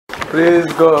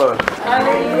Praise God.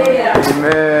 Hallelujah.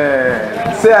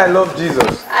 Amen. Say, I love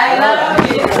Jesus. I love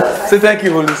Jesus. Say, thank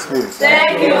you, Holy Spirit.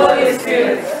 Thank you, Holy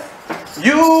Spirit.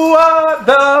 You are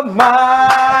the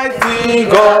mighty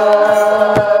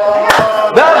God.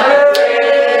 The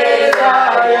great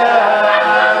I am.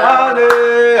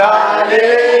 Hallelujah.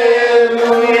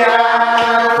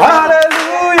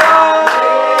 Hallelujah.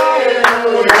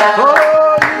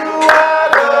 Oh, you are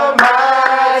the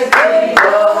mighty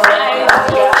God.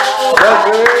 The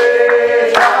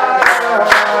great I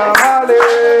am.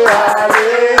 Hallelujah.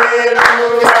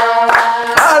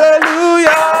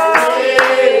 Hallelujah.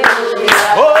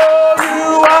 Oh, you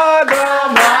are the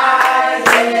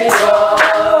mighty God.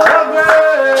 The great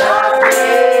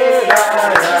I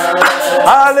am.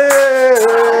 Hallelujah.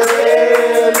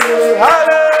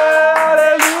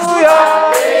 Hallelujah.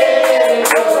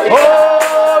 Oh,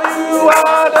 you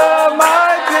are the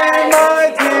mighty,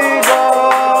 mighty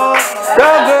God.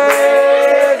 The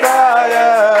great I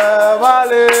am.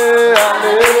 Hallelujah.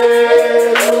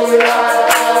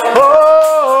 Oh,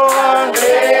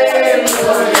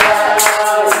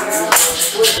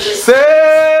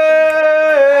 Savior,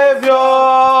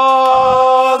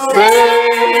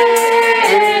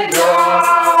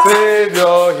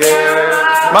 Savior, hear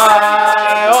my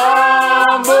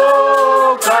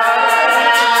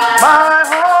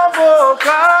humble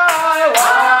cry,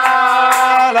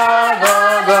 while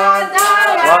another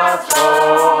was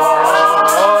falling.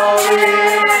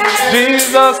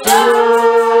 Jesus, do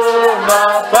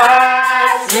not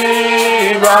pass me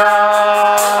by.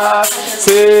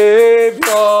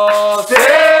 Savior,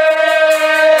 Savior,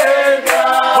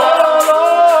 oh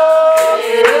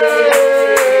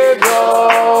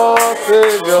Lord,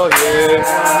 Savior, hear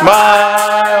my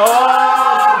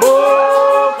humble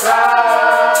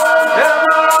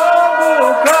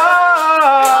cry,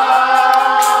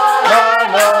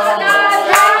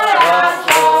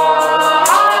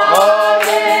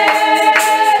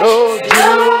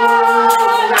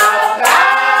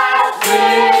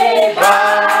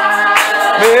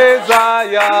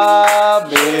 Messiah,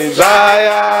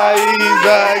 Messiah is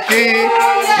the King,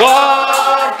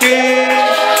 God King.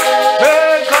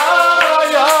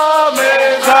 Messiah,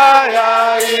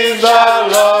 Messiah is the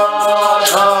Lord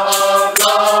of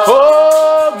Lords.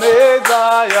 Oh,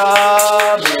 Messiah,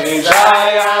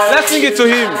 Messiah. Let's sing it to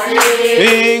him.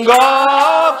 King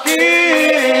of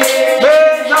Kings,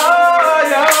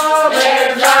 Messiah,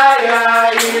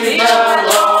 Messiah is the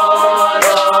Lord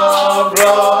of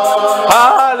Lords.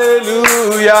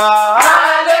 Hallelujah.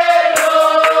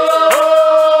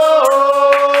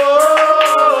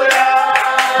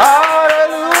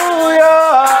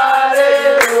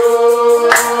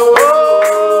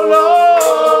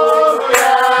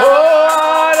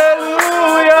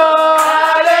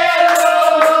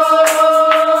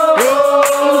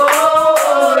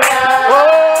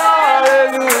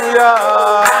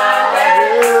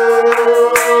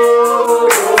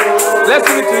 Let's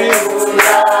sing it to him.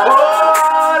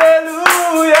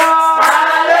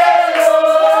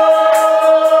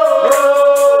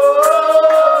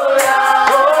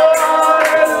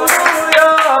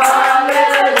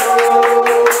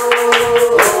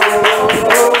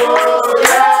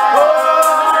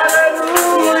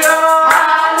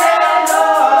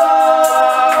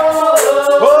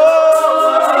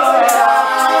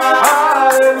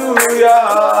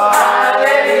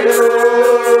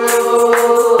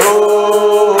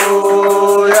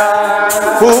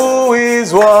 Who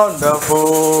is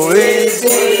wonderful? Who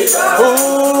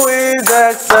is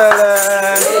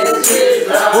excellent?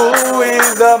 Who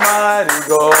is the mighty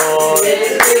God?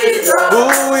 Who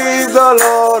is the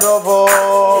Lord of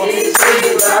all?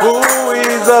 Who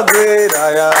is the great I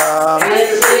am?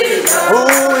 Who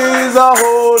is the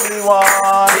Holy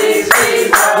One?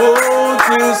 Won't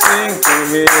you sing to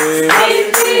him?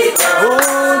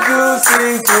 Won't you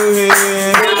sing to him?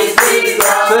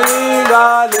 Sing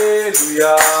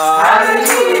hallelujah.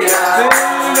 Sing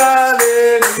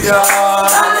hallelujah.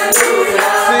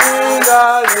 Sing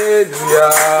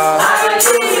hallelujah.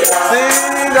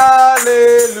 Sing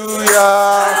hallelujah.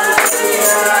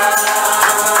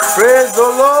 Praise the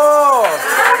Lord.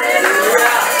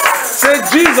 Say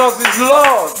Jesus is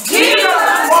Lord.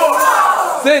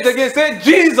 Say it again. Say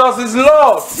Jesus is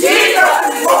Lord.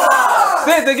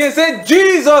 Say it again. Say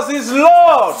Jesus is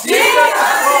Lord.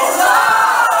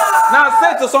 Now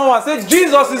say to someone, say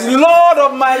Jesus is Lord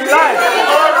of my life.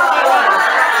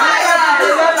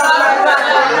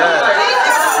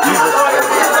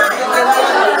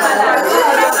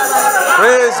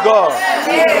 Praise God.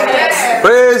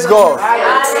 Praise God.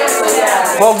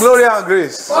 For glory and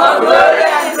grace. For glory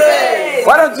and grace.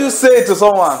 Why don't you say it to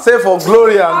someone? Say for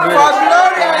glory and grace. For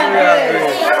glory and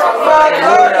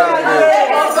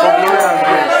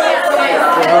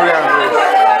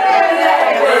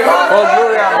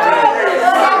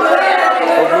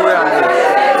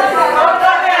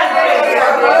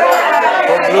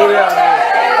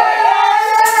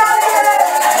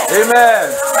Amen.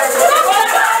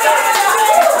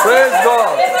 Praise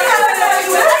God.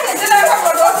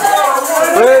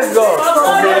 Praise God.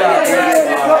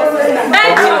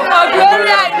 Thank you for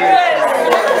glory and grace.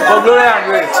 For glory and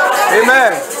grace.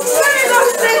 Amen.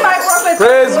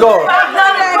 Praise God.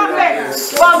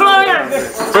 For glory and grace.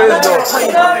 Praise God.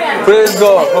 Praise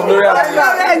God. For glory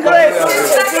and grace.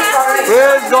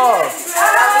 Praise God.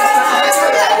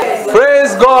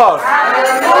 Praise God.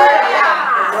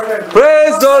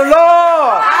 Praise the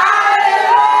Lord.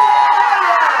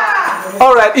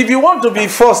 All right, if you want to be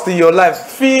first in your life,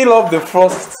 fill up the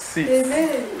first seat.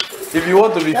 If you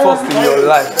want to be first in your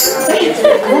life,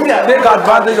 take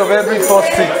advantage of every first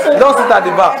seat. Don't sit at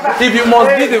the back. If you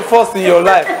must be the first in your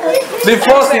life, the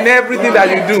first in everything that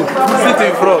you do, sit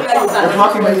in front.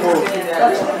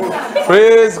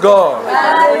 Praise God.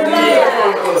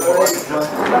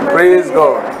 Praise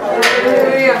God.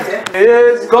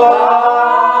 Praise God.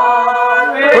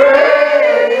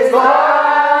 Praise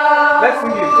God. Let's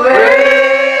sing it.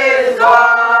 Praise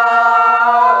God.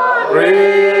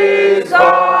 Praise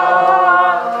God.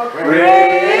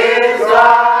 Praise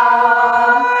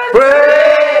God.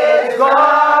 Praise God.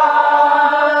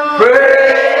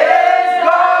 Praise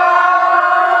God.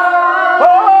 Oh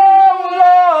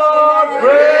Lord,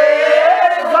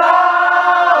 praise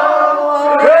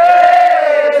God.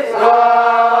 Praise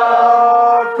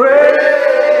God.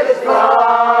 Praise God.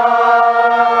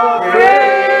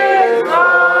 Praise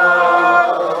God.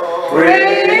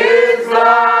 Praise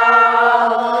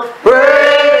God.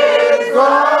 Praise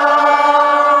God.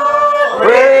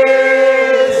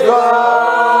 Praise God.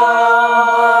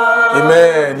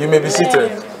 Amen. You may be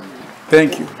seated.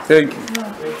 Thank you. Thank you.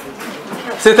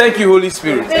 Say thank you, Holy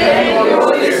Spirit. Thank you,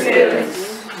 Holy Spirit.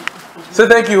 Say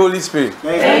thank you, Holy Spirit.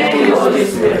 Thank you, Holy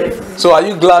Spirit. So are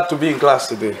you glad to be in class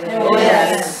today?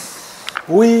 Yes.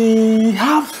 We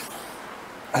have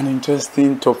an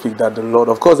interesting topic that the Lord,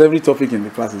 of course, every topic in the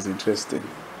class is interesting.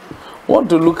 I want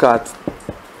to look at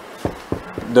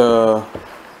the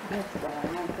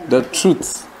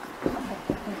truth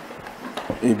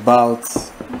about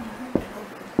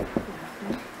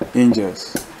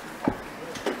angels.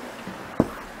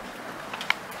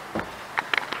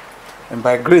 And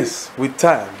by grace, with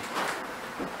time,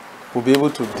 we'll be able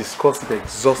to discuss it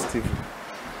exhaustively.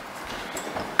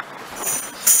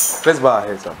 Let's bow our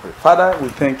heads and pray. Father, we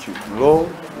thank you. Lord,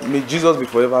 may Jesus be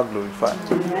forever glorified.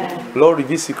 Amen. Lord,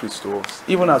 reveal secrets to us,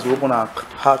 even as we open our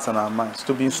hearts and our minds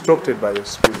to be instructed by your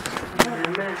Spirit.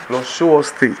 Amen. Lord, show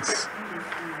us things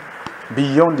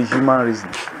beyond the human reason.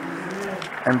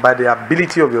 And by the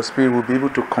ability of your Spirit, we'll be able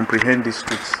to comprehend these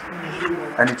truths.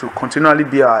 And it will continually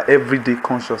be our everyday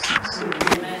consciousness.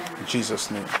 Amen. In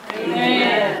Jesus' name.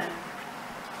 Amen.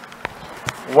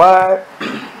 Why?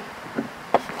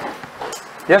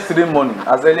 Yesterday morning,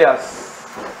 as early as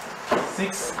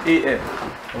 6 a.m.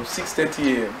 or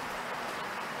 6:30 a.m.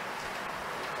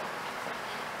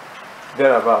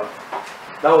 thereabout,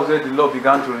 that was where the Lord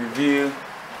began to reveal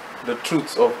the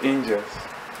truths of angels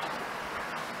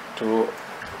to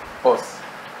us.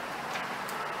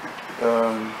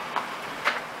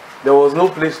 There was no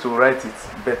place to write it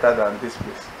better than this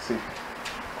place. See,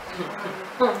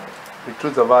 the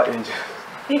truth about angels.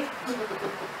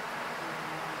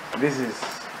 This is,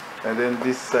 and then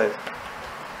this side.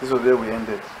 This was where we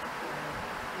ended.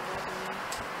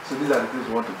 So these are the things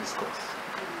we want to discuss.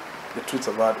 The truths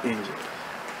about angels.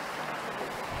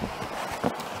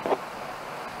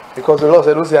 Because the Lord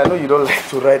said, Osi, I know you don't like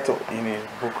to write in a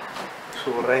book.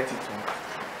 So write it to me.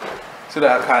 So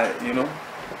that I can,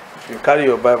 if you carry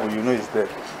your Bible, you know it's there.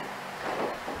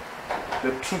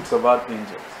 The truths about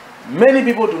angels. Many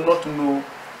people do not know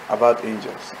about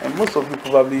angels. And most of you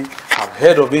probably have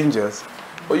heard of angels,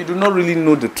 but you do not really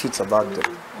know the truths about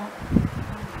them.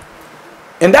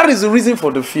 And that is the reason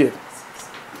for the fear.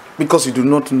 Because you do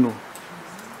not know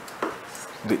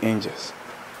the angels.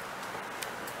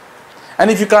 And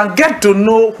if you can get to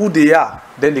know who they are,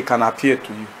 then they can appear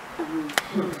to you.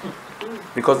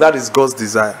 Because that is God's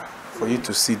desire, for you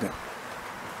to see them.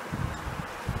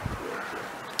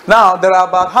 Now, there are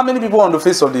about how many people on the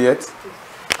face of the earth?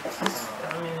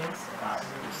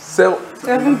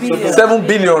 7 billion. 7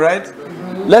 billion, right?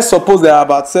 Mm-hmm. Let's suppose there are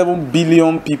about 7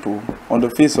 billion people on the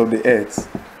face of the earth.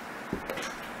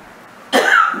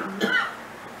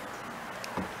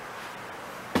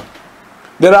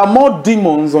 There are more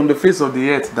demons on the face of the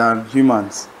earth than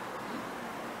humans.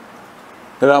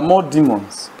 There are more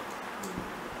demons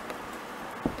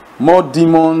more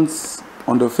demons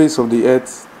on the face of the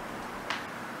earth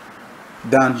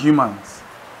than humans.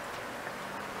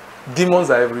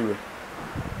 Demons are everywhere.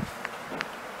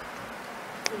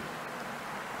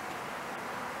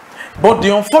 But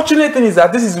the unfortunate thing is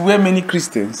that this is where many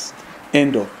Christians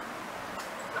end up.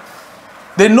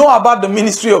 They know about the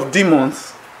ministry of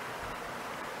demons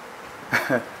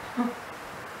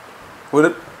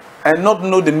and not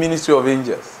know the ministry of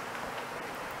angels.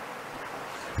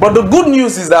 But the good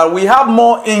news is that we have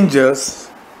more angels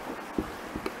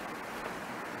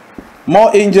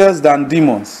than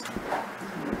demons.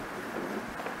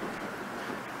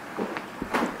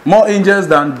 More angels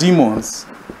than demons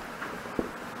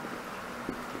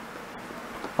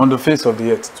on the face of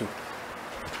the earth too.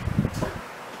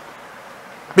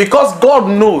 Because God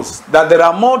knows that there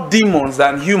are more demons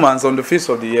than humans on the face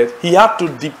of the earth, He had to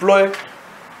deploy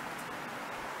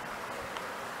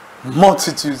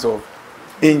multitudes of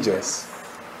angels.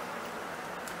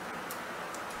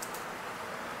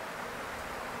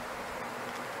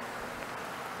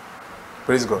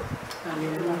 Praise God.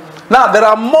 Now there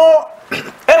are more.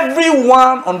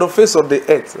 Everyone on the face of the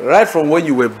earth, right from when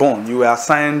you were born, you were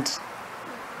assigned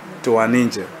to an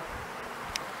angel,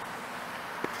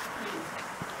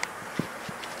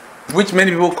 which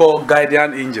many people call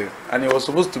guardian angel, and he was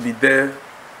supposed to be there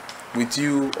with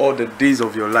you all the days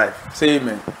of your life. Say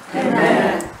amen.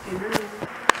 Amen.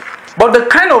 But the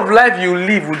kind of life you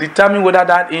live will determine whether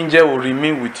that angel will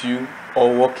remain with you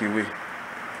or walk away.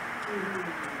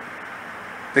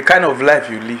 The kind of life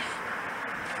you live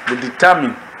will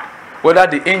determine whether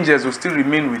the angels will still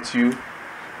remain with you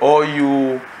or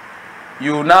you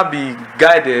will now be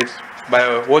guided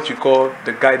by what you call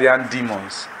the guardian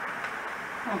demons.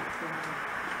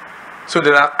 So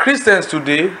there are Christians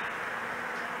today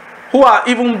who are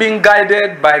even being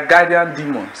guided by guardian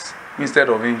demons instead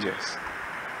of angels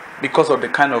because of the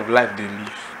kind of life they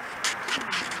live.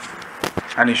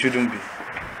 And it shouldn't be.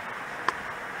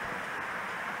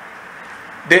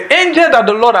 The angel that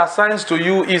the Lord assigns to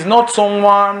you is not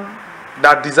someone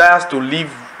that desires to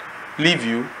leave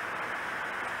you.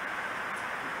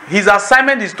 His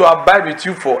assignment is to abide with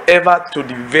you forever to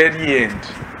the very end.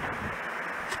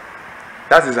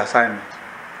 That's his assignment.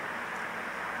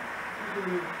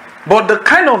 But the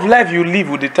kind of life you live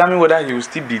will determine whether he will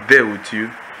still be there with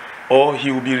you or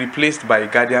he will be replaced by a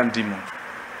guardian demon.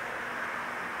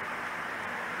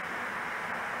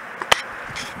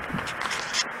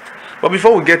 But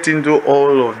before we get into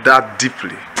all of that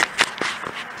deeply,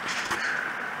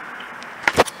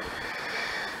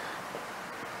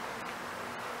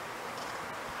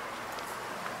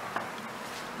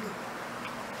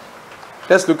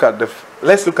 let's look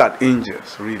at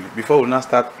angels really before we now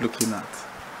start looking at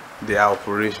their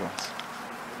operations.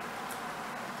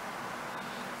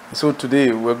 So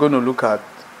today we're going to look at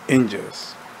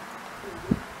angels.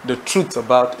 The truth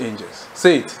about angels.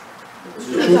 Say it.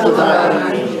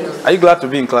 Are you glad to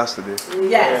be in class today?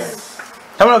 Yes.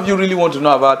 How many of you really want to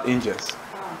know about angels?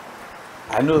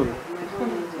 I know.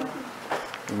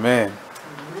 Amen.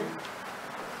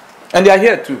 And they are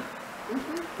here too.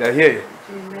 They are here.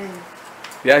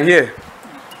 They are here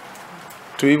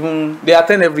to they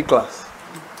attend every class.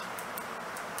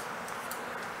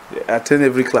 They attend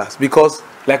every class because,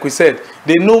 like we said,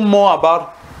 they know more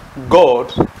about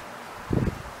God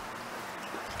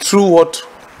through what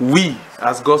we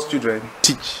as God's children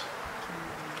teach.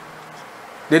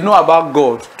 They know about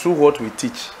God through what we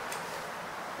teach.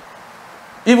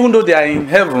 Even though they are in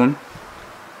heaven,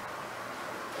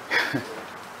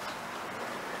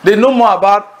 they know more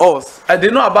about us. They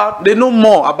know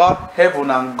more about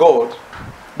heaven and God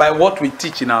by what we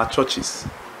teach in our churches.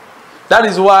 That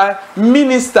is why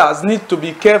ministers need to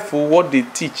be careful what they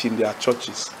teach in their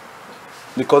churches.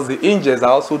 Because the angels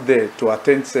are also there to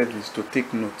attend service, to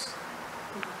take notes.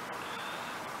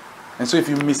 And so if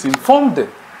you misinform them,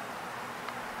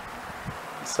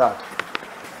 it's sad.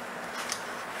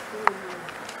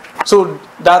 So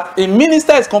that a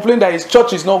minister is complaining that his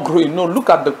church is not growing. No, look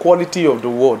at the quality of the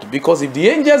word. Because if the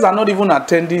angels are not even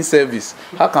attending service,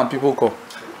 how can people come?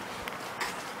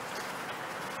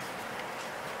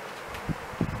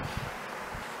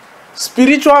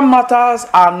 Spiritual matters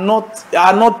are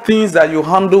not things that you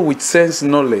handle with sense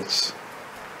knowledge.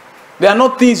 They are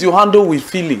not things you handle with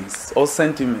feelings or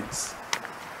sentiments.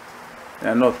 They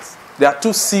are not. They are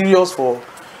too serious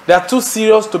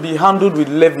to be handled with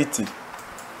levity.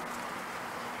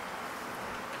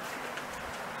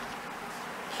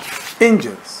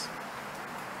 Angels.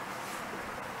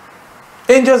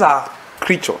 Angels are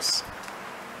creatures.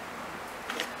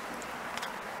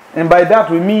 And by that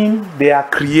we mean they are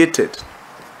created.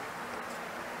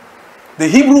 The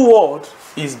Hebrew word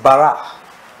is bara.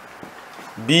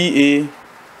 B-A-C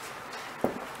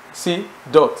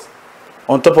dot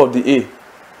on top of the A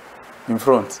in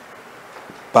front.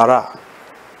 Bara.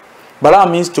 Bara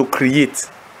means to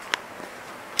create.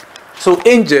 So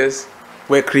angels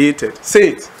were created. Say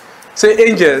it. Say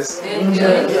angels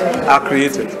are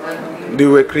created. They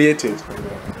were created.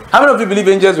 How many of you believe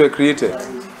angels were created?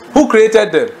 Who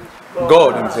created them?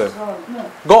 God himself.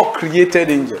 God created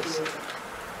angels.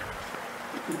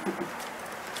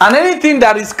 And anything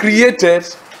that is created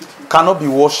cannot be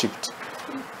worshipped.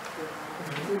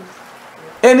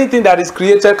 Anything that is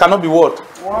created cannot be what?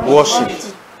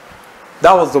 Worshipped.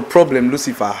 That was the problem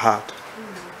Lucifer had.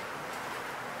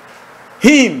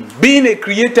 Him, being a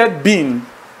created being,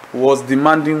 was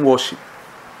demanding worship.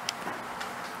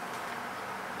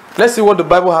 Let's see what the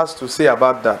Bible has to say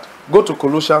about that. Go to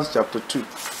Colossians chapter 2.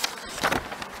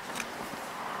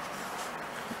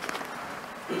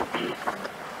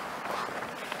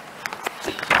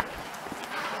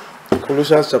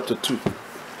 Colossians chapter 2.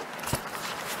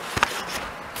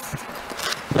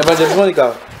 Evangelist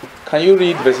Monica, can you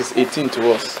read verses 18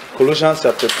 to us? Colossians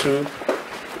chapter 2.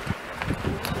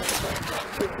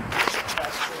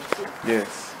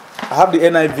 Yes. I have the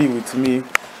NIV with me,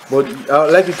 but I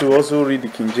would like you to also read the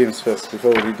King James first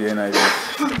before we read the NIV.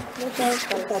 Colossians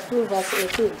chapter 2 verse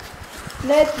 18.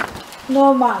 Let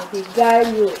no man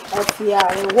beguile you of your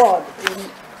reward in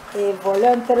a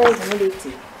voluntary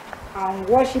humility and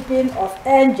worshipping of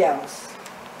angels,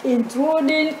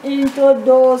 intruding into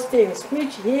those things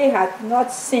which he had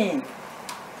not seen,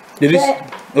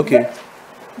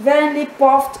 vainly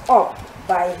puffed up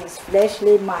by his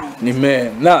fleshly mind.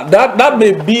 Amen. Now that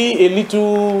may be a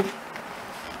little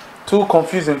too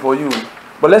confusing for you,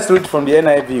 but let's read from the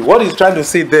NIV. What he's trying to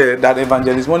say there, that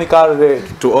Evangelist Monica read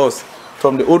to us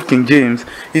from the Old King James,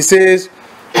 he says,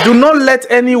 do not let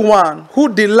anyone who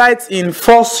delights in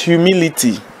false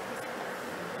humility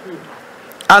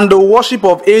and the worship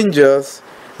of angels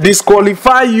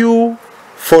disqualify you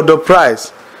for the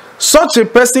prize. Such a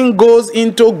person goes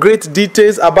into great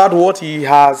details about what he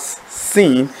has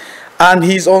seen, and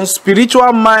his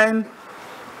unspiritual mind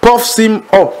puffs him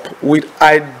up with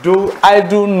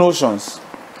idle notions.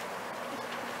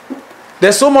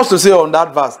 There's so much to say on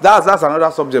that verse. That's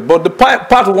another subject. But the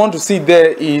part we want to see there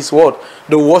is what?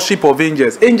 The worship of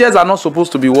angels. Angels are not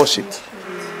supposed to be worshipped.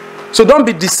 So don't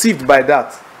be deceived by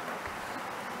that.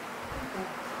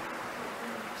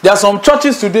 There are some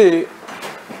churches today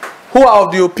who are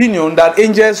of the opinion that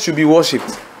angels should be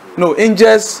worshipped. No,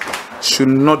 angels should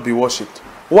not be worshipped.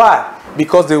 Why?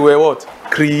 Because they were what?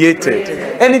 Created.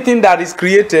 Anything that is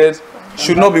created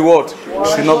should not be what?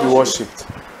 Should not be worshipped.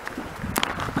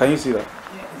 Can you see that?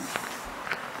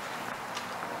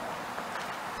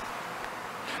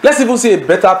 Let's even see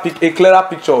a clearer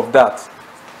picture of that.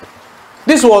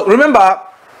 This was, remember,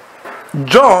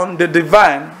 John the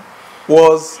divine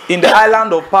was in the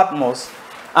island of Patmos,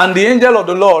 and the angel of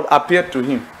the Lord appeared to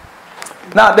him.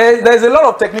 Now, there's a lot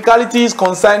of technicalities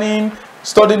concerning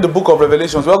studying the book of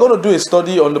Revelations. We're going to do a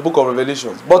study on the book of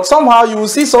Revelations. But somehow you will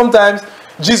see sometimes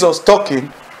Jesus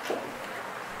talking,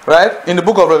 right, in the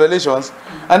book of Revelations.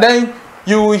 And then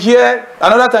you will hear,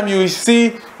 another time you will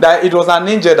see that it was an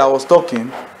angel that was talking.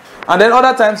 And then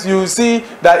other times you will see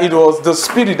that it was the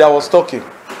Spirit that was talking.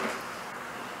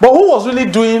 But who was really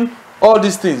doing all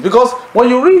these things? Because when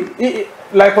you read,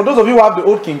 like for those of you who have the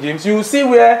Old King James, you will see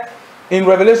where in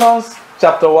Revelations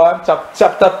chapter 1,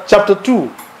 chapter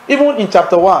 2, even in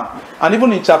chapter 1, and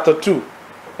even in chapter 2,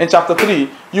 and chapter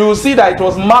 3, you will see that it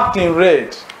was marked in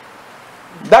red.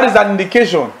 That is an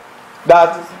indication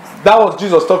that was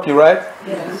Jesus talking, right?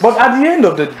 Yes. But at the end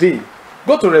of the day,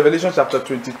 go to Revelation chapter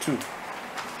 22.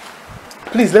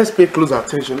 Please, let's pay close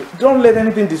attention. Don't let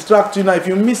anything distract you now. If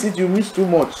you miss it, you miss too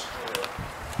much.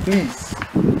 Please.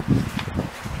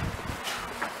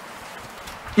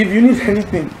 If you need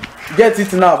anything, get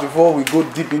it now before we go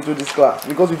deep into this class.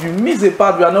 Because if you miss a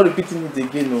part, we are not repeating it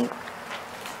again. No.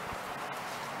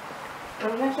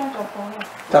 Revelation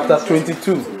chapter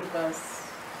 22.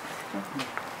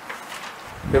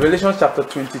 Revelation chapter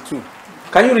 22.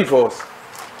 Can you read for us?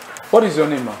 What is your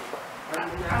name, ma'am?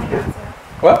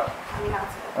 What?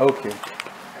 Okay.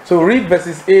 So read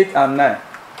verses 8 and 9.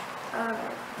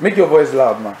 Make your voice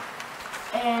loud, ma'am.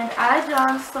 And I,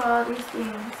 John, saw these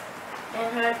things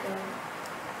and heard them.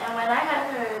 And when I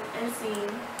had heard and seen,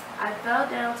 I fell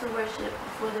down to worship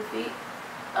before the feet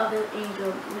of the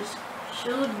angel which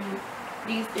shewed me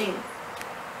these things.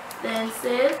 Then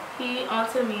said he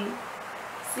unto me,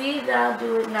 See thou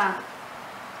do it not,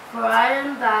 for I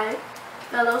am thy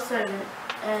fellow servant,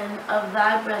 and of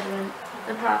thy brethren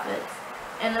the prophets,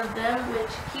 and of them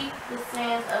which keep the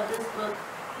sayings of this book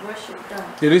worship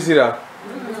God. Did you see that?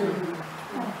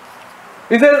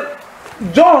 He said,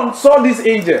 John saw this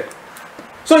angel.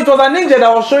 So it was an angel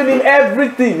that was showing him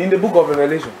everything in the book of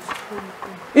Revelation.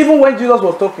 Even when Jesus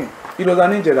was talking, it was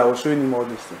an angel that was showing him all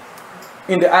these things.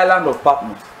 In the island of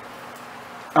Patmos.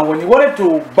 And when he wanted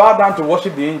to bow down to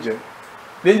worship the angel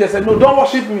said, no, don't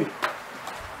worship me.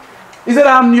 He said,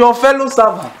 I'm your fellow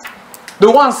servant. The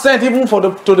one sent even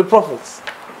to the prophets.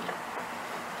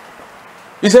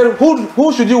 He said,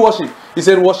 who should you worship? He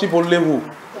said, worship only who?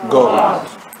 God.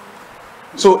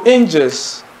 So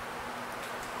angels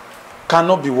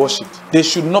cannot be worshipped. They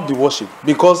should not be worshipped.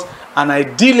 Because an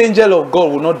ideal angel of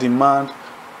God will not demand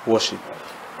worship.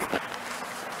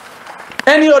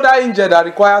 Any other angel that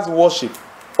requires worship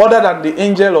other than the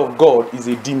angel of God is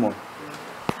a demon.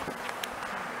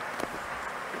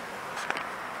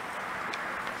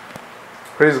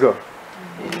 Praise God.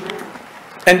 Amen.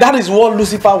 And that is what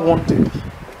Lucifer wanted.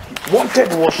 He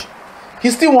wanted worship. He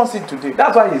still wants it today.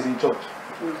 That's why he's in church.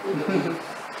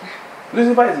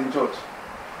 Lucifer is in church.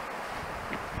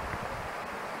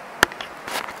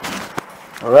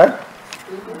 Alright?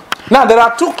 Now there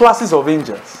are two classes of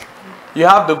angels. You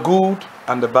have the good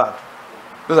and the bad.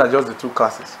 Those are just the two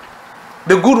classes.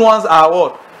 The good ones are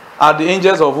what? Are the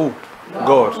angels of who?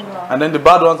 God. And then the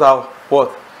bad ones are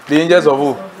what? The angels of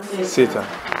who? Satan.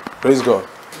 Praise God.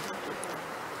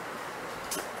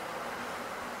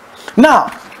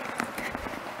 Now,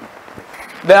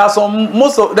 there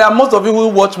are most of you who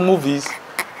watch movies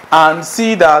and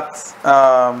see that.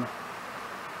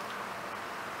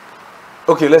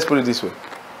 Okay, let's put it this way.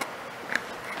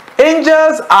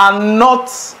 Angels are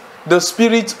not the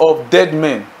spirits of dead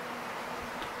men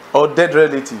or dead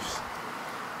relatives.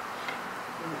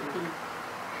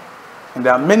 And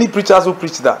there are many preachers who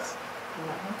preach that.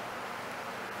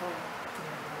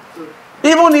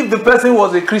 Even if the person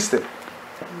was a Christian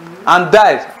and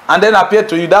died and then appeared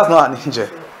to you, that's not an angel.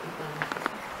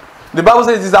 The Bible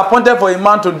says it is appointed for a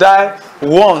man to die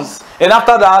once, and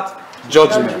after that,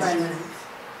 judgment.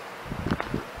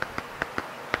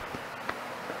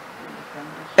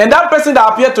 And that person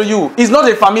that appeared to you is not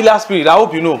a familiar spirit. I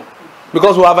hope you know.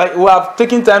 Because we have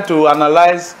taken time to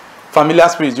analyze familiar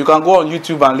spirits. You can go on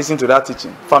YouTube and listen to that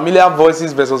teaching. Familiar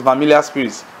voices versus familiar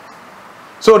spirits.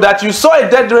 So that you saw a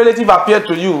dead relative appear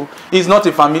to you is not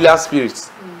a familiar spirit.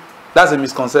 That's a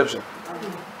misconception.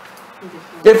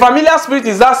 A familiar spirit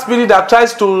is that spirit that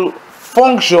tries to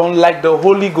function like the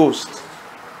Holy Ghost.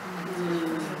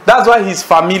 That's why he's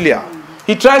familiar.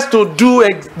 He tries to do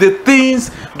the things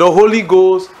the Holy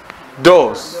Ghost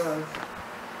does.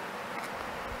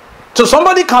 So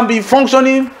somebody can be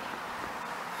functioning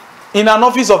in an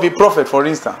office of a prophet, for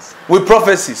instance, with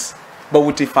prophecies, but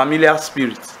with a familiar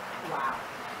spirit.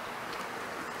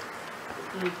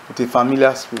 With a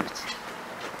familiar spirit.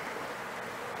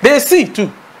 They see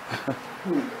too.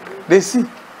 They see.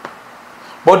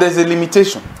 But there's a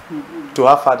limitation to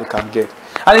how far they can get.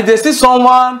 And if they see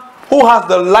someone who has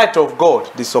the light of God,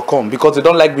 they succumb because they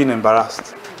don't like being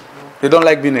embarrassed. They don't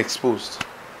like being exposed.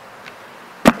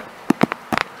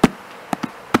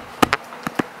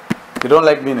 They don't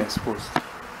like being exposed.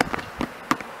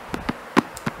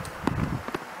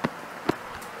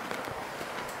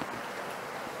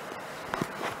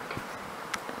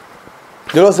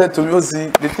 The Lord said to me,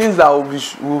 Osi, the things that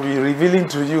will be revealing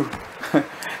to you,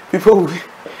 people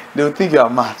they'll think you are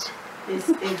mad. It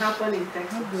happened in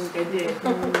Texas.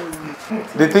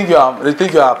 They think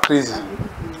you are crazy.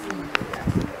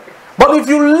 But if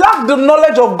you lack the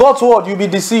knowledge of God's word, you'll be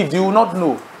deceived. You will not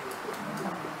know.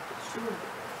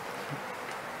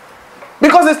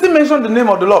 Because they still mention the name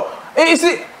of the Lord. You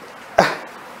see,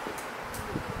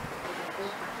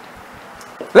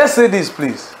 let's say this,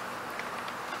 please.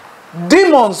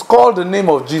 Demons call the name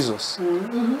of Jesus.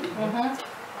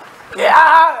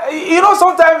 Yeah, you know,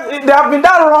 sometimes there have been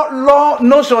that wrong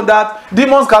notion that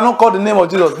demons cannot call the name of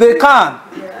Jesus. They can.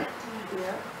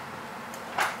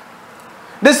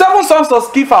 The 7 sons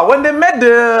of Sceva, when they met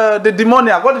the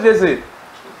demoniac, what did they say?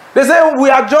 They say, we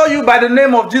adjure you by the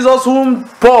name of Jesus whom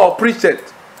Paul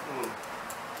preached.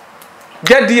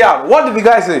 Get thee out. What did the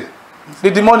guy say?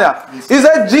 The demoniac. He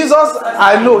said, Jesus,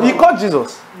 I know. He called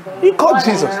Jesus. He called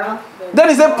Jesus. Then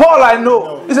he said, Paul, I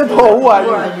know. He said, Paul, who are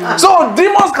you? So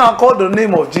demons can call the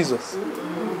name of Jesus.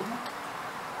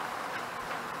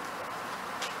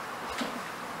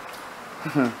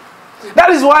 That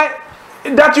is why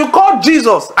that you call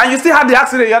Jesus and you still had the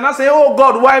accident. You are not saying, oh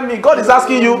God, why me? God is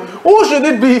asking you, who should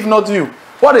it be if not you?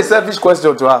 What a selfish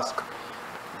question to ask.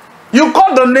 You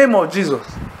call the name of Jesus.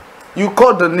 You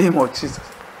call the name of Jesus.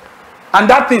 And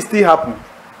that thing still happened.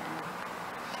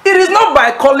 It is not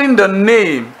by calling the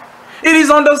name. It is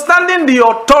understanding the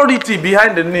authority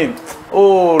behind the name.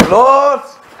 Oh Lord.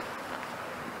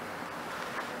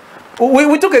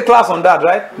 We took a class on that,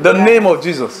 right? The name of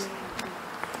Jesus.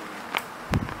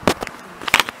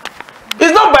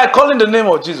 It's not by calling the name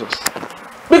of Jesus.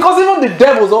 Because even the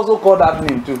devils also call that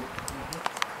name too.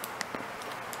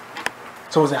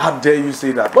 So I say, how dare you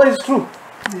say that? But it's true.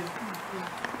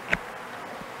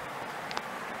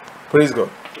 Praise God.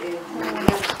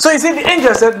 So you see, the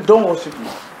angel said, don't worship me.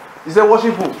 He said,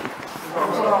 worship who?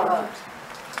 God.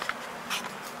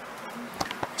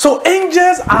 So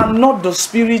angels are not the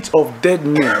spirit of dead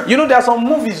men. You know, there are some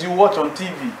movies you watch on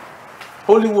TV.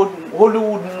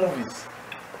 Hollywood movies.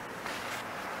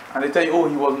 And they tell you, oh,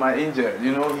 he was my angel.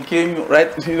 You know, he came,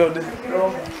 right? You know,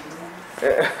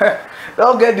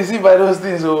 don't get deceived by those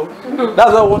things. So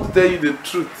that's why I want to tell you the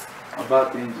truth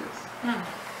about angels.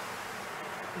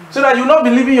 So that you not be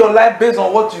living your life based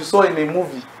on what you saw in a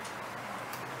movie.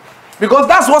 Because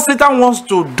that's what Satan wants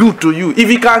to do to you. If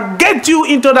he can get you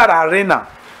into that arena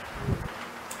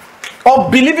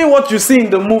of believing what you see in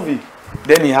the movie,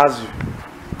 then he has you.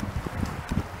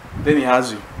 Then he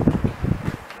has you.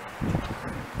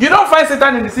 You don't find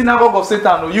Satan in the synagogue of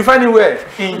Satan. No. You find him where?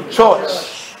 In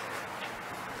church.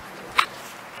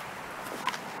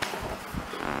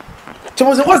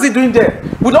 Someone say, what's he doing there?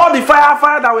 With all the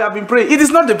fire that we have been praying. It is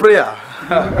not the prayer.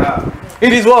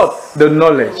 It is what? The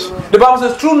knowledge. The Bible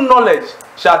says, through knowledge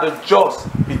shall the just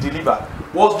be delivered.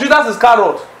 Was Judas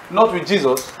Iscariot not with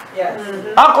Jesus?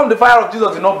 Yes. How come the fire of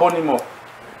Jesus did not burn him up?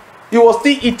 He was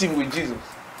still eating with Jesus.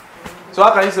 So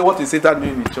how can you say, what is Satan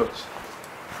doing in church?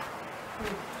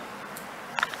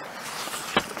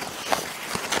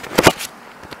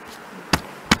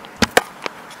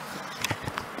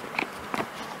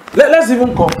 Let's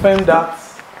even confirm that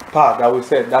part that we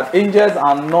said, that angels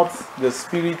are not the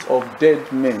spirit of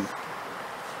dead men.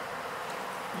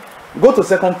 Go to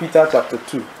 2 Peter chapter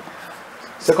 2.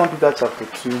 2 Peter chapter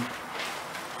 2.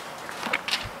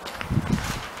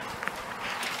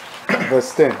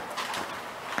 Verse 10.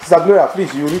 Sister Gloria,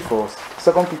 please, you read for us.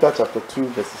 2 Peter chapter 2,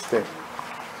 verses 10.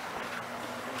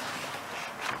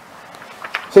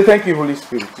 Say thank you, Holy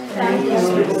Spirit. Thank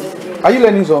you. Are you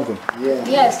learning something? Yeah.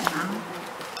 Yes.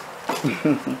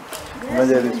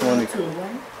 Evangelist Monica.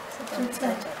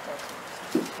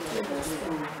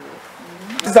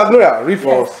 Sister Gloria, read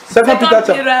for us. 2 Peter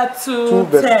chapter 2,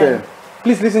 verse 10.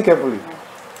 Please listen carefully.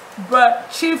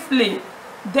 But chiefly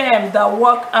them that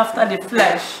walk after the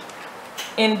flesh,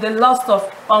 in the lust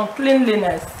of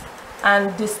uncleanliness,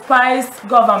 and despise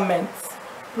governments,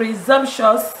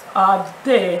 presumptuous are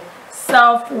they,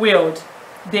 self-willed,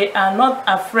 they are not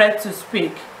afraid to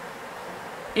speak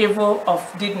evil of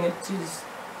dignities.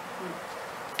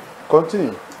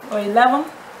 Continue. Or 11?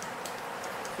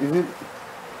 Is it?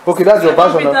 Okay, that's your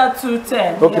version. Peter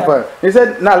 2:10. Okay, fine. He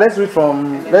said, now let's read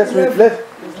from, let's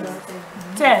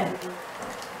 10.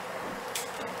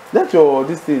 That your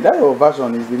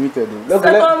version is limited.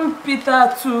 Okay,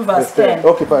 Peter 2 verse 10.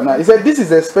 Okay, fine. Now he said, this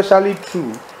is especially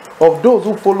true of those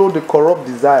who follow the corrupt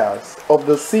desires of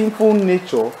the sinful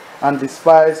nature and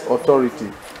despise authority.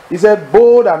 He said,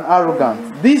 bold and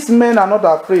arrogant. These men are not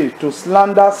afraid to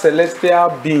slander celestial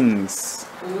beings.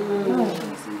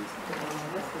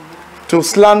 To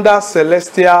slander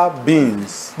celestial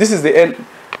beings. This is the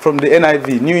from the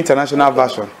NIV, New International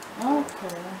Version.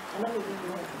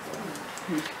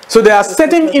 So there are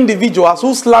certain individuals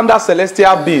who slander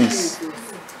celestial beings.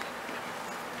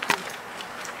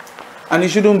 And it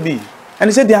shouldn't be. And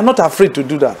he said they are not afraid to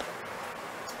do that.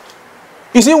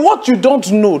 You see, what you don't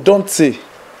know, don't say.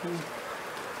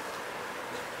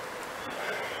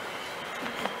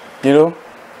 You know,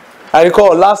 I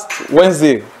recall last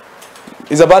Wednesday,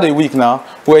 it's about a week now,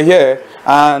 we're here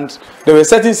and there were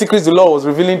certain secrets the Lord was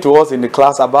revealing to us in the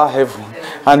class about heaven,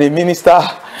 and a minister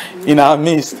in our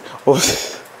midst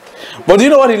was. But do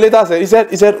you know what he later said? He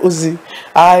said, Osi,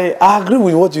 I agree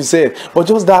with what you said, but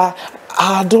just that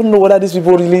I don't know whether these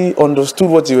people really understood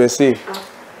what you were saying.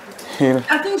 You know?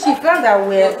 I think she felt that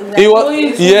we're yeah.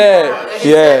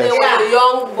 There was a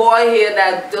young boy here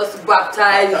that just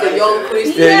baptized, a young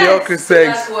Christian. Yeah, young Christian.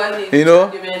 That's what his you know,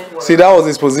 argument was. see, that was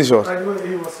his position.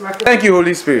 Thank you,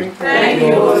 Holy Spirit. Thank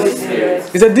you, Holy Spirit.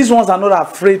 He said, these ones are not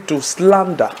afraid to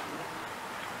slander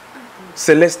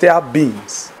celestial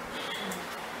beings.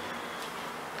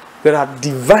 There are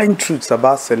divine truths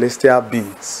about celestial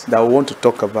beings that we want to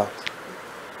talk about.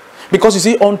 Because you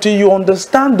see, until you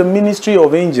understand the ministry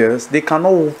of angels, they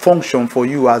cannot function for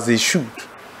you as they should.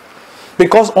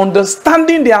 Because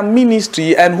understanding their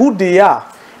ministry and who they are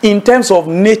in terms of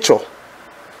nature,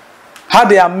 how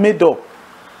they are made up,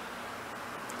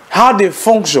 how they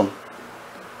function.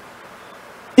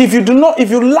 If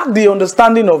you lack the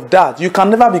understanding of that, you can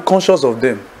never be conscious of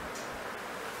them.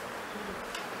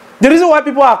 The reason why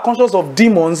people are conscious of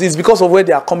demons is because of where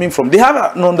they are coming from. They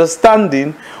have an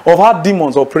understanding of how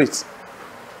demons operate.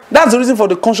 That's the reason for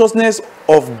the consciousness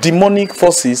of demonic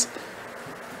forces,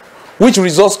 which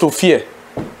results to fear.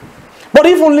 But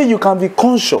if only you can be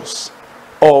conscious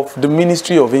of the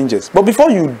ministry of angels. But before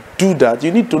you do that,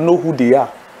 you need to know who they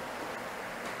are.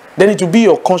 Then it will be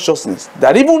your consciousness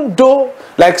that even though,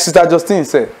 like Sister Justine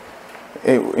said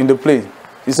in the play,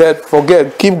 he said,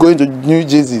 forget, keep going to New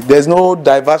Jersey. There's no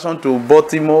diversion to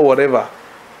Baltimore, whatever.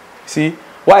 See?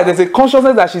 Why? There's a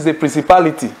consciousness that she's a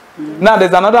principality. Now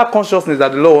there's another consciousness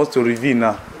that the Lord wants to reveal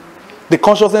now. The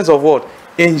consciousness of what?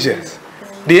 Angels.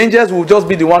 The angels will just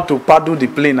be the one to paddle the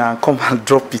plane and come and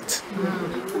drop it.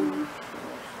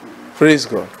 Praise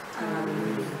God.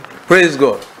 Praise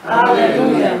God.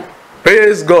 Hallelujah.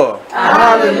 Praise God.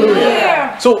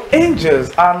 Hallelujah. So angels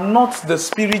are not the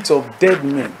spirits of dead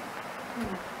men.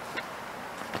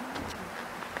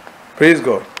 Praise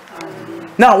God.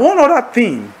 Now, one other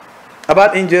thing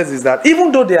about angels is that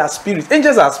even though they are spirits,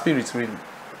 angels are spirits really.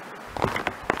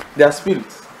 They are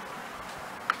spirits.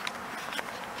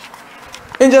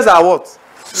 Angels are what?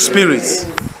 Spirits.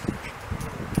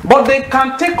 But they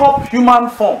can take up human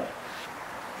form.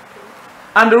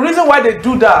 And the reason why they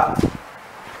do that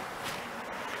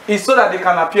is so that they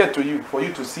can appear to you, for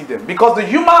you to see them. Because the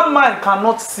human mind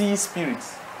cannot see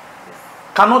spirits.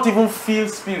 Cannot even feel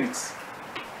spirits.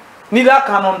 Neither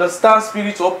can understand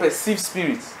spirits or perceive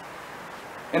spirits.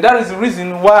 And that is the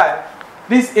reason why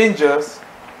these angels,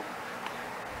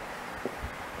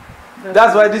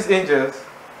 that's why these angels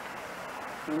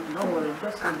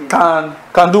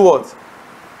can do what?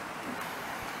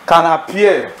 Can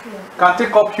appear, can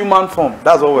take up human form.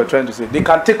 That's what we're trying to say. They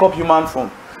can take up human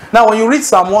form. Now when you read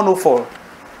Psalm 104,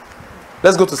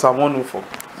 let's go to Psalm 104.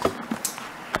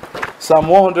 Psalm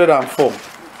 104.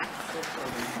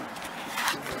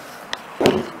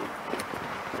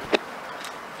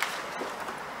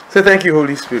 Say thank you,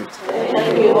 Holy Spirit.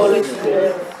 Thank you, Holy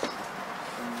Spirit.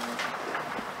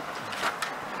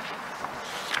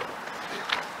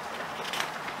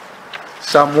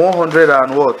 Psalm 100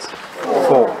 and what?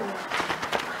 4.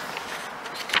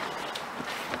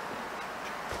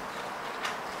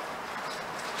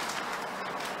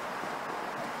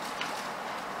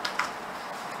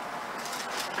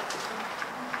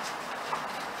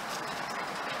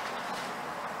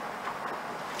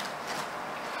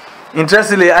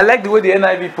 Interestingly, I like the way the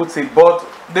NIV puts it, but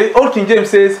the Old King James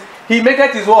says, He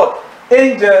maketh His what?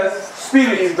 Angels,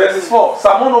 spirits, verses 4.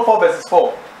 Psalm 104, verses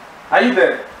 4. Are you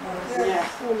there? Yeah.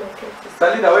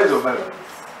 Salida, where's your Bible?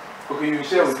 Okay, you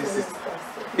share with this sister.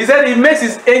 He said He makes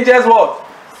His angels what?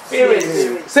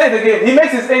 Spirits. Say it again. He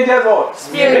makes His angels what?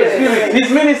 Spirits. Spirit.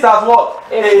 His ministers what?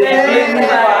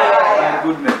 My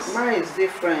goodness. Mine is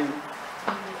different.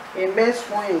 In best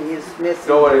one is messy.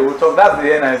 Don't worry, we'll talk. That's the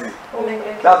NIV.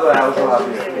 That's what I also have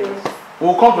here.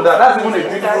 We'll come to that. That's even a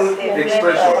beautiful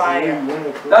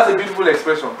expression. That's a beautiful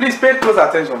expression. Please pay close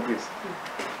attention, please.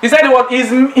 He said what?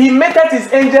 He maketh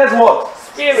His angels what?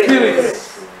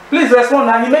 Spirits. Please respond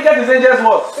now. He maketh His angels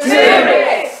what?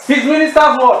 Spirits. His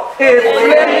ministers what? A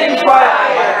flaming fire.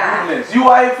 My goodness. You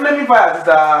are a flaming fire,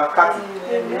 Sister Kathy.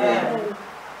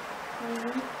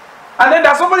 And then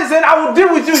there's somebody saying, I will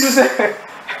deal with you.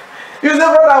 You say,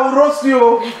 brother, I will roast you.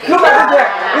 Look at it there.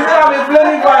 He said, I'm a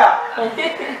flaming fire.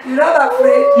 You're not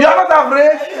afraid? You are not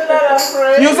afraid? You're not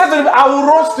afraid? You said to him, I will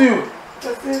roast you.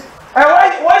 And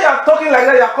why you are talking like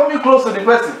that, you are coming close to the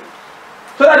person.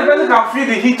 So that the person can feel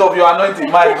the heat of your anointing.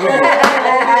 My goodness.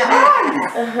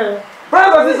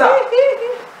 Brothers and sisters,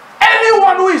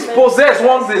 anyone who is possessed,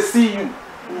 once they see you,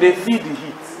 they feel the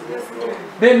heat.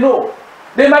 They know.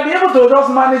 They might be able to just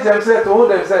manage themselves, to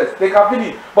hold themselves. They can feel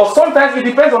it. But sometimes it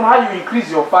depends on how you increase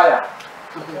your fire.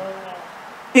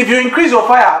 If you increase your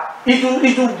fire, it will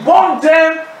burn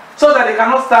them so that they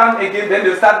cannot stand again. Then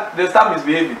they'll start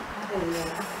misbehaving.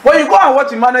 When you go and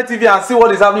watch Emmanuel TV and see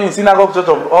what is happening in Synagogue Church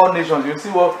of all nations, you see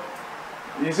what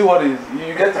is.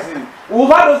 You get to see it. We've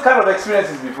had those kind of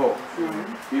experiences before.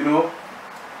 You know.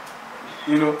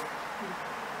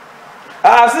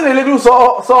 I've seen a lady who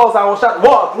saw us and was shouting,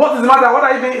 what is the matter? What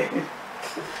are you doing?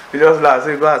 He just laughed,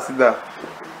 said, go and sit down.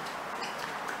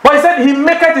 But he said, He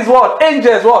maketh His what?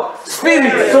 Angels what?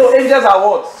 Spirits. So angels are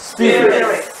what?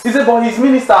 Spirits. He said, but His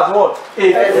ministers what?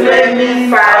 A flaming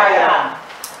fire.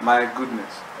 My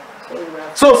goodness.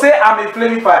 So say, I'm a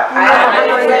flaming fire. I am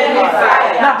a flaming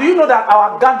fire. Now, do you know that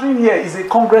our gathering here is a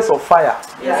congress of fire?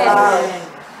 Yes.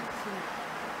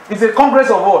 It's a congress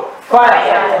of what?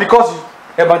 Fire. Because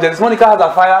Evangelist Monica has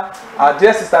a fire. Our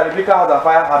dear sister Rebecca has a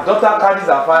fire. Her daughter Candice has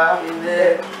a fire.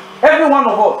 Amen. Every one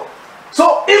of us.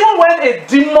 So even when a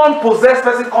demon-possessed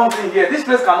person comes in here, this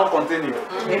place cannot contain you.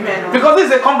 Amen. Because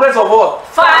this is a congress of what?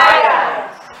 Fire.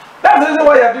 That's the reason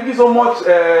why you are drinking so much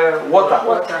water.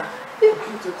 You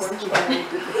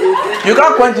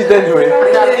can't quench it anyway.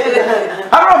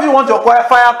 How many of you want your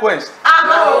fire quenched?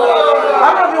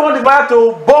 How many of you want the fire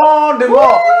to burn the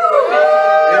more?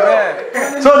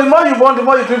 Amen. So the more you burn, the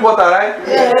more you drink water, right?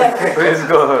 Yeah. Praise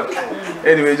God.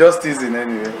 Anyway, just teasing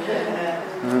anyway.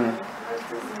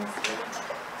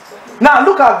 Now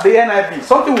look at the NIV.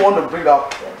 Something we want to bring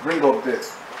up there.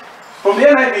 From the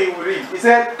NIV we read. He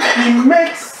said, He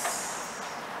makes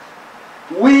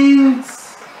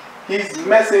winds His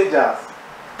messengers,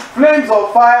 flames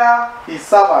of fire His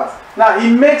servants. Now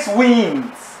He makes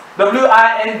winds.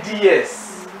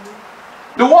 W-I-N-D-S.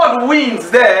 The word winds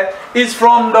there is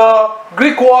from the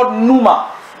Greek word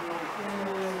pneuma.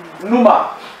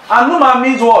 Pneuma. And pneuma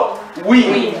means what?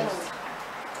 Wind.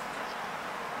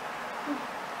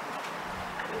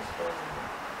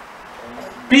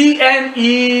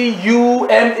 P-N-E-U-M-A.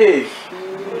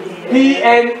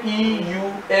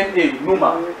 P-N-E-U-M-A.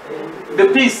 Pneuma. The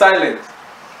P is silent.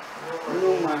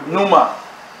 Pneuma.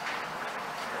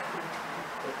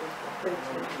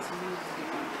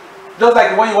 Just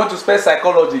like when you want to spell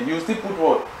psychology, you still put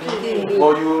what?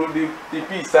 Or the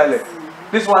P is silent.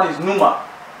 This one is pneuma.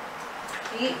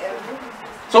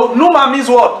 So pneuma means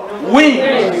what?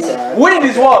 Wind. Wind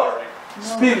is what?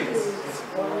 Spirit.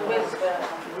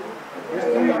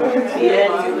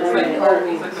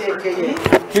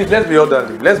 Please, let's be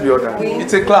orderly. Let's be orderly.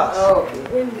 It's a class.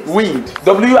 Wind.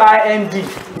 W-I-N-D.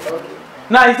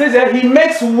 Now he says that He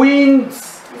makes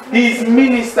winds His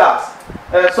ministers.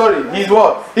 His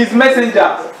what? His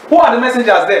messengers. Who are the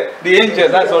messengers there? The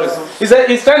angels. That's what he said.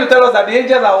 He's trying to tell us that the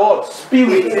angels are what?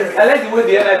 Spirits. I like the way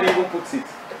the NIV even puts it.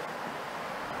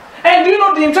 And do you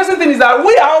know the interesting thing is that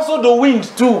we are also the wind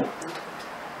too.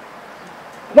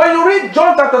 When you read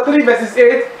John chapter 3 verses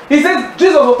 8, he says,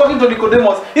 Jesus was talking to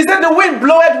Nicodemus. He said, the wind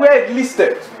bloweth where it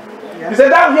listed. He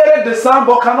said, thou hearest the sound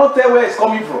but cannot tell where it's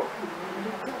coming from.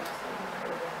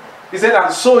 He said,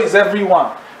 and so is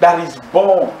everyone that is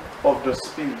born of the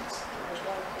Spirit.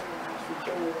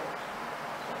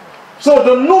 So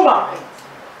the pneuma,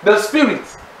 the Spirit,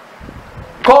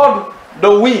 called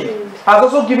the wind, has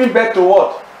also given birth to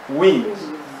what? Wind.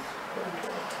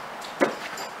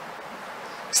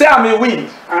 Say, I'm a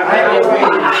wind. I'm a wind.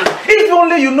 If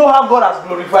only you know how God has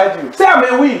glorified you. Say, I'm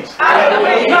a wind. I'm a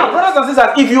wind. Now, brothers and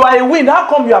sisters, if you are a wind, how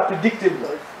come you are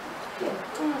predictable?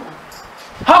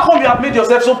 How come you have made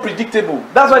yourself so predictable?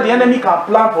 That's why the enemy can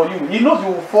plan for you. He knows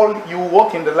you will fall, you will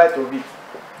walk in the light of it.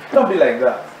 Don't be like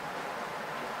that.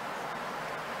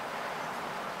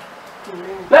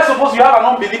 Let's suppose you have an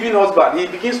unbelieving husband. He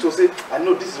begins to say, I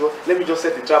know this is what, let me just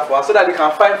set a trap for her so that he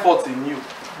can find faults in you.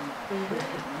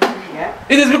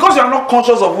 It is because you are not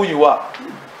conscious of who you are.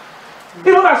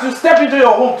 Even as you step into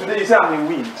your home today, you say, I'm a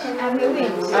wind. I'm a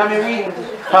wind. I'm a wind.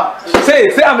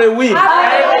 Say, I'm a wind.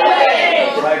 I'm a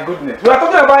wind. My goodness. We are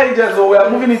talking about angels, so we are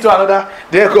moving into another.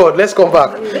 Dear God, let's come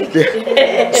back.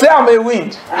 Say, I'm a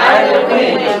wind. I'm a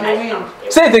wind. I'm a wind.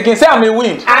 Say it again. Say, I'm a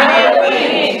wind. I'm a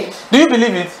wind. Do you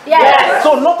believe it? Yes.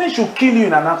 So nothing should kill you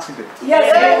in an accident.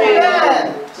 Yes.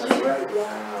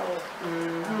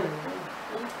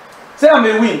 Say, I'm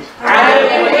a wind. I'm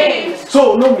a wind.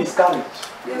 So no miscarriage.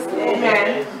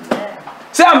 Amen.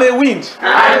 Say, I'm a wind.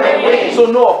 I'm a wind. So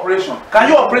no operation. Can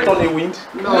you operate on a wind?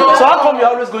 No. So how come you're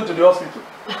always going to the hospital?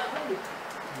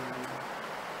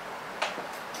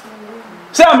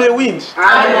 Say, I'm a wind.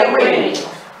 I'm a wind.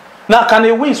 Now, can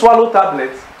a wind swallow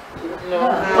tablets? No.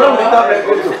 Where will the tablet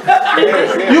go to?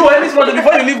 You, any morning,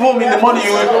 before you leave home in the morning,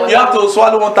 you have to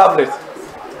swallow one tablet.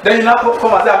 Then you now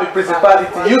come and say, I'm a principality.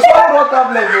 You swallow one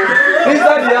tablet,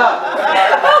 inside the heart.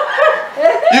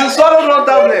 You swallow one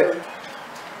tablet.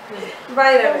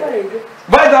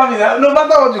 Vitamin, no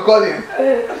matter what you call it.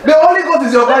 The only good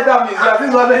is your vitamins. You are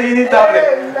this one eating tablet.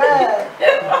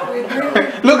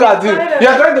 Look at you. You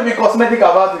are trying to be cosmetic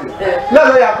about it. That's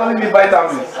why you are calling me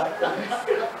vitamins.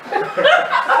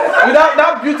 Without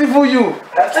that beautiful you.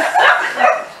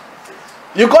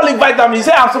 You call it vitamin. You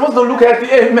say, I'm supposed to look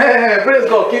healthy. Amen. Praise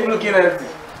God. Keep looking healthy.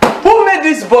 Who made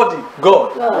this body?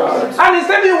 God. And He's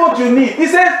telling you what you need. He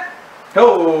said,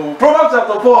 Proverbs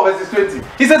chapter 4 verses 20.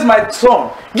 He says, my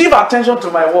son, give attention to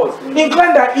my words.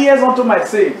 Incline thy ears unto my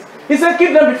sayings. He said,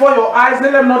 keep them before your eyes.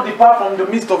 Let them not depart from the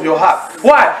midst of your heart.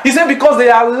 Why? He said, because they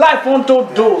are life unto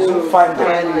those who find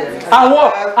them. And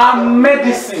what? And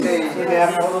medicine.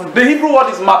 The Hebrew word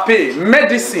is mape.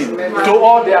 Medicine to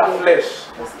all their flesh.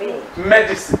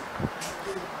 Medicine.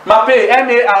 Mape,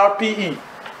 M-A-R-P-E.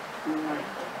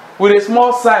 With a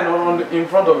small sign in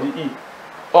front of the E.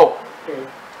 Up.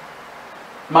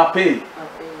 Mape.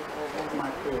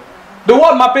 The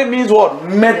word mape means what?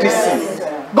 Medicine. Yes.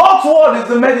 God's word is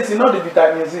the medicine, not the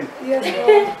vitamin C. Yes.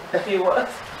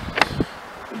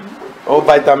 Or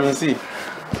vitamin C.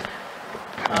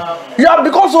 You have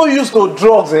become so used to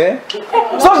drugs, eh?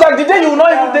 So like the day you will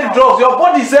not even take drugs, your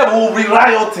body itself will be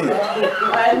rioting.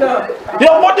 I know.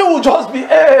 Your body will just be,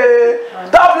 hey,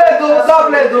 tablet, oh,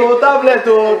 tablet, oh, tablet,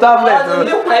 oh, tablet. Oh.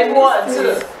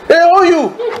 Hey, who you?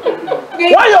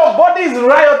 When your body is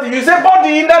rioting, you say,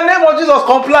 body, in the name of Jesus,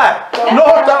 comply. No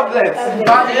tablets.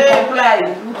 Body comply.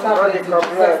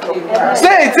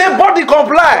 Say it, say body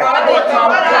comply.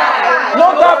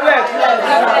 No tablets.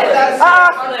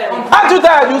 Aren't you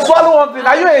tired? You swallow one thing.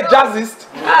 Are you a jazzist?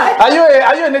 Are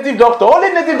you a native doctor? Only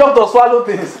native doctors swallow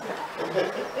things.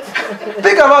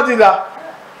 Think about it now.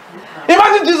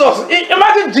 Imagine Jesus.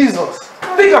 Imagine Jesus.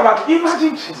 Think about it.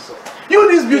 Imagine Jesus. You,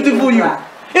 this beautiful you.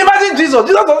 Imagine Jesus.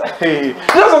 Jesus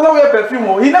does not wear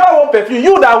perfume. He never wore perfume.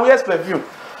 You that wears perfume.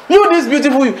 You, this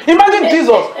beautiful you. Imagine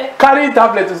Jesus carrying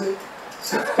tablets.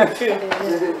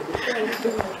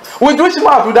 With which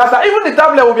mouth would that? Even the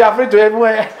tablet will be afraid to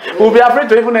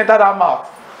even enter that mouth.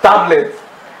 Tablet.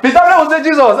 The tablet will say,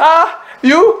 Jesus,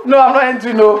 you? No, I'm not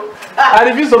entering. No, I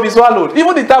refuse to be swallowed.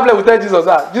 Even the tablet will tell Jesus,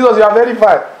 Jesus, you are very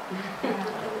fine.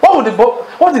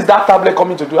 What is that tablet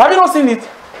coming to do? Have you not seen it?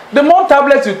 The more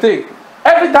tablets you take,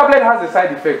 every tablet has a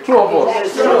side effect. True or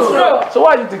false? True. So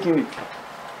why are you taking it?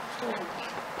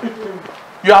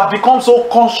 You have become so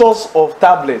conscious of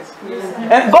tablets.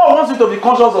 And God wants you to be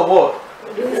conscious of what?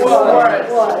 His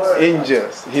word.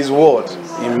 Angels. His word.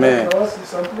 Amen.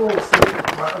 Some people will say,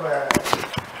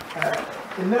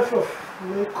 enough of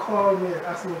me call me and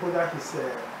ask me whether his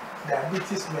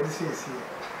diabetes medicine is here.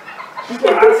 People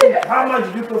ask me, how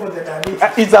much do you pay for the diabetes?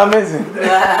 It's amazing.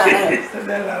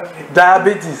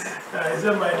 Diabetes. Is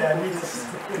that my diabetes?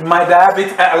 My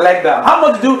diabetes, I like that. How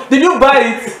much did you buy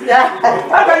it?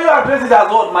 How can you address it as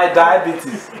what? My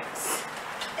diabetes.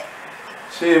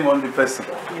 Shame on the person.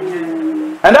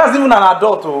 And that's even an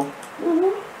adult. Oh.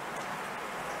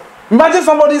 Imagine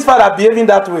somebody's father behaving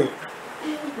that way.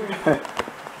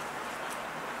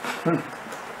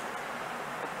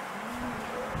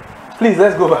 Please,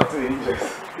 let's go back to the angels.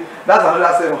 That's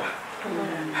another sermon.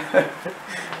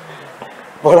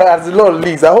 But as the Lord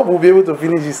leads, I hope we'll be able to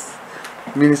finish this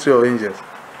ministry of angels.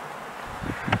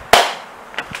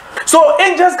 So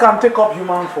angels can take up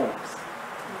human forms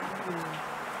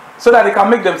so that they can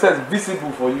make themselves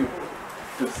visible for you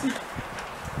to see.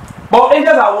 But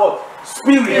angels are what?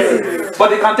 Spirits. But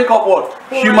they can take up what?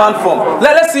 Human form.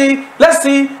 Let's see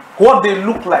what they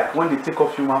look like when they take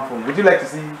up human form. Would you like to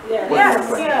see what they look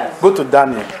like? Yes. Go to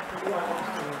Daniel.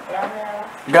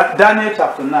 Daniel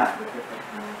chapter 9.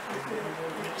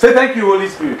 Say thank you, Holy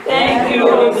Spirit. Thank you,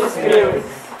 Holy Spirit.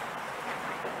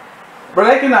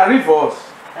 Brother King, read for us.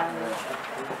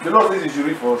 The Lord says you should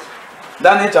read for us.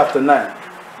 Daniel chapter 9.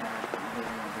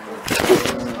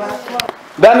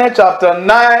 Daniel chapter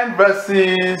 9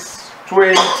 verses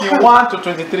 21 to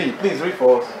 23. Please read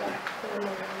for us.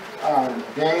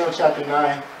 Daniel chapter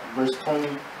 9 verse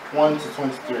 21 to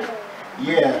 23.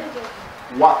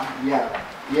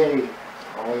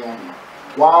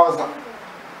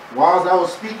 While I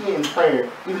was speaking in prayer,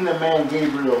 even the man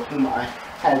Gabriel, whom I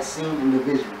had seen in the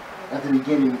vision at the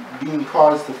beginning, being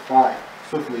caused to fly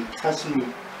swiftly, touched me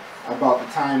about the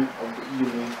time of the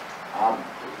evening.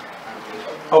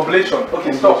 Oblation.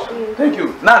 Okay, stop. Thank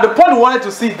you. Now, the point we wanted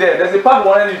to see there, there's a part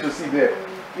we wanted you to see there,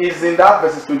 is in that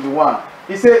verses 21.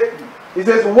 He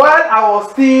says, while I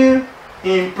was still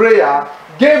in prayer,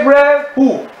 Gabriel,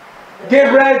 who?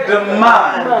 Gabriel the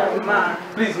man.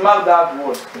 Please mark that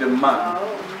word, the man.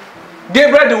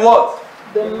 Gabriel the what?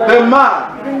 The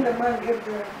man. Bring the man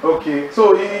Gabriel. Okay,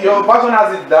 so your version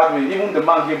has it that way, even the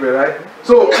man Gabriel, right?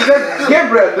 So he said,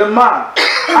 Gabriel the man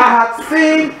I had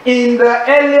seen in the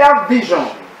earlier vision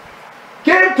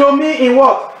came to me in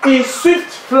what? In swift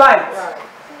flight.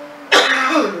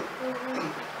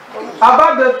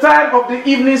 About the time of the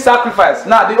evening sacrifice.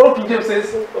 Now the old King James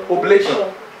says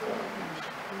oblation.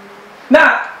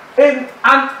 Now a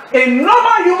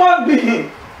normal human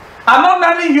being, an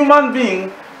ordinary human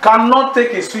being cannot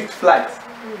take a swift flight.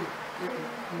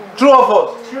 True or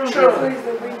false? True.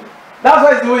 That's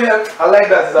why it's the wind. I like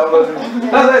that. That's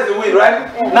why it's the wind,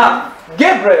 right? Now,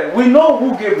 Gabriel, we know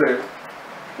who Gabriel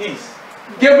is.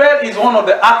 Gabriel is one of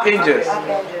the archangels.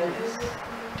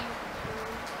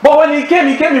 But when he came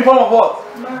in form of what?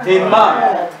 A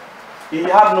man. He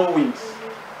had no wings.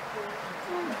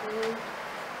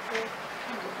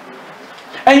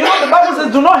 And you know the Bible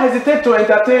says, do not hesitate to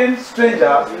entertain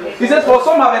strangers. It says, for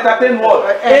some have entertained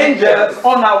what? Angels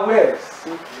unawares.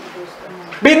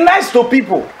 Be nice to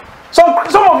people. Some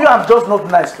of you are just not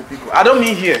nice to people. I don't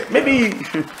mean here. Maybe.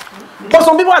 But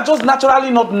some people are just naturally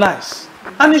not nice.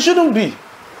 And it shouldn't be.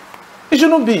 It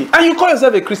shouldn't be. And you call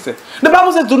yourself a Christian. The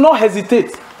Bible says, do not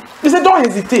hesitate. He said, don't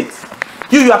hesitate.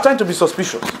 You are trying to be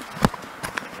suspicious.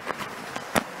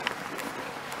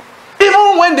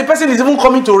 Even when the person is even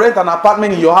coming to rent an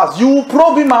apartment in your house, you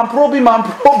probe him and probe him and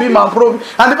probe him and probe him.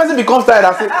 And the person becomes tired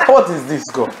and says, what is this,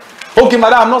 God? Okay,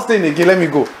 madam, I'm not staying again. Let me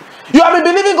go. You have been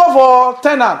believing God for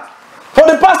tenant for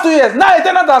the past 2 years. Now a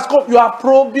tenant has come. You are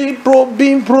probing.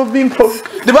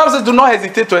 The Bible says, do not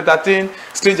hesitate to entertain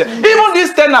strangers. Even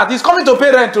this tenant is coming to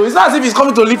pay rent. It's not as if he's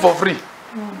coming to live for free.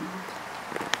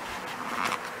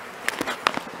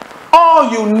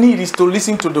 All you need is to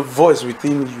listen to the voice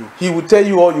within you. He will tell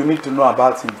you all you need to know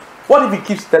about him. What if he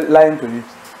keeps lying to you?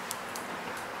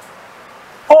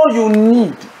 All you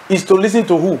need is to listen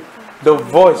to who? The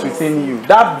voice within you.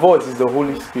 That voice is the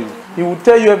Holy Spirit. He will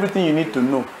tell you everything you need to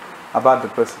know about the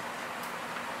person.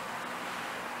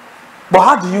 But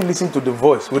how do you listen to the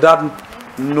voice without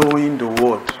knowing the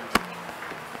word?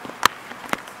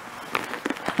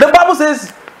 The Bible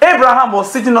says Abraham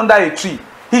was sitting under a tree.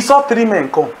 He saw 3 men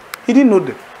come. He didn't know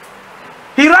them.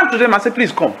 He ran to them and said,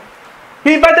 please come.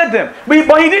 He invited them.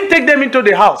 But he didn't take them into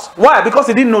the house. Why? Because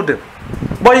he didn't know them.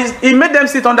 But he made them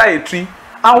sit under a tree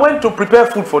and went to prepare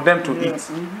food for them to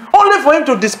eat. Only for him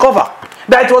to discover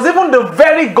that it was even the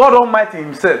very God Almighty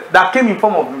himself that came in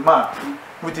form of a man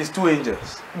with his 2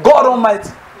 angels. God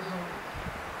Almighty.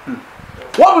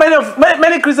 What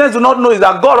many Christians do not know is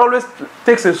that God always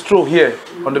takes a stroll here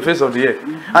on the face of the earth.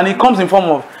 And he comes in form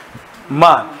of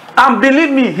man. And believe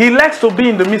me, he likes to be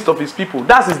in the midst of his people.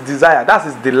 That's his desire. That's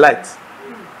his delight.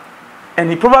 And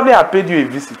he probably had paid you a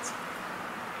visit.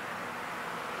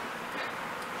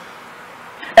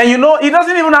 And you know, he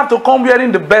doesn't even have to come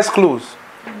wearing the best clothes.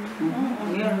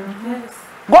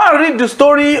 Go and read the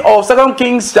story of 2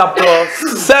 Kings chapter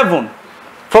 7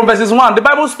 from verses 1. The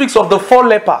Bible speaks of the 4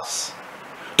 lepers.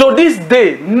 To this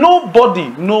day, nobody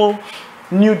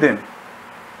knew them.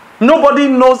 Nobody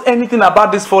knows anything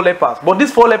about these 4 lepers. But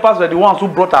these 4 lepers were the ones who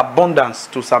brought abundance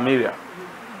to Samaria.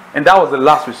 And that was the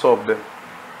last we saw of them.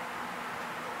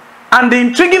 And the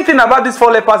intriguing thing about these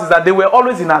 4 lepers is that they were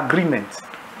always in agreement.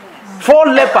 4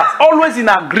 lepers, always in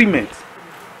agreement.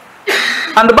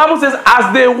 And the Bible says,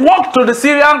 as they walked to the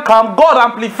Syrian camp, God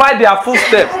amplified their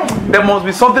footsteps. There must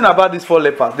be something about these 4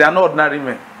 lepers. They are not ordinary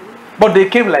men. But they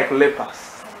came like lepers.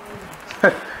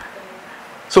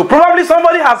 So probably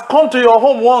somebody has come to your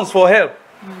home once for help.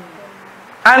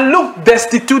 And looked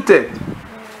destituted.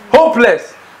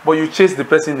 Hopeless. But you chased the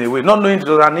person away. Not knowing it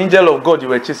was an angel of God you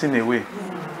were chasing away.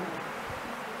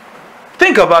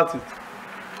 Think about it.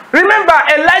 Remember,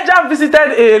 Elijah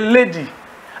visited a lady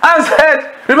and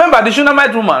said, remember the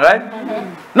Shunammite woman, right?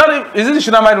 Not, is it the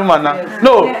Shunammite woman now? Yes.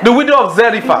 No, the widow of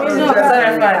Zarephath.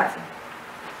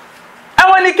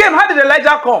 And when he came, how did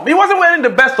Elijah come? He wasn't wearing the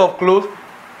best of clothes.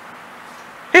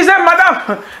 He said,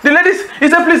 madam, the ladies, he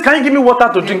said, please, can you give me water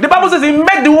to drink? The Bible says he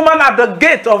met the woman at the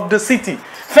gate of the city,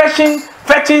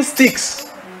 fetching sticks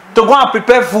to go and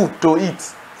prepare food to eat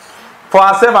for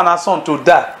herself and her son to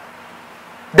die.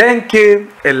 Then came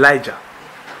Elijah.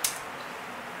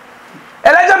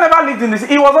 Elijah never lived in this.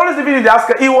 He was always living in the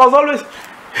outskirts. He was always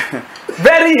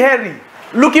very hairy,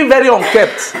 looking very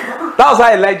unkempt. That was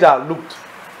how Elijah looked.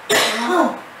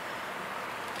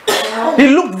 He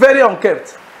looked very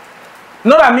unkempt.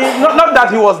 Not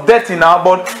that he was dirty now,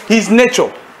 but his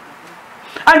nature.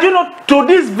 And you know, to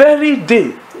this very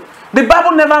day, the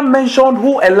Bible never mentioned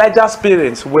who Elijah's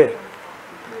parents were.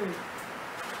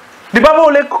 The Bible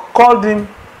only called him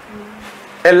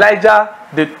Elijah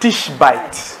the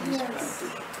Tishbite. Yes.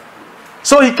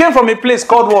 So he came from a place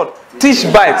called what?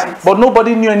 Tishbite. But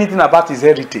nobody knew anything about his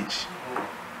heritage.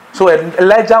 So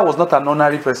Elijah was not an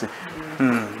ordinary person.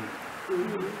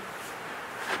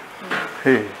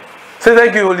 Hey. Say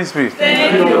thank you, Holy Spirit.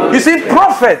 Thank you. You see,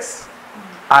 prophets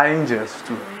are angels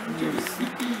too.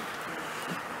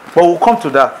 But we'll come to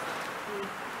that.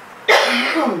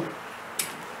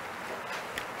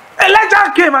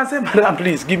 Elijah came and said, madam,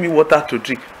 please give me water to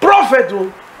drink. Prophet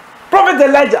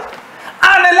Elijah.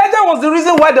 And Elijah was the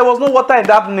reason why there was no water in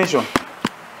that nation.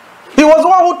 He was the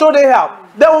one who told Ahab,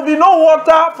 there will be no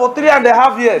water for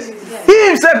 3.5 years. He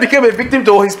himself became a victim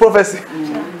to his prophecy.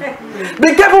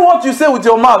 Be careful what you say with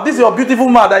your mouth. This is your beautiful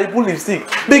mouth that you put lipstick.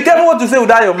 Be careful what you say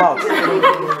without your mouth.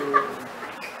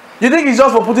 You think it's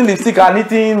just for putting lipstick and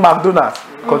eating McDonald's?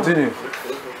 Continue.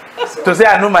 To say,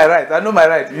 I know my right. I know my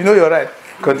right. You know your right.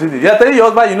 Continue. You're telling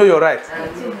your husband you know you're right. I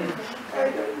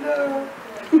don't know.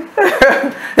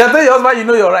 You're telling your husband you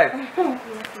know you're right.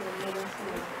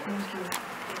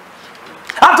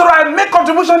 After I make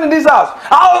contribution in this house,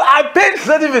 I paid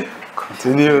certificate.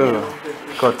 Continue.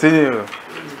 Continue.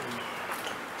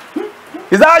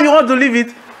 Is that how you want to leave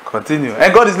it? Continue.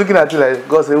 And God is looking at you like,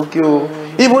 God said, okay, oh,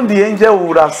 even the angel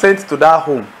would have sent to that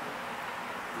home.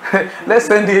 Let's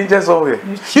send the angels somewhere.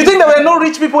 You think there were no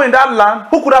rich people in that land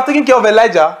who could have taken care of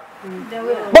Elijah?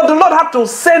 But the Lord had to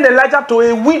send Elijah to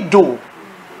a widow.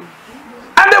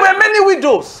 And there were many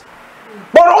widows.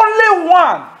 But only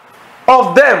one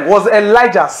of them was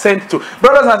Elijah sent to.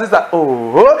 Brothers and sisters,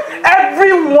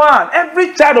 everyone,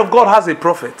 every child of God has a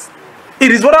prophet.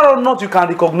 It is whether or not you can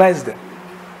recognize them.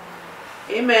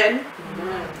 Amen.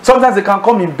 Sometimes they can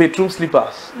come in bedroom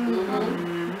slippers.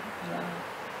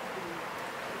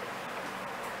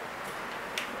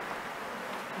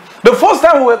 The first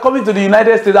time we were coming to the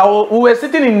United States, we were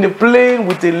sitting in the plane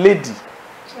with a lady.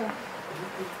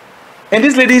 And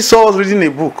this lady saw us reading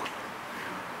a book.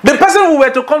 The person we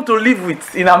were to come to live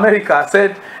with in America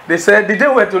said, the day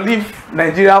we were to leave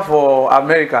Nigeria for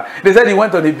America, they said he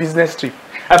went on a business trip.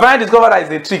 I finally discovered that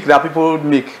it's a trick that people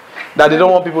make, that they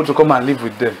don't want people to come and live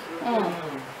with them.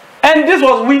 And this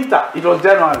was winter. It was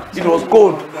January. It was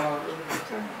cold.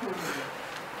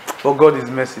 But God is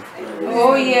merciful.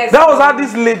 Oh, yes. That was how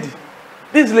this lady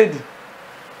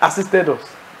assisted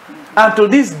us. And to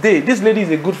this day, this lady is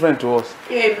a good friend to us.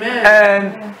 Amen.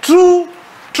 And through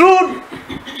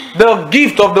the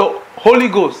gift of the Holy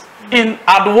Ghost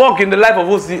at work in the life of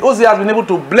Osi has been able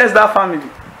to bless that family.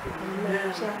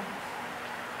 Amen.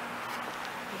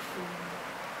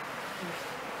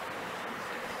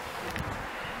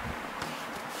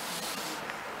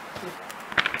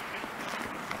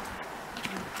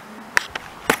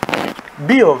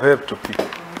 Be of help to people.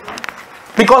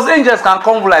 Because angels can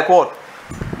come like what?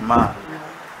 Man.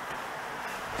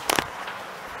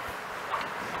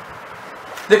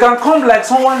 They can come like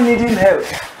someone needing help.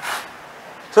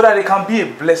 So that they can be a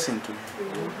blessing to you.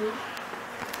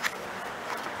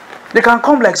 They can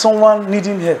come like someone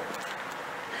needing help.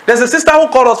 There's a sister who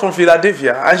called us from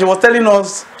Philadelphia and she was telling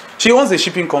us she owns a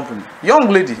shipping company. Young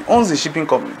lady owns a shipping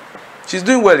company. She's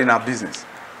doing well in her business.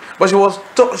 But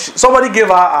somebody gave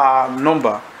her a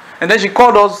number and then she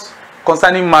called us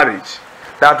concerning marriage.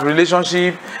 That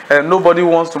relationship, nobody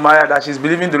wants to marry her, that she's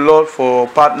believing the Lord for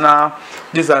partner,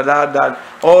 this and that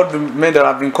all the men that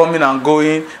have been coming and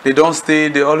going, they don't stay,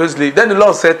 they always leave. Then the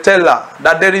Lord said, tell her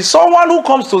that there is someone who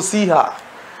comes to see her,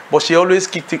 but she always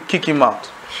kick him out.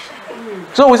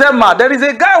 So we said, ma, there is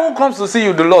a guy who comes to see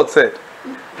you, the Lord said.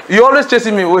 You always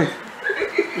chasing me away.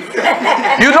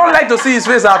 You don't like to see his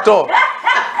face at all.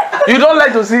 You don't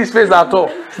like to see his face at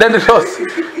all. Then the Lord,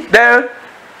 then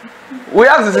we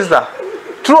asked the sister,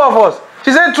 true of us?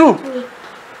 She said true.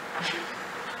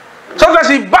 Sometimes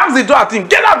she bangs the door at him.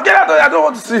 Get out, I don't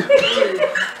want to see.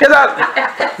 Get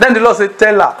out. Then the Lord said,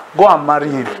 tell her, go and marry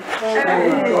him.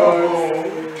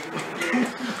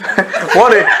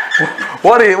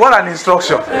 What an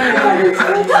instruction.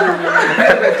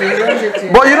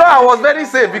 But you know, I was very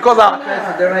safe because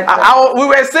we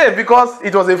were safe because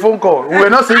it was a phone call. We were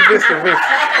not seeing face to face.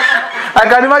 I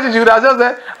can imagine she would have just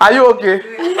said, are you okay?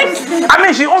 I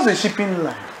mean, she owns a shipping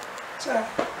line.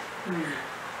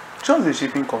 She owns a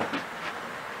shipping company.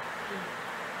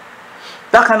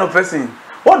 That kind of person.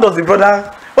 What can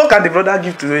the brother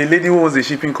give to a lady who owns a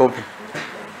shipping company?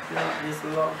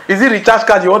 Is it recharge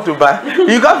card you want to buy?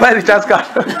 You can't buy recharge card.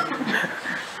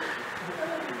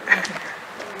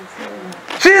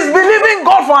 She's believing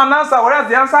God for an answer, whereas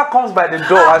the answer comes by the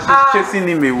door and she's chasing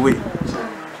him away.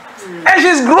 And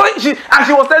she's growing. She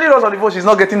was telling us on the phone she's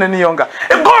not getting any younger.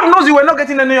 If God knows you were not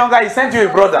getting any younger, He sent you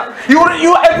a brother. You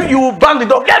will bang the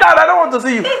door. Get out! I don't want to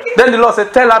see you. Then the Lord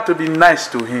said, tell her to be nice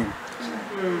to him.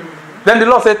 Then the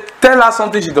Lord said, tell her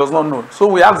something she does not know. So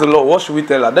we asked the Lord, what should we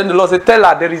tell her? Then the Lord said, tell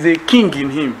her there is a king in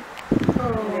him.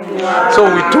 Wow. So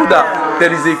we told her,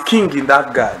 there is a king in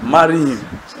that guy. Marry him.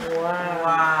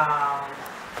 Wow.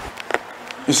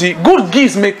 You see, good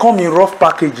gifts may come in rough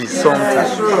packages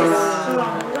sometimes.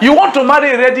 You want to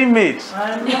marry a ready-made.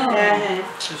 We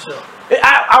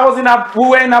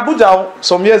were in Abuja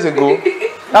some years ago,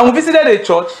 and we visited a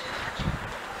church,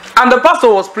 and the pastor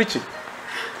was preaching.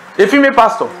 A female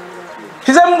pastor.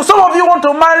 She said, some of you want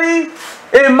to marry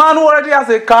a man who already has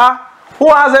a car,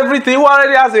 who has everything, who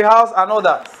already has a house and all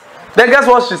that. Then guess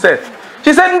what she said?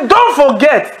 She said, don't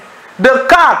forget, the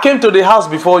car came to the house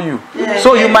before you.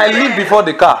 So you might live before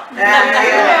the car.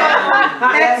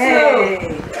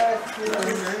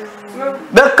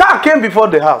 The car came before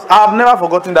the house. I have never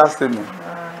forgotten that statement.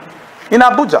 In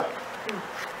Abuja.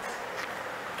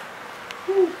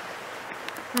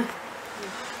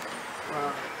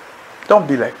 Don't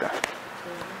be like that.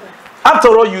 After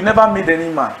all, you never made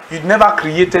any man. You never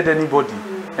created anybody.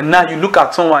 And now you look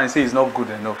at someone and say it's not good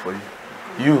enough for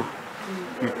you.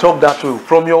 You talk that way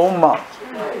from your own mouth.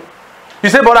 You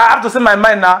say, but I have to say my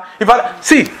mind now.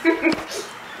 See,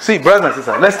 brothers and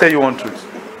sisters, let's tell you one truth.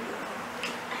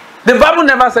 The Bible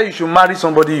never says you should marry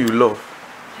somebody you love.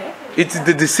 It is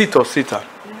the deceit of Satan.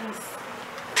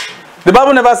 The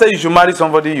Bible never says you should marry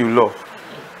somebody you love.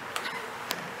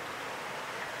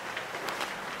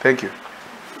 Thank you.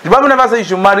 The Bible never says you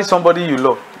should marry somebody you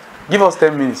love. Give us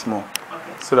 10 minutes more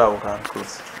so that we can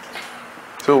close.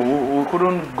 So we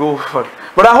couldn't go further.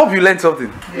 But I hope you learned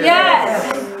something. Yes.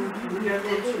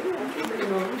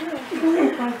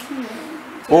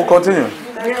 We'll continue.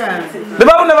 The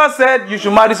Bible never said you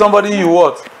should marry somebody you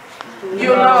what?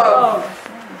 You love.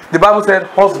 The Bible said,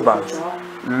 husbands,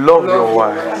 love your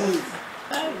wives.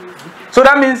 So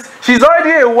that means she's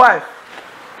already a wife.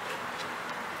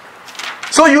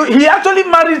 So he actually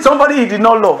married somebody he did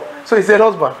not love. So he said,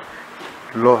 husband,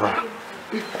 love her.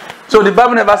 So the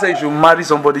Bible never said you should marry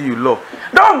somebody you love.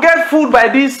 Don't get fooled by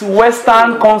this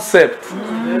Western concept.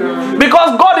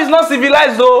 Because God is not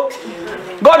civilized though.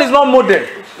 God is not modern.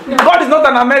 God is not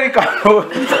an American.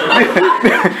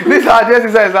 This is our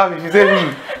Jessica is having. She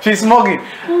said, she's smoking.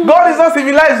 God is not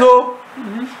civilized though.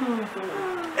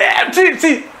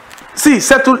 See,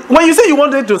 settle. When you say you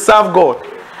wanted to serve God,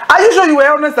 are you sure you were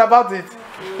honest about it?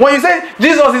 When you say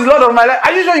Jesus is Lord of my life,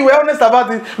 are you sure you were honest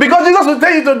about it? Because Jesus will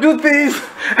tell you to do things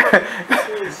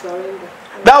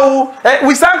that will.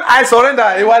 We sang "I Surrender"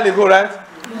 a while ago, right?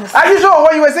 Are you sure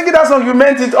when you were singing that song you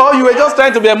meant it, or you were just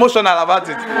trying to be emotional about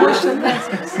it?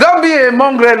 Don't be a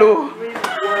mongrel.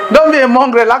 Don't be a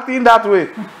mongrel acting that way.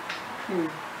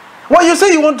 When you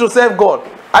say you want to serve God,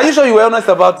 are you sure you were honest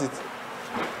about it?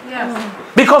 Yes.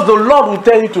 Because the Lord will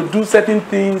tell you to do certain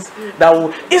things that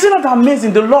will. Isn't it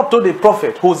amazing? The Lord told the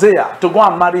prophet Hosea to go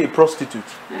and marry a prostitute.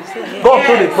 God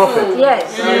told the prophet.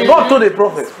 Yes. God told the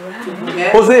prophet.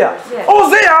 Hosea.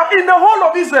 Hosea in the whole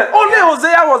of Israel. Only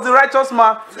Hosea was the righteous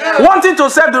man wanting to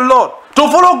serve the Lord. To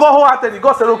follow God wholeheartedly.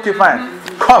 God said, okay, fine.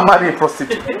 Go and marry a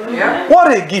prostitute. What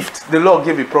a gift the Lord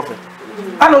gave a prophet.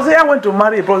 And Hosea went to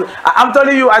marry a prostitute. I'm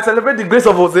telling you, I celebrate the grace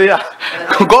of Hosea.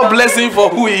 God bless him for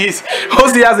who he is.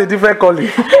 Hosea has a different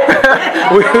calling.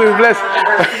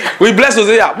 we bless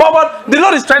Hosea. But the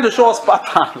Lord is trying to show us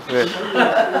patterns.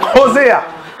 Hosea.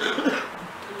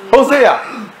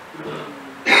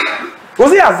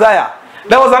 Was it Isaiah?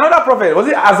 There was another prophet. Was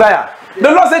it Isaiah?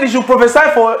 The Lord said he should prophesy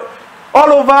for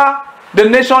all over the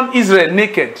nation Israel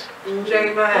naked.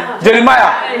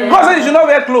 Jeremiah. God said he should not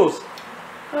wear clothes.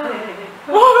 A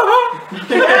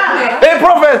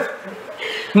prophet.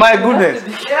 My goodness.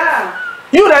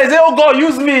 You that say, oh God,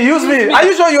 use me. Are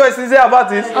you sure you are sincere about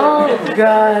this? Oh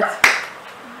God.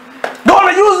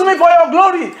 God, use me for your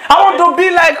glory. I want to be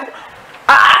like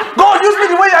God, use me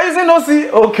the way you are using Osi.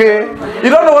 Okay. You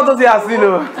don't know what Osi has seen.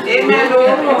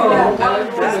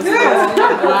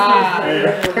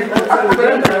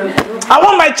 I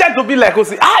want my child to be like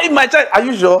Osi. In my child. Are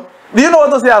you sure? Do you know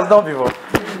what Osi has done before?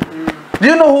 Do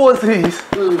you know who Osi is?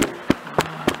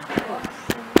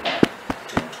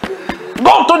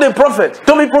 God told the prophet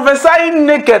to be prophesying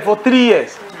naked for 3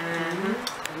 years.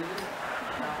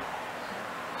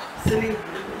 3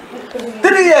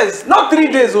 years, not 3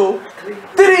 days, 3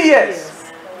 years.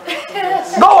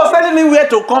 God was telling me where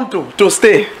to come to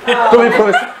stay. To be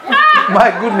prophesying.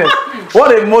 My goodness,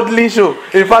 what a modeling show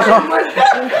in fashion.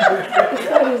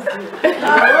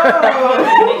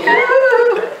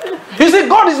 You see,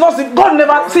 God is not. God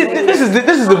never. See, this is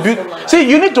the beauty. See,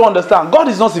 you need to understand. God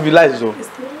is not civilized, though.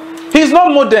 He's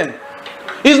not modern.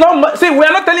 He's not. See, we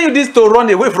are not telling you this to run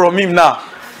away from Him now.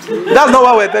 That's not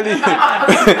what we're telling you.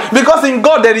 Because in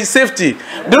God there is safety.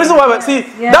 The reason why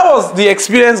that was the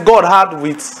experience God had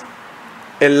with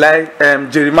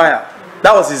Jeremiah.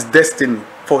 That was his destiny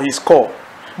for his call.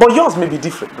 But yours may be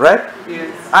different, right?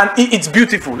 Yes. And it's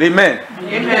beautiful. Amen.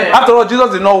 Amen. After all,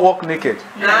 Jesus did not walk naked,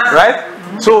 right?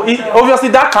 So obviously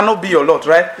that cannot be your lot,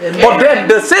 right? Amen. But then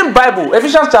the same Bible,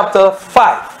 Ephesians chapter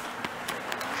 5.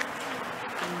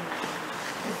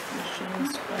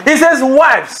 It says,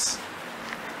 wives,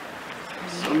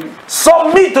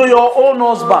 submit to your own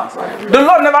husbands. The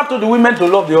Lord never told the women to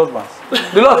love the husbands.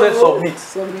 The Lord said submit.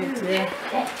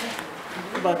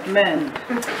 But men.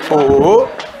 Oh,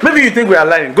 maybe you think we are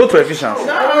lying. Go to Ephesians.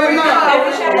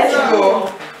 No.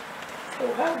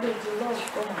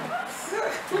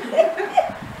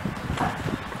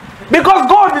 Because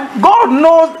God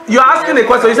knows you're asking a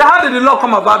question. You say, how did the Lord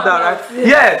come about that, right?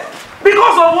 Yes.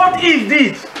 Because of what Eve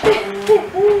did.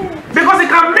 Because it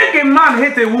can make a man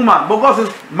hate a woman. But God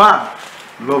says, man,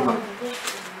 love her.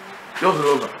 Just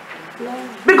love her.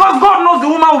 Because God knows the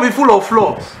woman will be full of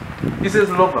flaws. He says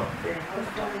love her.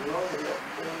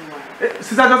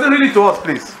 Sister Johnson, read it to us,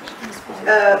 please.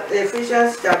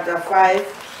 Ephesians chapter 5,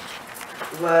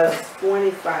 verse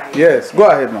 25. Yes, go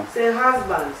ahead, ma'am. Say,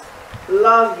 husbands,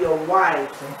 love your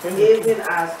wives, even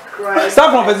as Christ.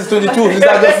 Start from verses 22, Sister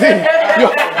Johnson.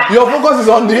 Your focus is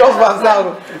on the husbands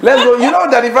now. Let's go. You know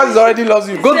that the verse already loves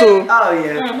you. Go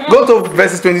to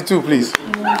verses 22, please.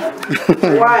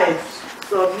 Wives,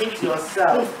 submit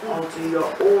yourself unto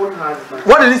your own husband.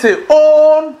 What did he say?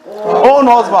 Own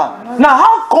husband. Now,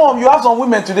 how come you have some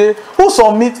women today who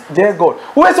submit their God?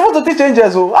 We were supposed to teach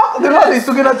angels. The Lord is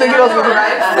taking us.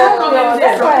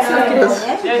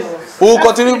 We'll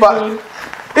continue back.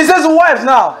 He says, wives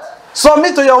now,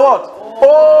 submit to your what?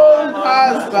 Own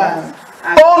husband.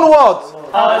 Own what?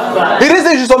 Husband. He didn't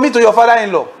say you should submit to your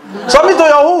father-in-law. Submit to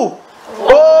your who?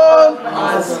 Own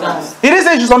husband. He didn't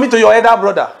say you should submit to your elder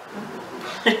brother.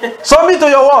 Submit to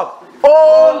your what?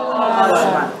 Own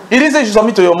husband. He didn't say you should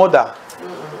submit to your mother.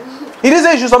 He didn't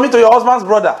say you should submit to your husband's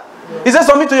brother. He said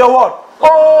submit to your what?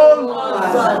 Own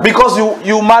husband. Because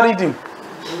you married him.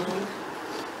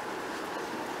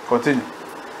 Continue.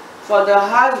 For the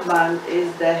husband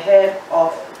is the head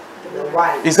of the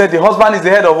wife. He said the husband is the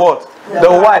head of what? The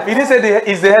wife. He didn't say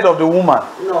he's the head of the woman.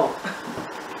 No.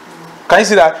 Can you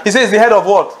see that? He says the head of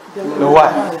what? The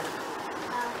wife.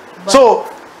 So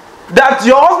that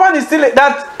your husband is still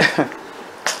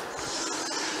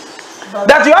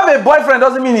that you have a boyfriend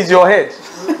doesn't mean he's your head.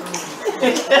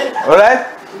 Alright?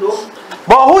 No.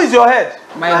 But who is your head?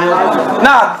 My husband.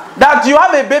 Now, that you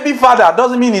have a baby father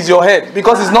doesn't mean he's your head.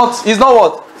 Because he's not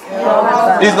what?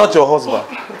 He's not your husband.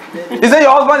 He said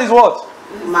your husband is what?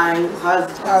 My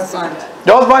husband.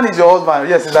 Your husband is your husband.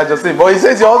 Yes, it's just saying. But he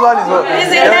says your husband is what? He's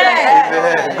the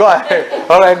head. Go ahead.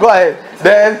 Alright, go ahead.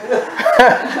 Then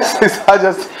Sister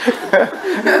just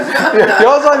your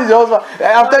husband is your husband.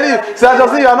 I'm telling you, Sister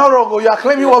Justin, you are not wrong. You are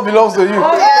claiming what belongs to you.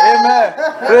 Amen.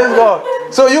 Praise God.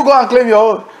 So you go and claim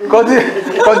your own. Continue.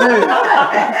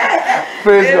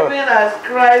 Praise God. Even as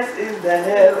Christ is the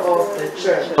head of the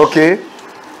church. Okay.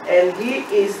 And he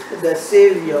is the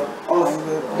savior of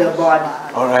the body.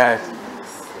 Alright.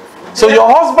 So your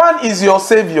husband is your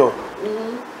savior.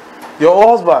 Your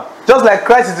husband, just like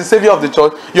Christ is the savior of the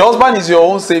church, your husband is your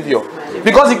own savior.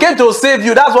 Because he came to save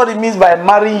you. That's what it means by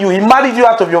marrying you. He married you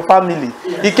out of your family.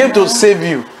 He came to save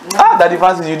you. Daddy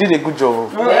Francis, you did a good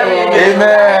job.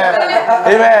 Amen.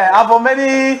 Amen. And for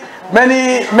many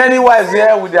wives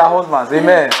here with their husbands.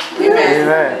 Amen.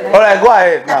 Amen. All right, go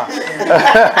ahead now.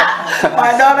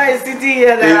 My daughter is sitting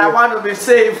here that I want to be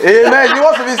saved. Amen. You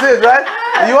want to be saved, right?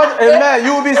 Amen.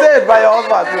 You will be saved by your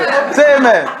husband too. Say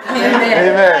amen.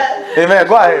 Amen. Amen.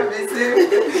 Go ahead.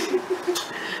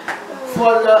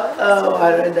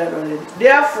 I read that already.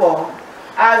 Therefore,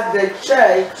 as the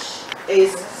church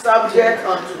is subject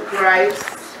unto Christ,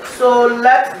 so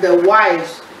let the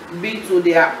wives be to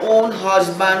their own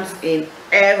husbands in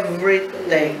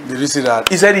everything. Did you see that?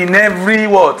 He said in every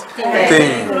what?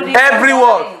 Thing. Every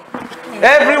what?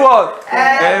 Every what?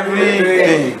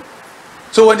 Everything.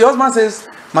 So when the husband says,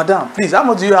 Madam, please, how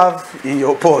much do you have in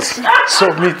your purse?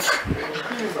 Submit.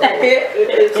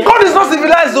 God is not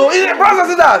civilized, so brothers and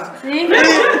sisters.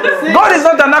 God is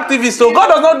not an activist, so God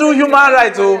does not do human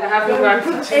rights. So In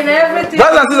everything.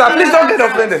 brothers and sisters, please don't get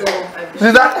offended.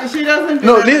 She doesn't.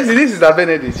 No, this is the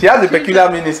Benedict. She has a peculiar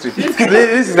ministry. This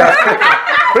is that.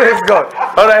 Praise God.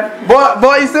 All right,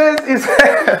 but he says,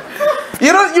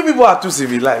 you people are too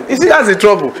civilized. You see, that's the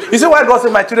trouble. You see why God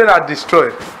said, "My children are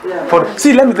destroyed."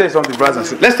 See, let me tell you something, brothers and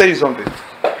sisters. Let's tell you something.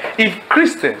 If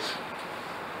Christians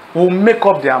will make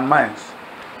up their minds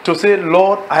to say,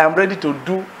 Lord, I am ready to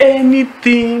do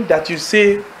anything that you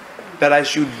say that I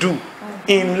should do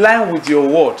in line with your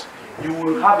word, you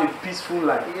will have a peaceful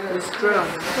life. It's true.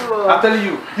 I'm telling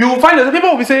you. You will find that people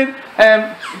will be saying,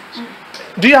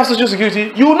 do you have social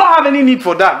security? You will not have any need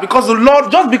for that, because the Lord,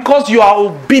 just because you are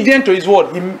obedient to his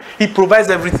word, he provides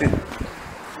everything.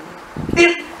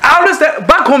 I always tell,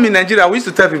 back home in Nigeria, we used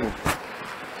to tell people,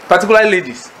 particularly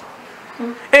ladies,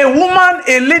 a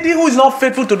lady who is not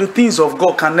faithful to the things of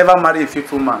God can never marry a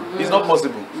faithful man. It's not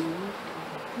possible.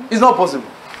 It's not possible.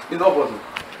 It's not possible.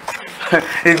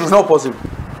 It is not possible.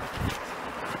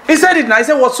 He said it now. He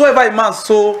said, whatsoever a man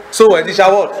sow he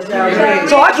shall what?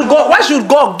 So why should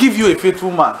God give you a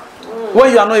faithful man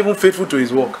when you are not even faithful to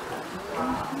his work?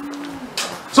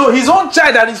 So his own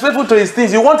child that is faithful to his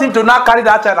things, you want him to now carry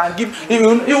that child and give, he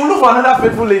will look for another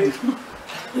faithful lady.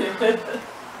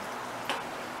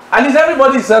 And it's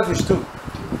everybody is selfish too.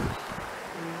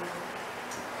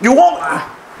 You want,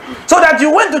 so that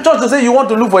you went to church to say you want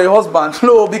to look for a husband.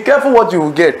 No, be careful what you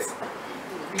will get.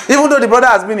 Even though the brother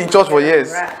has been in church for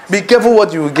years. Be careful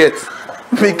what you will get.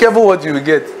 Be careful what you will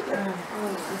get.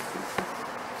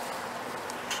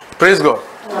 Praise God.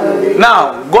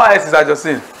 Now, go ahead, Sister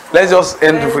Justine. Let's just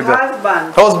end with that.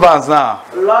 Husbands now.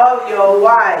 Love your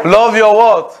wife. Love your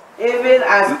what? Even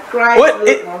as Christ.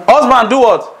 Wait, husband, do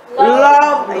what?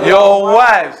 Love your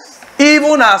wives.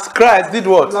 Even as Christ did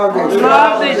what? Love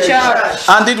the church.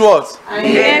 And did what?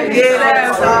 And gave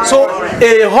himself. So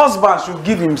a husband should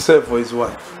give himself for his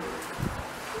wife.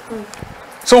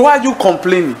 So why are you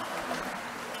complaining?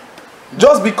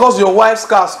 Just because your wife's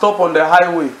car stopped on the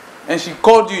highway and she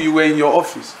called you, you were in your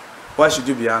office, why should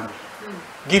you be angry?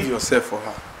 Give yourself for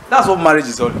her. That's what marriage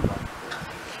is all about.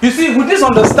 You see, with this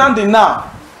understanding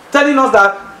now, telling us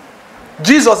that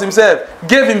Jesus himself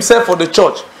gave himself for the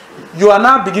church, you are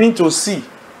now beginning to see,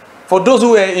 for those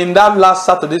who were in that last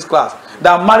Saturday's class,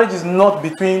 that marriage is not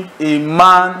between a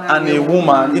man and a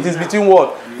woman. It is between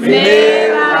what?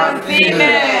 Male and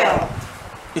female.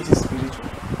 It is spiritual.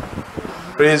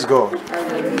 Praise God.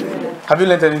 Have you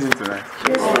learned anything tonight?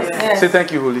 Yes. Say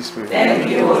thank you, Holy Spirit. Thank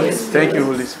you, Holy Spirit. Thank you,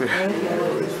 Holy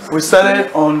Spirit. We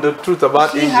started on the truth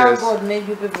about See how angels. God made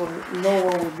you people know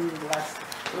what will be blessed.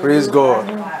 Praise God.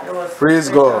 Praise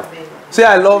God. Say,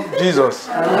 I love Jesus.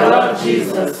 I love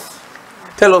Jesus.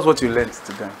 Tell us what you learned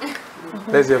today.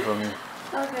 Let's hear from you.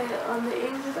 Okay, on the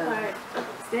angels part,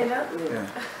 stand up. Yeah.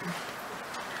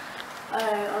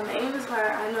 On the angels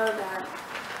part, I know that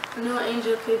no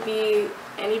angel could be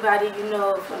anybody you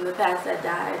know from the past that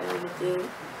died or anything.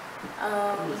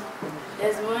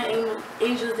 There's more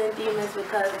angels than demons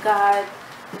because God,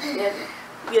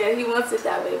 yeah, He wants it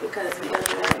that way because He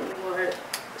doesn't have any more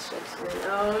restrictions.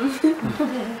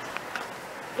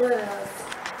 What else?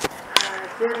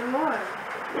 There's more.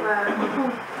 Well,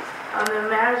 on the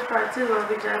marriage part too,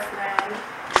 we just learned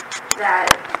that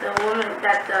the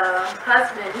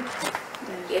husband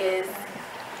is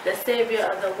the savior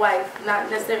of the wife, not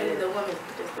necessarily the woman,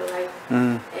 just the wife.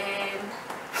 And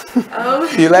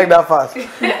you like that fast?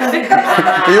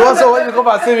 You also want to come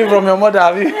and save me from your mother,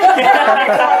 have you?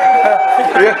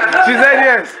 She said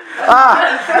yes.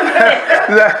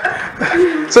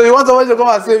 So you want someone to come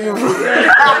and save you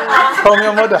from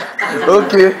your mother?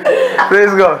 Okay.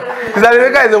 Praise God. Sister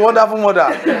Rebecca is a wonderful mother.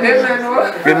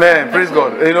 Amen. Praise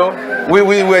God. You know, we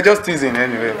were just teasing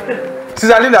anyway.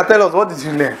 Sister Linda, tell us, what did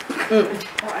you learn?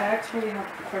 I actually have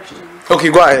a question. Okay,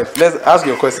 go ahead. Let's ask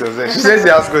your questions then. She says she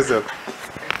has questions.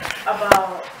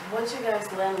 About what you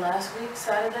guys learned last week,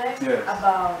 Saturday? Yes.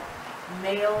 About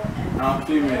male and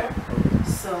female.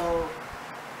 So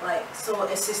a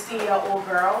 16-year-old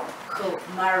girl could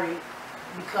marry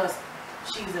because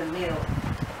she's a male.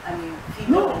 I mean,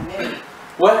 female and male.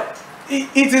 Well,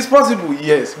 it is possible,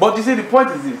 yes. But you see, the point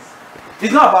is this.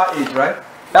 It's not about age, right?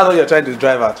 That's what you're trying to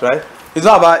drive at, right? It's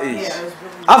not about age. Yeah,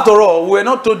 After all, we were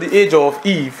not told the age of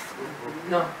Eve.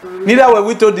 no. Neither were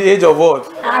we told the age of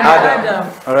what?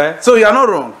 Adam. Alright? So you are not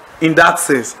wrong in that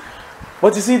sense.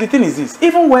 But you see, the thing is this.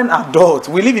 Even when adults,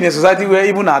 we live in a society where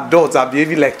even adults are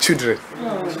behaving like children.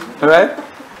 Alright?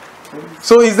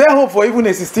 So is there hope for even a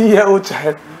 16-year-old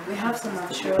child? We have some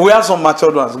mature. We have some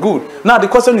matured ones. Good. Now the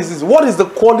question is this. What is the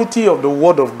quality of the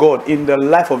word of God in the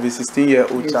life of a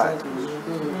 16-year-old child?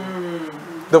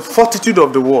 The fortitude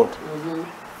of the word.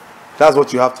 That's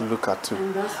what you have to look at too.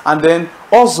 And then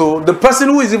also the person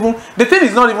who is even, the thing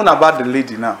is not even about the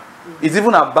lady now. It's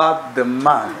even about the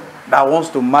man that wants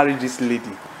to marry this lady.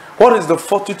 What is the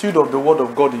fortitude of the word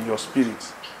of God in your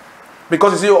spirit?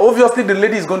 Because you see, obviously the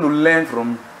lady is going to learn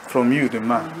from you, the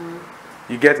man.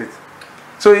 You get it?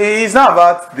 So it's not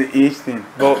about the age thing.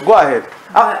 But go ahead.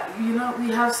 But you know, we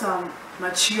have some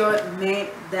mature men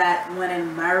that went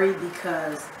and married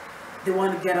because they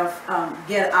want to get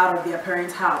out of their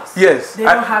parents' house. Yes. They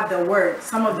don't have the word.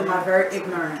 Some of them are very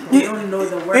ignorant. They don't know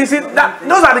the word. You see, those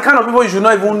are the kind of people you should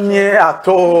not even near at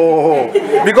all.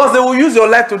 Because they will use your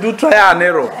life to do trial and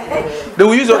error. They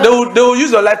will use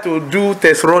your life to do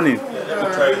test running.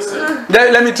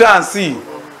 Let me try and see.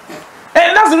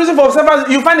 And that's the reason for sometimes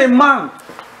you find a man,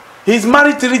 he's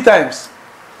married 3 times.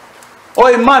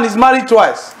 Or a man is married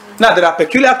twice. Now there are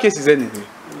peculiar cases anyway.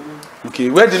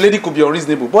 Okay, where the lady could be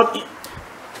unreasonable. But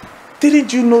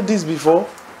didn't you know this before?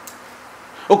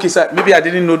 Okay, sir, maybe I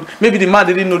didn't know. Maybe the man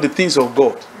didn't know the things of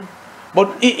God.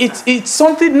 But it's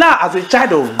something now as a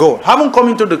child of God. Haven't come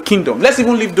into the kingdom. Let's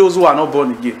even leave those who are not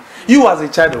born again. You as a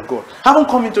child of God. Haven't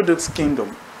come into this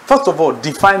kingdom. First of all,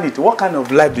 define it. What kind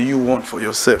of life do you want for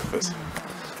yourself first?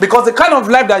 Because the kind of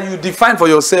life that you define for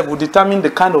yourself will determine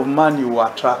the kind of man you will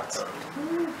attract.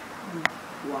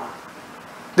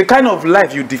 The kind of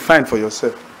life you define for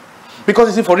yourself. Because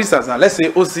you see, for instance, now let's say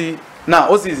Osi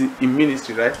is in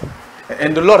ministry, right?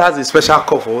 And the Lord has a special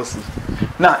call for Osi.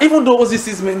 Now, even though Osi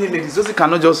sees many ladies, Osi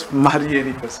cannot just marry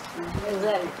any person.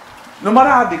 Exactly. No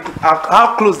matter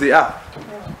how close they are.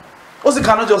 Osi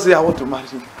cannot just say, I want to marry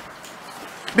you.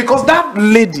 Because that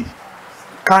lady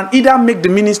can either make the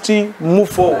ministry move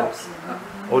forward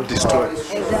or destroy it.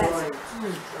 Exactly.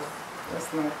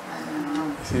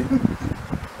 See?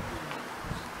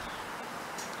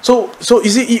 So you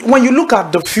see, when you look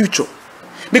at the future,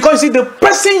 because you see, the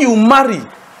person you marry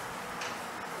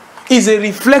is a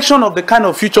reflection of the kind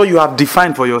of future you have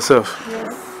defined for yourself.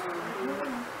 Yes.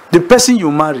 The person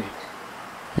you marry.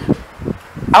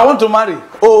 I want to marry.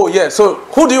 Oh, yeah. So,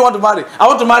 who do you want to marry? I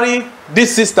want to marry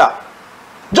this sister.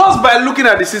 Just by looking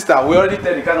at the sister, we already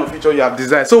tell the kind of future you have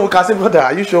designed. So, we can say, brother,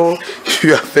 are you sure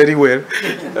you are very well?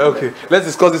 Okay, let's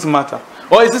discuss this matter.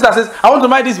 Or his sister says, I want to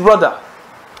marry this brother.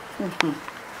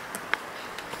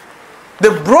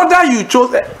 The brother you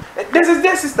chose, this is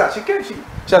their sister.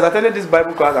 She has attended this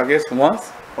Bible class, I guess,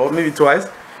 once or maybe twice.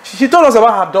 She told us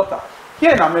about her daughter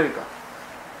here in America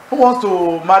who wants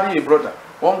to marry a brother,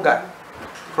 one guy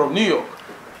from New York.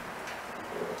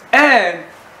 And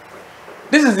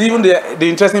this is even the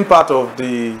interesting part of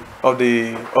the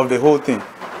whole thing.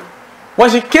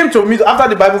 When she came to me after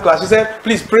the Bible class, she said,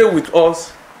 please pray with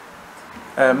us.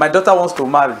 My daughter wants to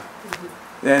marry.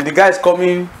 And the guy is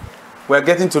coming, we're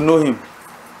getting to know him.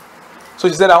 So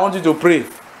she said, I want you to pray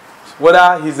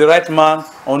whether he's the right man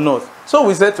or not. So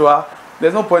we said to her,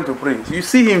 there's no point to pray. You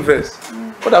see him first.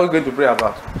 What are we going to pray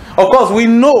about? Of course, we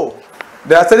know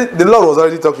the Lord was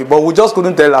already talking, but we just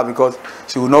couldn't tell her because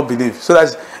she would not believe. So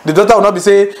that the daughter would not be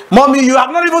saying, Mommy, you have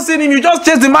not even seen him. You just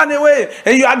chased the man away.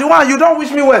 And you are the one. You don't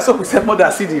wish me well. So we said, Mother,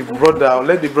 see the brother.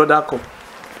 Let the brother come.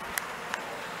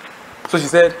 So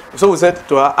we said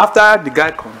to her, after the guy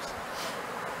comes,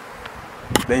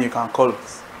 then you can call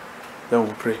us. Then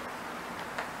we'll pray.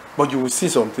 But you will see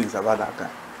some things about that guy.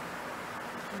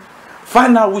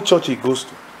 Find out which church he goes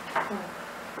to.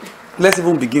 Let's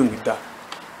even begin with that.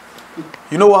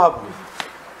 You know what happened?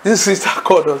 This sister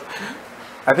called us,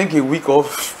 I think a week or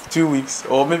 2 weeks,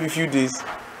 or maybe a few days.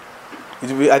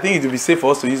 I think it will be safe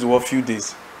for us to use the word few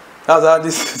days. That's how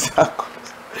this sister called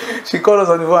us. She called us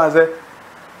on the phone and said,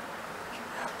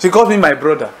 she called me my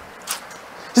brother.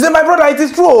 She said, my brother, it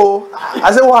is true.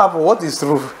 I said, what happened? What is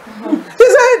true? She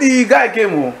said, the guy came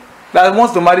home that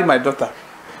wants to marry my daughter.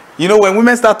 You know, when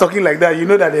women start talking like that, you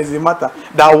know that there's a matter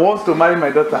that wants to marry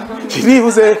my daughter. She didn't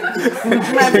even say,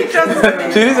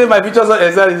 she didn't say my pictures are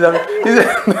exactly.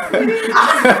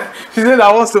 She said,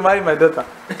 I wants to marry my daughter.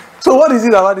 So what is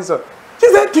it about this one?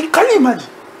 She said, can you imagine?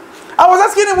 I was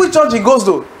asking him which church he goes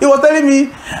to. He was telling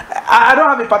me, I don't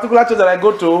have a particular church that I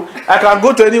go to. I can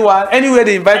go to anyone, anywhere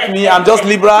they invite me. I'm just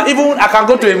liberal. Even I can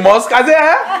go to a mosque. I said,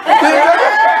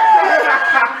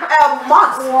 A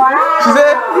mosque. Wow. She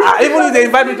said, even if they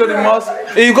invite me to the mosque,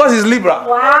 because he's liberal.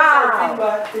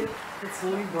 Wow.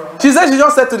 She said, she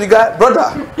just said to the guy,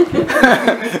 brother,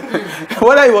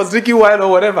 whether he was drinking wine or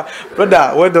whatever,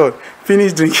 brother, well done,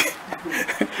 finish drinking.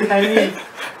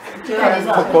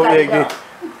 Come here again.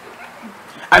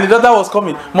 And the daughter was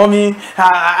coming, Mommy,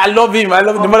 I love him. I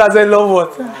love him. The mother said, love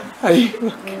what?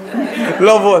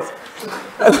 Love what?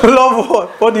 Love what?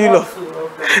 What do you love?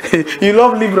 You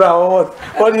love Libra or what?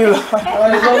 What do you love?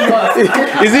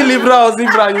 Is it Libra or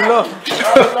Zebra you love?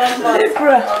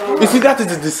 You see, that is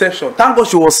the deception. Thank God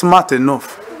she was smart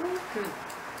enough.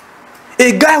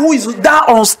 A guy who is that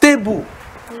unstable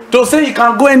to say he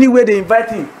can go anywhere they invite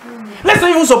him. Let's not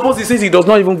even suppose he says he does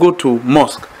not even go to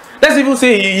mosque. Let's even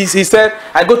say he said,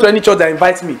 I go to any church that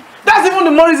invites me. That's even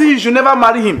the more reason you should never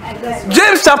marry him.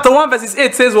 James chapter 1 verses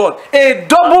 8 says what? A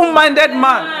double-minded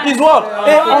man is what?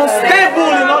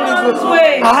 Unstable in all his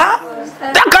ways.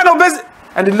 That kind of person.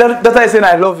 And the daughter is saying,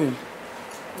 I love him.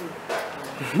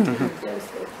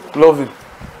 Love him.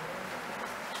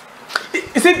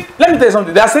 You see, let me tell you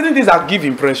something. There are certain things that give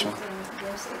impression.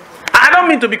 I don't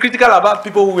mean to be critical about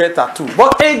people who wear tattoo,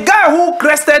 but a guy who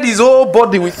crested his whole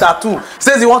body with tattoo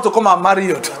says he wants to come and marry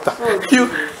your daughter.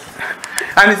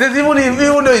 And he says even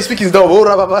though he speaks his dog,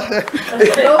 but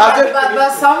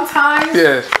sometimes,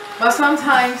 yes. But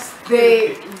sometimes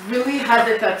they really had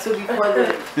the tattoo before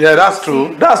the. Yeah, that's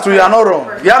true. That's true. You are not wrong.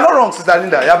 You are not wrong, Sister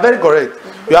Linda. You are very correct.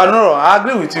 You are not wrong. I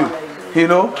agree with you. You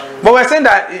know, but we're saying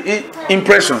that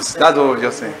impressions. That's what we're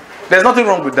just saying. There's nothing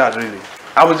wrong with that, really.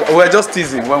 We're just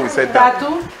teasing when we said that.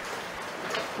 Tattoo?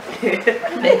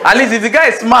 At least if the guy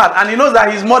is smart and he knows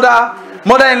that his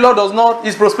mother-in-law does not,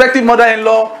 his prospective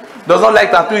mother-in-law does not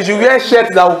like tattoo, he should wear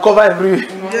shirts that will cover everywhere.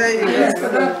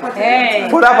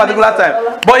 For that particular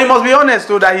time. But he must be honest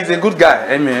too that he's a good guy.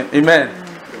 Amen. Amen.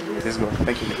 Praise God.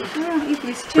 Thank you.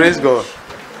 Praise God.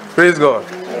 Praise God.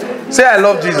 Say, I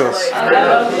love Jesus. I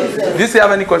love Jesus. Do you still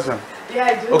have any question? Yeah,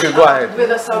 I do. Okay, go ahead. With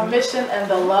the submission and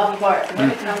the love part,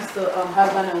 when it comes to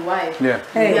husband and wife, Yeah.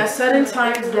 there are certain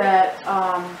times that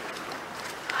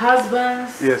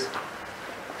husbands Yes.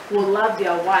 will love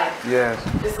their wife. Yes.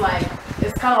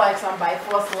 It's kind of like some by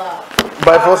force love.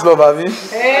 By force love, have you?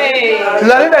 Hey.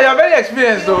 Linda, you're very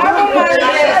experienced though.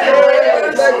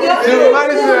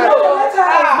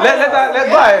 Let's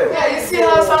go ahead. Yeah, you see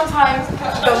how sometimes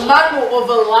the man will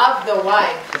overlap the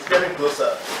wife. It's getting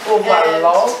closer.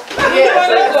 Overlap?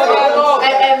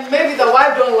 And maybe the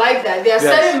wife don't like that. There are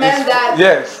certain men that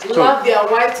love their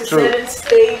wife to certain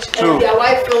stage, and their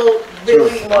wife feel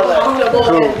really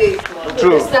comfortable, and they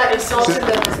start insulting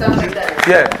them and stuff like that.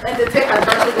 Yeah. And they take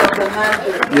advantage of the man.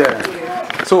 Yeah.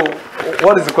 So,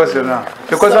 what is the question now?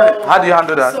 The question is, how do you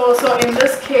handle that? So in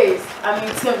this case, I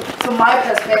mean, to my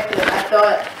perspective, I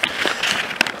thought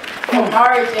for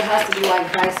marriage it has to be like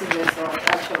vice versa,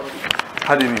 actually.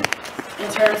 How do you mean? In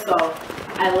terms of,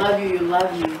 I love you, you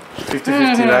love me.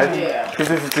 50-50, right? Yeah.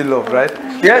 50-50 love, right?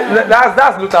 Yeah,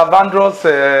 that's Luther Vandross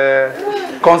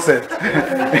concept.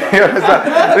 You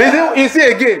understand? You see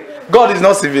again, God is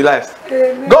not civilized.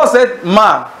 God said,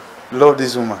 man, love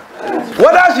this woman.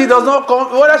 Whether she does not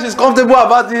whether she's comfortable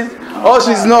about it or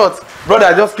she's not,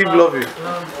 brother, just keep loving.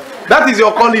 That is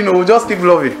your calling, just keep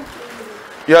loving.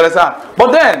 You understand?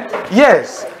 But then,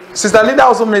 yes, Sister Linda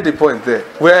also made a point there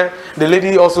where the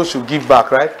lady also should give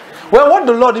back, right? Well, what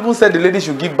the Lord even said the lady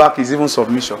should give back is even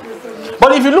submission.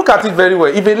 But if you look at it very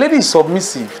well, if a lady is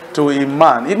submissive to a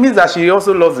man, it means that she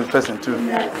also loves the person too.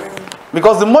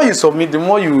 Because the more you submit, the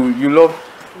more you love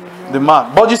the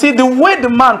man. But you see, the way the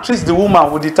man treats the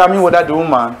woman will determine whether the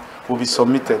woman will be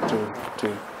submitted to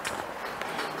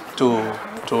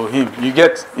him. You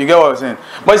get what I'm saying?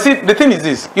 But you see, the thing is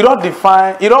this: it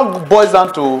all boils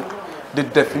down to the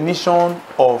definition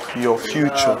of your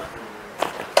future.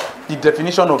 The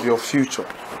definition of your future.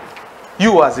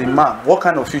 You as a man, what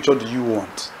kind of future do you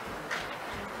want?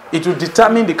 It will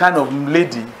determine the kind of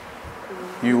lady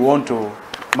you want to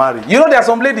marry. You know, there are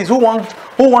some ladies who want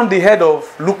the head of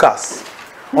Lucas,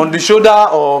 on the shoulder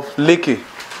of Leke,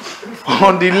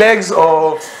 on the legs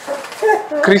of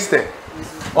Christe,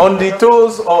 on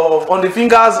the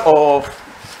fingers of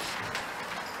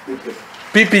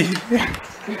Pipi.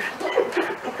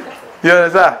 You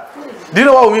understand? Do you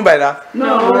know what we mean by that?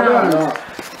 No.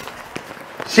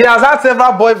 She has had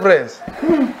several boyfriends.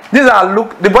 These are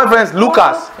the boyfriends: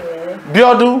 Lucas,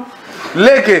 Biodu,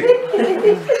 Leke,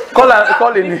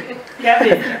 call him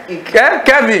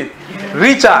Kevin,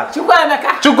 Richard,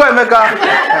 Chukwuemeka,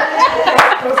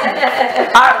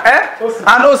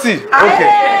 and Osi. Okay.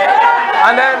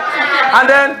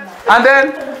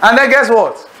 And then guess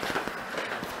what?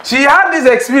 She had these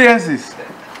experiences.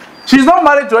 She's not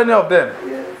married to any of them.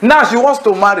 Now she wants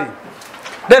to marry.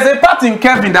 There's a part in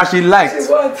Kevin that she liked.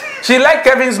 She liked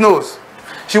Kevin's nose.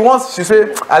 She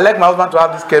said, I like my husband to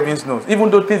have this Kevin's nose, even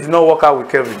though things did not work out with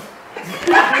Kevin.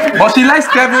 But she likes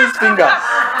Kevin's fingers.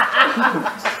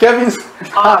 Kevin's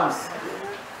arms.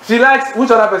 She likes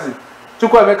which other person?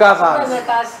 Chukwuemeka's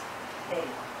hands.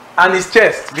 And his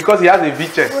chest, because he has a V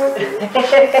chest.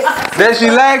 Then she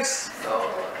likes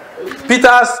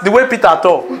the way Peter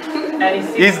talk.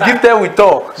 He's gifted with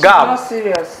talk. Gab. Not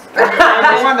serious. And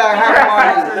the one that have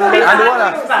money.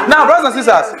 Now, brothers and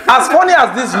sisters, as funny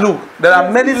as this look, there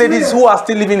are many ladies who are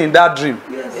still living in that dream.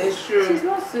 Yes, it's true. She's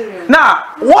not serious. Now,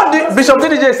 what Bishop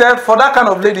DDJ said, for that kind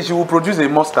of lady, she will produce a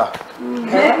monster.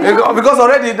 Because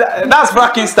already, that's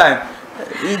Frankenstein.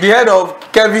 The head of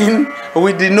Kevin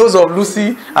with the nose of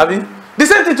Lucy. I mean, the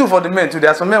same thing too for the men too. There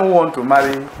are some men who want to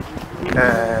marry.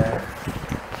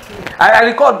 I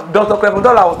recall Dr.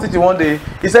 Krefudola was teaching one day.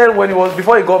 He said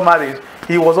before he got married,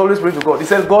 he was always praying to God. He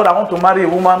said, God, I want to marry a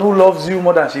woman who loves you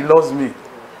more than she loves me,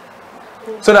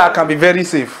 so that I can be very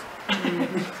safe.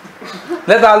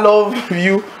 Let her love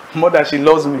you more than she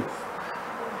loves me.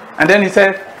 And then he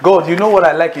said, God, you know what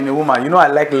I like in a woman? You know I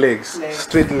like legs.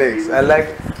 Straight legs. I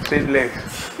like straight legs.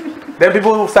 Then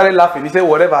people started laughing. He said,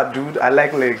 whatever, dude, I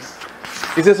like legs.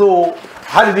 He said, so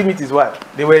how did he meet his wife?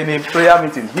 They were in a prayer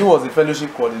meeting. He was the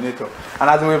fellowship coordinator. And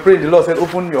as they were praying, the Lord said,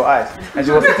 open your eyes. And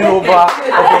she was sitting over opposite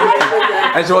him.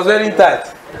 And she was wearing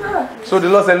tight. So the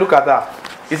Lord said, look at her.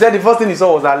 He said the first thing he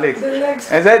saw was her legs.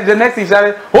 And said the next thing he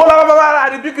said, hold on, I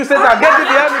rebuke you, Satan. Get it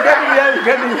behind me, get it behind me,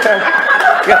 get it behind me.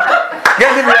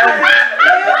 Get it behind me.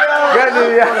 Get it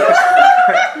behind me.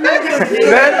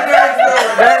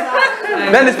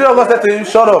 Then the Spirit of God said to him,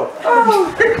 shut up.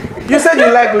 You said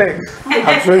you like legs.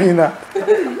 I'm showing you now.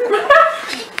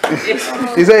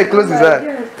 He said he closed his eyes.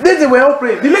 Then they were all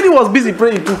praying. The lady was busy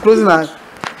praying too, closing her eyes.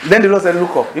 Then the Lord said,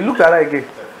 look up. He looked at her again.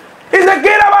 He said,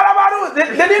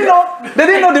 they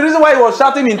didn't know the reason why he was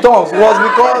shouting in tongues was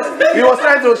because he was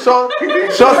trying to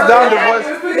shut down the voice.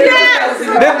 Yes.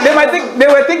 They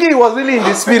were thinking he was really in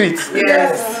the spirit.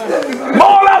 Yes.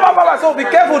 So be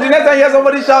careful the next time you hear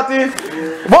somebody shouting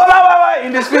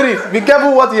in the spirit. Be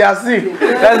careful what he has seen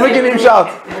that's making him shout.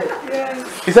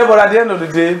 He said, but at the end of the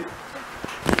day,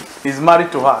 he's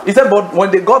married to her. He said, but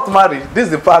when they got married, this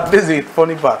is the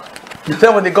funny part. He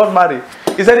said when they got married,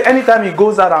 he said anytime he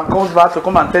goes out and comes back to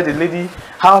come and tell the lady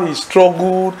how he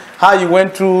struggled, how he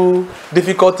went through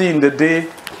difficulty in the day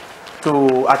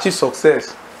to achieve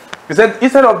success. He said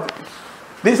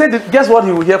guess what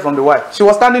he would hear from the wife? She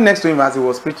was standing next to him as he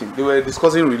was preaching. They were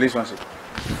discussing relationship.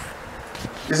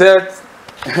 He said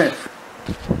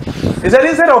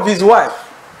instead of his wife,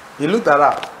 he looked at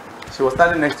her. She was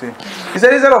standing next to him. He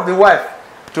said instead of the wife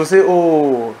to say,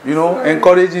 oh,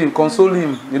 encourage him, console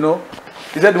him,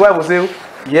 He said the wife would say,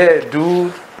 yeah,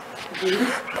 dude,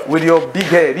 with your big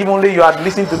head, even though you had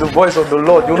listened to the voice of the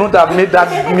Lord, you wouldn't have made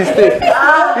that mistake.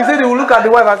 He said he would look at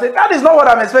the wife and say, that is not what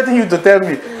I'm expecting you to tell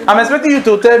me. I'm expecting you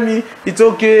to tell me it's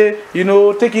okay,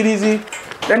 take it easy.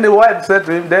 Then the wife said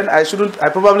to him, then I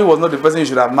probably was not the person you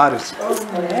should have married.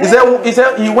 He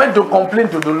said he went to complain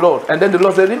to the Lord. And then the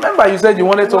Lord said, remember you said you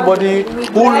wanted somebody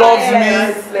who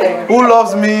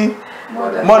loves me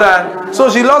more than. So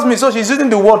she loves me, so she's using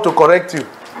the word to correct you.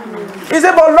 He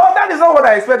said, but Lord, that is not what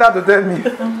I expect her to tell me.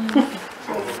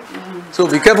 So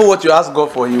be careful what you ask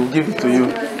God for, He will give it to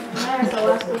you.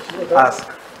 Ask.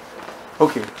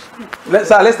 Okay.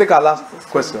 Let's take our last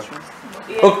question.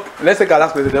 Okay, let's take our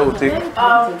last question. Then we'll take.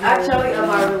 Actually, of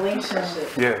our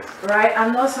relationship. Yes. Right. I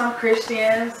know some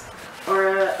Christians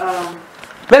or.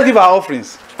 Let's give our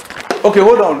offerings. Okay,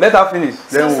 hold on. Let her finish.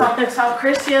 Some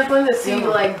Christians, when they see you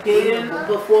like dating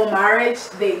before marriage,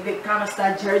 they kind of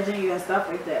start judging you and stuff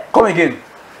like that. Come again.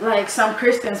 Like some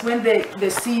Christians, when they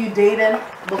see you dating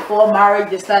before marriage,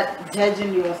 they start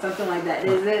judging you or something like that.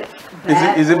 Is it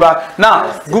bad? Is it bad?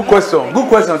 Now, good question. Good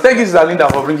question. Thank you, Sister Linda,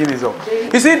 for bringing this up.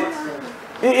 You see,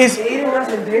 it's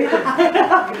dating,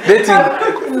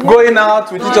 going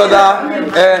out with each other,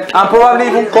 and probably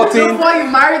even cutting. Before you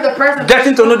marry the person,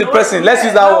 getting to know the person. Let's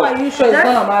use that word. Are you sure he's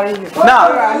gonna marry you?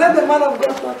 Now, Let the man of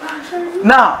God.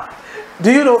 Now,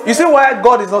 do you know? You see why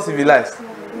God is not civilized?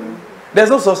 There's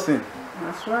no such thing.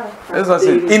 That's right. There's no such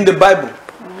thing in the Bible.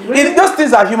 Those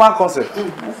things are human concepts.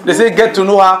 They say get to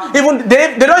know her. Even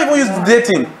they don't even use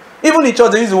dating. Even in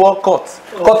church they use the word cut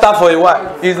her for a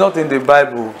while. It's not in the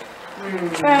Bible.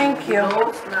 Thank you.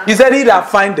 He said he that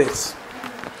findeth.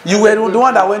 You were the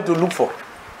one that went to look for.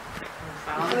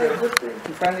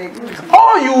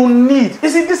 All you need. You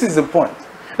see, this is the point.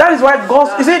 That is why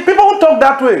God. You see, people who talk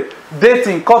that way,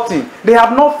 dating, cutting, they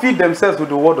have not fed themselves with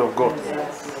the word of God.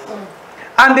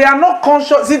 And they are not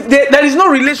conscious. See, there is no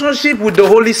relationship with the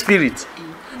Holy Spirit.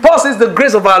 Paul says the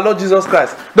grace of our Lord Jesus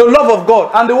Christ, the love of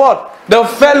God, and the what? The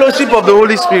fellowship of the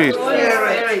Holy Spirit.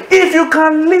 If you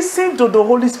can listen to the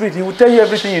Holy Spirit, He will tell you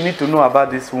everything you need to know about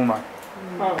this woman.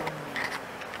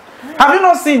 Have you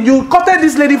not seen? You courted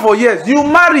this lady for years. You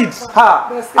married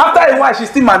her. After a while, she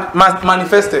still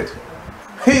manifested.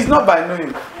 It's not by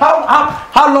knowing.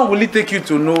 How long will it take you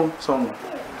to know someone?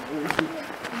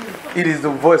 It is the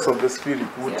voice of the Spirit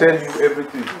who will tell you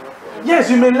everything. Yes,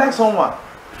 you may like someone.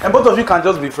 And both of you can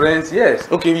just be friends.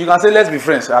 Yes. Okay, you can say, let's be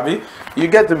friends, Abby. You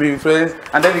get to be friends.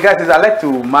 And then the guy says, I'd like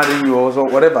to marry you or so,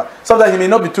 whatever. Sometimes he may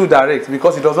not be too direct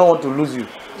because he doesn't want to lose you.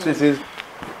 So he says,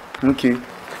 okay.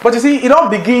 But you see, it all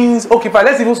begins, okay, but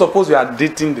let's even suppose you are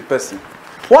dating the person.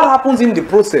 What happens in the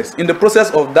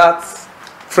process of that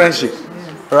friendship,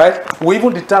 right? We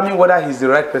even determine whether he's the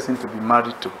right person to be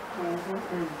married to.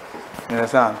 You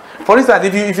understand? For instance,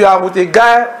 if you are with a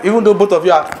guy, even though both of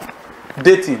you are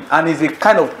dating, and he's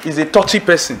a touchy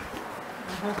person.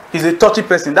 He's a touchy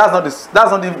person.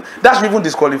 That should even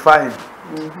disqualify him.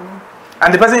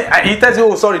 And the person, he tells you,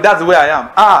 oh, sorry, that's the way I am.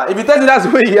 If he tells you that's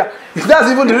the way he is, that's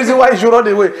even the reason why he should run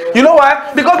away. You know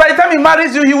why? Because by the time he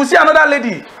marries you, he will see another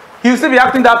lady. He will still be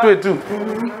acting that way too.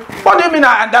 What do you mean?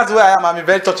 That's the way I am. I'm a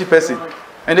very touchy person.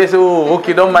 And they say, oh,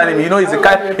 okay, don't mind him. You know, he's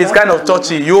kind of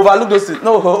touchy. You overlook those things.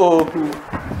 No.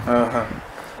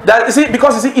 That,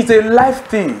 because it's a life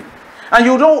thing. And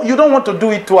you don't want to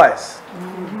do it twice.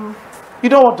 You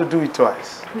don't want to do it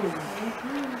twice.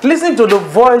 Listening to the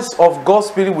voice of God's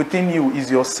Spirit within you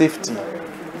is your safety.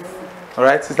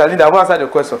 Alright, Sister Linda, I will answer the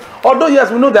question. Although,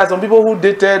 yes, we know there are some people who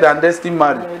dated and they're still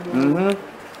married.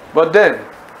 But then,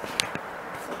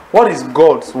 what is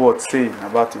God's word saying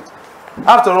about it?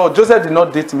 After all, Joseph did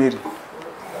not date Mary.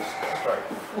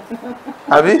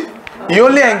 He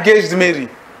only engaged Mary.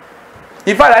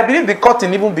 In fact, I believe the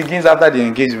courting even begins after the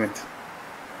engagement.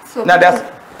 So now that's...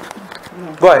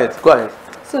 No. Go ahead.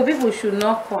 So people should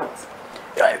not cut.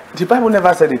 The Bible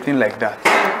never said a thing like that.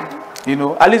 You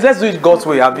know, at least let's do it God's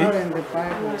way, Abby.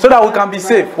 So that we can be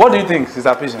safe. What do you think,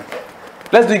 Sister Patient?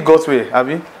 Let's do it God's way,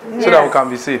 Abby. Yes. So that we can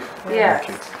be safe. Yeah.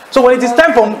 Okay. So when it is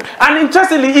time for... And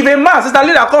interestingly, if a man, Sister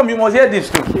Lida, come, you must hear this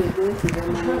too.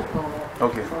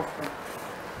 Okay.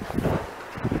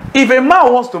 If a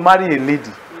man wants to marry a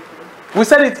lady, we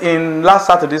said it in last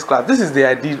Saturday's class, this is the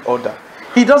ideal order.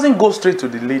 He doesn't go straight to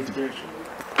the lady.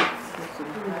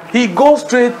 He goes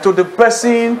straight to the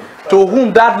person to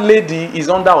whom that lady is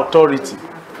under authority.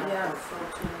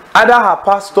 Either her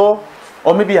pastor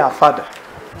or maybe her father.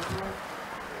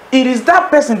 It is that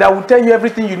person that will tell you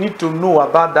everything you need to know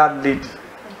about that lady.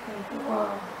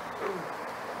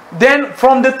 Then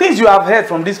from the things you have heard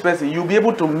from this person, you'll be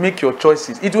able to make your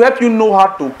choices. It will help you know how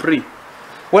to pray.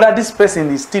 Whether this person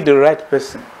is still the right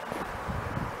person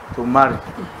to marry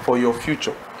for your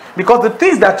future. Because the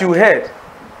things that you heard,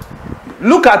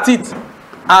 look at it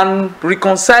and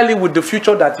reconcile it with the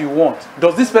future that you want.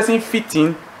 Does this person fit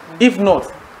in? If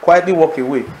not, quietly walk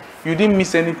away. You didn't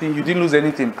miss anything, you didn't lose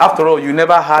anything. After all, you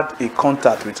never had a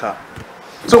contact with her.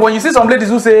 So when you see some ladies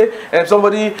who say,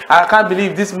 somebody, I can't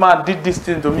believe this man did this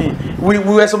thing to me. We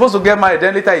were supposed to get married,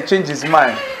 then later he changed his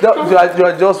mind. You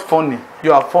are just funny.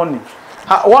 You are funny.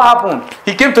 What happened?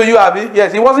 He came to you, Abby?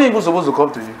 Yes, he wasn't even supposed to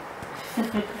come to you.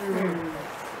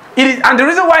 And the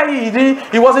reason why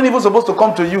he wasn't even supposed to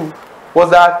come to you was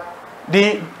that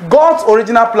God's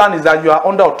original plan is that you are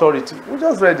under authority. We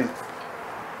just read it.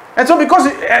 And so because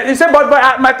you said, but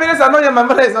my parents are not here, my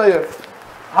mother is not here.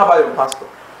 How about your pastor?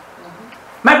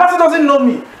 My pastor doesn't know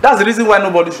me. That's the reason why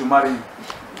nobody should marry you.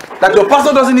 That your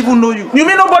pastor doesn't even know you. You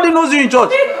mean nobody knows you in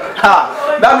church?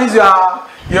 That means you are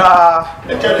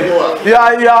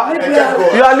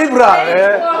liberal.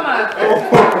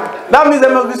 That means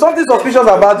there must be something suspicious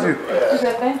about you. She's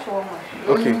a bench woman.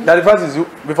 Okay, that the first is you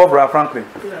before Brother Franklin.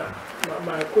 Yeah,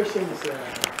 my question is,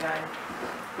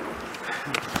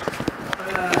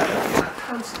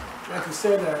 like you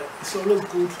said, it's always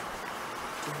good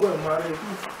to go and marry,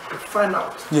 to find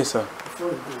out. Yes, sir.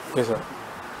 Before you go. Yes, sir.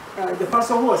 The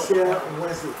pastor who was here on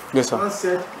Wednesday, yes, sir,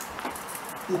 said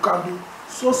you can be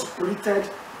so spirited,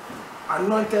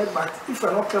 anointed, but if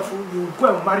you're not careful, you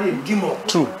go and marry a demon.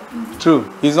 True.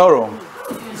 He's not wrong.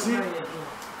 You see?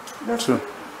 That's true.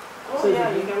 Oh, yeah,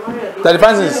 you can marry a demon. That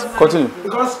depends. Continue.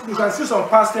 Because you can see some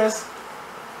pastors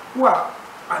who are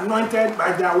anointed,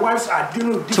 but their wives are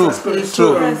dealing with different spirits.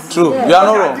 True. You are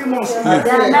not wrong.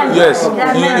 Yes.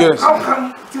 How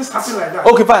can things happen like that?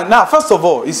 Okay, fine. Now, first of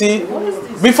all, you see,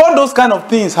 before those kind of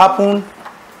things happen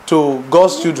to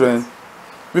God's children,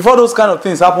 it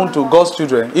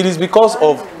is because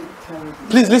of,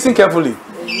 please listen carefully.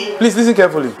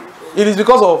 It is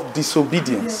because of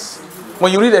disobedience.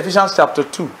 When you read Ephesians chapter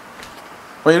 2,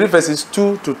 when you read verses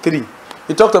 2 to 3,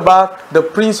 he talked about the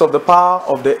prince of the power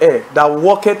of the air that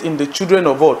walketh in the children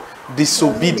of what?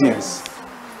 Disobedience.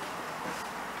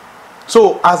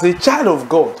 So, as a child of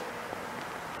God,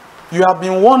 you have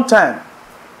been one time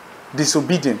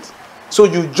disobedient. So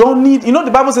you journeyed. You know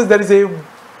the Bible says there is a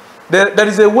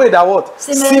way that what?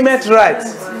 Seemeth right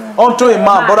unto a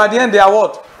man. But at the end they are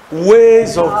what?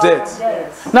 Ways of death.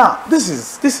 Now, this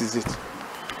is it.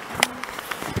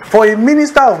 For a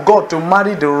minister of God to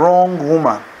marry the wrong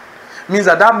woman means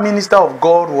that minister of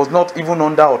God was not even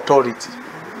under authority.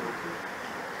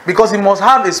 Because he must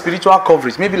have a spiritual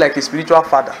coverage, maybe like a spiritual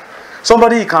father.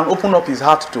 Somebody he can open up his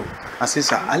heart to and say,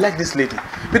 sir, I like this lady.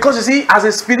 Because you see, as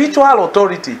a spiritual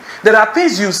authority, there are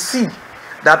things you see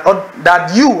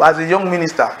that you as a young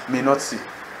minister may not see.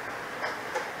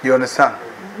 You understand?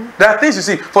 There are things you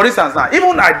see. For instance, now,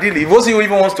 even ideally, if Osi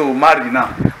even wants to marry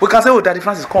now, we can say, oh, Daddy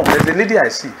Francis, come. There's a lady I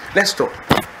see. Let's talk.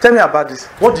 Tell me about this.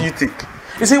 What do you think?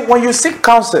 You see, when you seek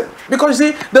counsel, because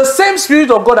you see, the same Spirit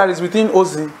of God that is within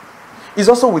Osi is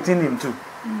also within him too.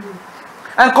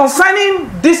 And concerning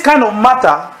this kind of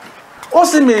matter,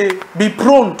 Osi may be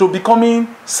prone to becoming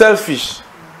selfish,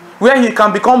 where he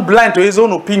can become blind to his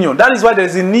own opinion. That is why there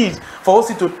is a need for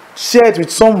Osi to share it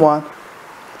with someone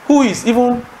who is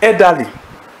even elderly,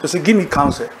 to say, give me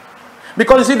counsel.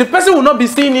 Because you see, the person will not be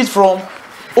seeing it from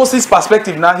Osi's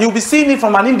perspective now. He will be seeing it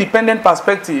from an independent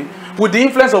perspective with the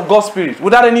influence of God's Spirit,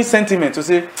 without any sentiment to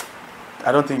say,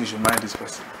 I don't think you should marry this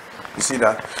person. You see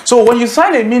that? So when you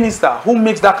sign a minister who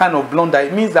makes that kind of blunder,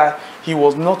 it means that he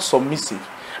was not submissive.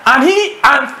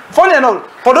 And funny enough,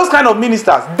 for those kind of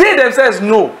ministers, they themselves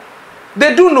know.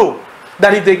 They do know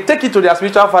that if they take it to their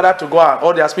spiritual father to go out,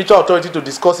 or their spiritual authority to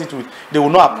discuss it with, they will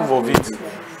not approve of it.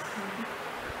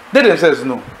 They themselves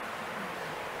know.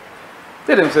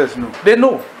 They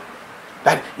know.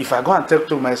 That if I go and talk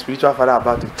to my spiritual father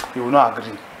about it, he will not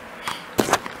agree.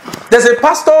 There's a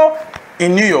pastor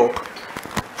in New York.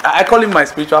 I call him my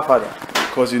spiritual father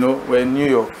because, you know, we're in New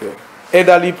York.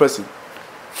 Elderly person,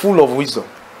 full of wisdom.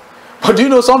 But do you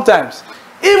know, sometimes,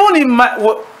 even in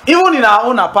our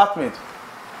own apartment,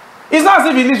 it's not as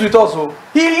if he lives with us. So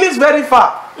he lives very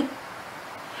far.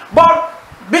 But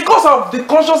because of the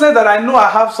consciousness that I know I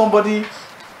have somebody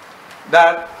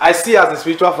that I see as a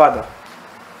spiritual father,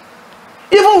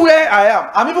 even where I am,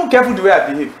 I'm even careful the way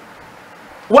I behave.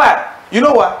 Why? You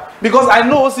know why? Because I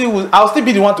know I'll still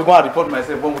be the one to go and report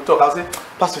myself when we talk. I'll say,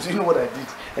 Pastor, do you know what I did?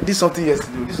 I did something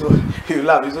yesterday. This was, he'll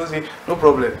laugh. He'll say, no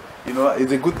problem. You know,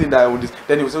 it's a good thing that I will do.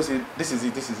 Then he will say, this is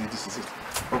it, this is it, this is it.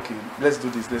 Okay, let's do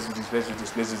this, let's do this, let's do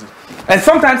this, let's do this. And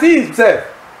sometimes he himself,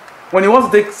 when he wants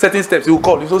to take certain steps, he will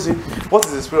call. He will say, what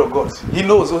is the Spirit of God? He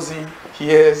knows, he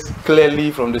hears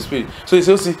clearly from the Spirit. So he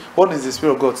says, what is the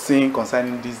Spirit of God saying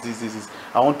concerning this?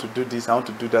 I want to do this, I want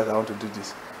to do that, I want to do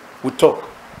this. We talk.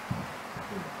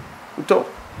 We talk.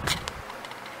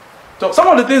 Some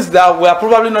of the things that we are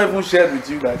probably not even shared with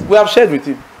you guys, we have shared with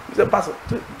him. He said, Pastor,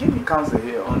 give me counsel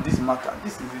here on this matter.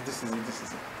 This is it, this is it, this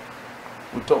is it.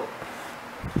 We talk.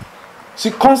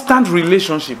 See, constant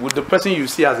relationship with the person you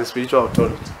see as a spiritual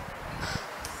authority.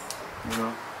 You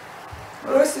know?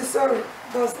 Osi, sorry.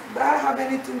 Does that have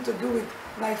anything to do with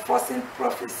like forcing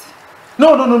prophecy?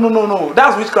 No.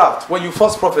 That's witchcraft. When you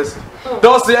force prophecy.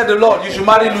 Thus said the Lord, you should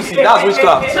marry Lucy. That's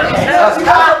witchcraft. That's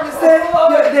witchcraft.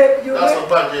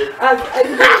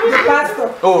 The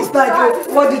pastor. Oh. It's like,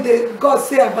 what did God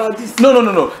say about this?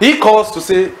 No. He calls to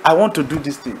say, I want to do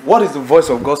this thing. What is the voice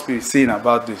of God's Spirit saying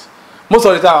about this? Most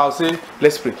of the time I'll say,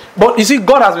 let's pray. But you see,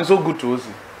 God has been so good to us.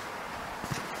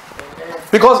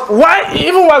 Because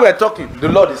even while we're talking, the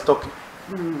Lord is talking.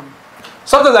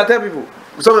 Sometimes I tell people,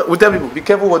 we tell people, be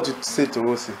careful what you say to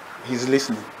Osi. He's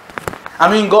listening. I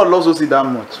mean, God loves Osi that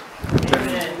much.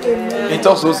 Amen. He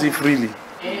talks to Osi freely.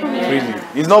 Freely.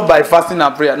 It's not by fasting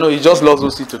and prayer. No, he just loves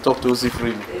Osi to talk to Osi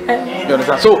freely. You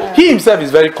understand? So he himself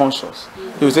is very conscious.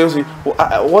 He will say,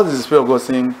 Osi, what is the Spirit of God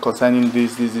saying concerning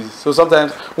this? So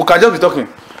sometimes we can just be talking.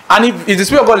 And if the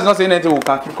Spirit of God is not saying anything, we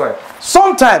can keep quiet.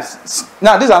 Sometimes,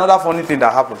 now this is another funny thing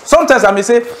that happens. Sometimes I may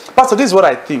say, Pastor, this is what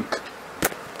I think.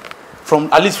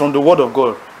 At least from the Word of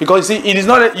God. Because you see, it is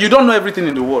not, you don't know everything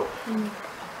in the Word.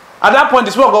 At that point,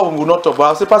 the Spirit of God will not talk. But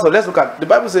I'll say, Pastor, let's look at, the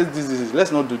Bible says this. Let's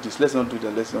not do this. Let's not do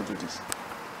that. Let's not do this.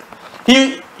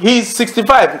 He's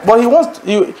 65, but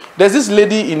there's this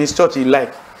lady in his church he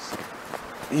liked.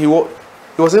 He was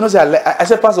saying, I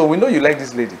said, Pastor, we know you like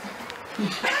this lady.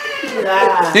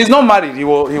 Yeah. He's not married. He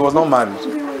was not married.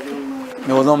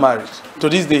 He was not married. To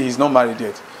this day, he's not married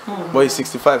yet. But he's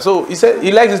 65. So he said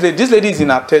he likes this lady. This lady is in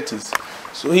her 30s.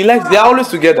 So he likes, they are always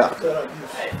together.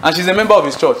 And she's a member of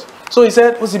his church. So he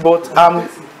said, what's it about?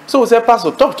 So we said,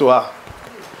 Pastor, talk to her.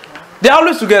 They are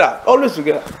always together. Always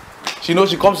together. She knows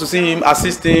she comes to see him,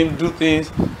 assist him, do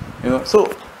things. You know. So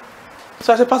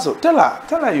I said, Pastor, tell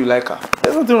her you like her.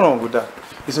 There's nothing wrong with that.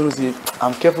 He said,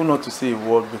 I'm careful not to say a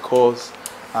word because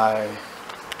I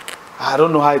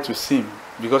don't know how it will seem.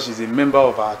 Because she's a member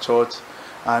of our church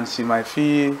and she might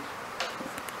feel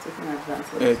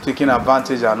taking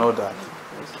advantage and all that.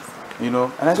 You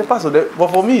know. And I said, Pastor, but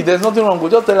for me, there's nothing wrong.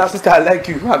 Just tell her, sister, I like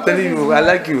you. I'm telling you, I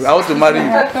like you. I want to marry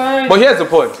you. But here's the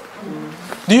point.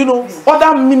 Do you know,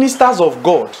 other ministers of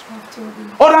God,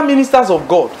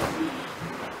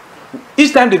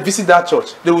 each time they visit that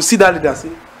church, they will see that leader and say,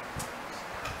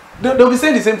 they'll be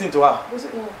saying the same thing to her.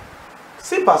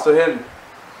 See Pastor Henry.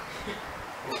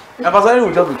 And Pastor Henry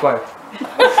will just be quiet.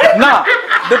 Now,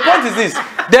 the point is this.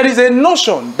 There is a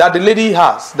notion that the lady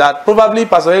has that probably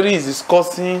Pastor Henry is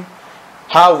discussing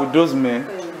her with those men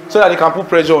so that he can put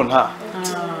pressure on her.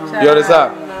 You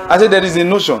understand? I said there is a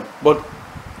notion. But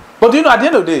do you know, at the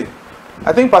end of the day,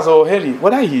 I think Pastor Henry,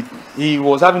 whether he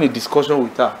was having a discussion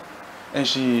with her and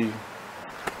she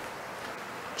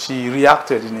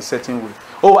reacted in a certain way.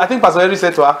 Oh, I think Pastor Henry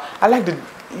said to her,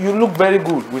 you look very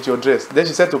good with your dress. Then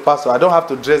she said to Pastor, I don't have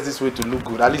to dress this way to look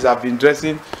good. At least I've been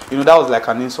dressing. You know, that was like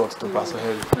an insult to Pastor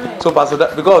Henry. So because of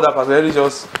that, Pastor Henry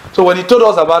so when he told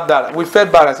us about that, we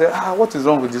felt bad and said, what is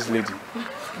wrong with this lady?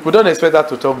 We don't expect her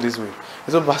to talk this way.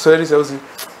 And so Pastor Henry said,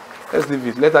 let's leave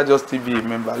it. Let her just be a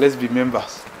member. Let's be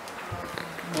members.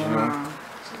 You know?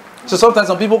 So sometimes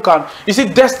some people can, you see,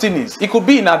 destinies. It could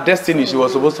be in her destiny she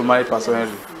was supposed to marry Pastor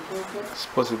Henry. It's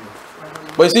possible.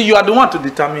 But you see, you are the one to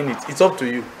determine it. It's up to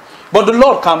you. But the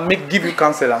Lord can give you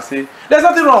counsel and say, there's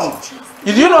nothing wrong.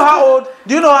 Do you know how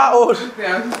old?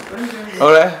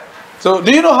 Alright. So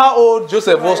do you know how old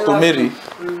Joseph was to Mary?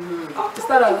 It's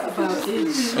not about age.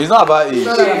 It's not about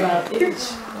age.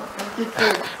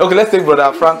 Okay, let's take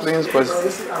Brother Franklin's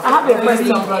question. I have a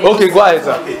question. Okay, go ahead,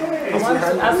 sir.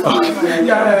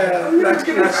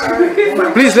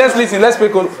 Please, let's listen. Let's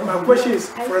speak. My question is,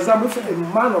 for example, if a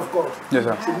man of God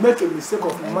should make a mistake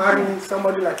of marrying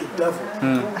somebody like a devil.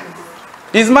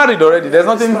 He's married already. There's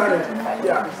nothing.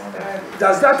 Yeah.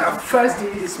 Does that affect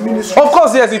his ministry? Of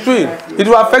course, yes, it will. It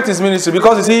will affect his ministry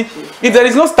because you see, if there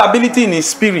is no stability in his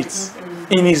spirit,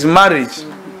 in his marriage,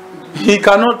 he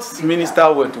cannot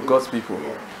minister well to God's people.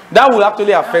 That will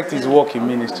actually affect his work in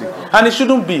ministry, and it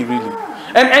shouldn't be really.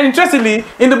 And interestingly,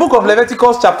 in the book of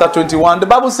Leviticus chapter 21, the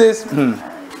Bible says,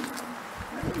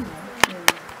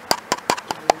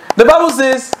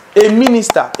 a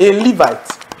minister, a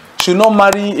Levite, should not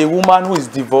marry a woman who is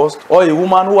divorced or a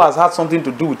woman who has had something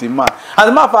to do with a man. As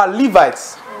a matter of fact,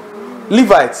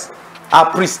 Levites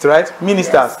are priests, right?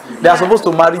 Ministers. They are supposed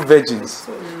to marry virgins.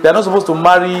 They are not supposed to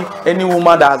marry any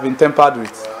woman that has been tampered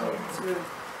with.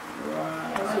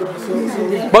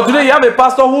 But today you have a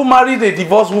pastor who married a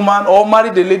divorced woman or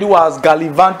married a lady who has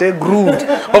gallivanted, groomed.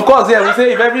 Of course, yeah, we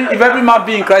say if every man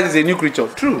be in Christ is a new creature.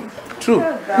 True.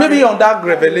 Maybe on that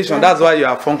revelation, that's why you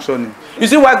are functioning. You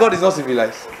see why God is not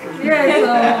civilized?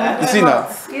 Yes. You see now?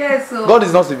 Yes. God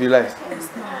is not civilized.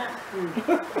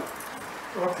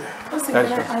 Okay, can I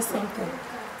ask something?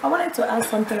 I wanted to ask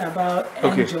something about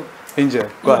Angel. Angel,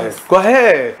 go ahead. Go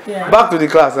ahead. Yeah. Back to the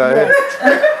class. Yes.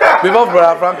 Before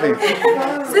Brother Franklin.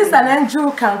 Since an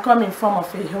angel can come in form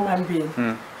of a human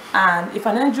being, and if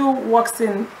an angel walks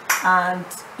in, and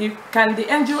can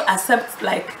the angel accept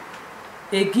like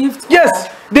a gift? Yes,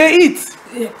 they eat.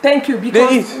 Thank you.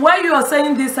 Because while you are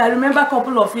saying this, I remember a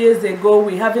couple of years ago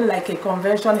we having like a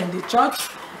convention in the church,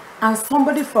 and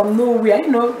somebody from nowhere,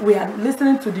 we are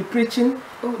listening to the preaching.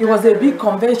 It was a big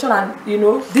convention, and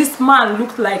this man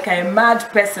looked like a mad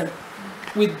person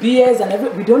with beards and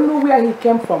everything. We don't know where he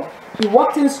came from. He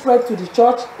walked in straight to the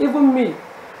church. Even me,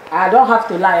 I don't have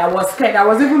to lie, I was scared. I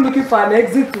was even looking for an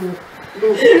exit to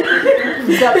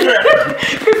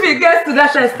if he gets to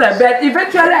that extent. But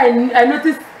eventually I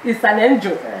noticed it's an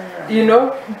angel,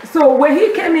 So when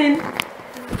he came in,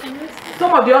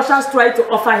 some of the ushers tried to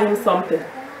offer him something,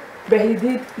 but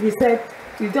he said,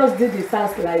 he just did his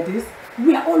hands like this.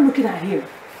 We are all looking at him,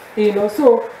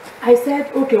 So I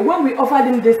said, okay, when we offered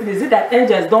him this, is it that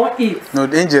angels don't eat? No,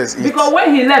 the angels eat. Because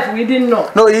when he left, we didn't know.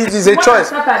 No, it is a choice.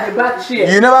 Sat at the back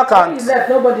chair. You never can. When he left,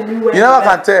 nobody knew where you never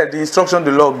can tell the instruction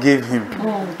the Lord gave him.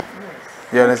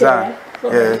 You understand?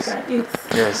 So yes.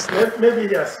 Yes. Maybe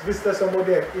he has visited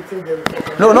somebody and eating them.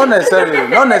 No, not necessarily.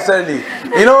 Not necessarily.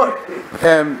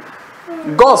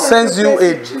 God sends you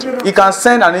He can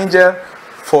send an angel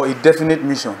for a definite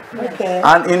mission. Okay.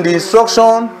 And in the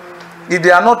instruction, if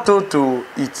they are not told to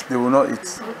eat, they will not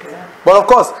eat. Okay. But of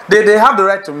course, they have the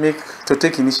right to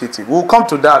take initiative. We'll come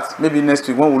to that maybe next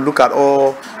week when we look at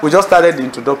we just started the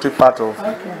introductory part of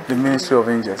the ministry of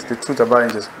angels, the truth about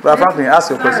angels. But Franklin, ask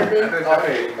your question.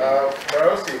 Okay,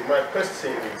 Brother Osi, my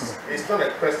question is, it's not a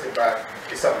question, but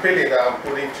it's a feeling that I'm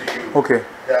putting to you. Okay.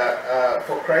 That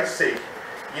for Christ's sake,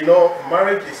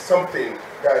 marriage is something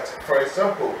that, for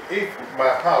example, if my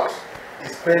house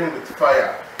is burning with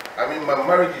fire, my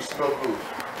marriage is not good.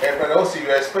 And Brother Osi,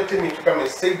 you're expecting me to come and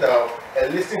sit down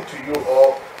and listen to you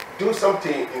or do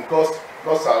something in God's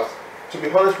house. To be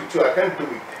honest with you, I can't do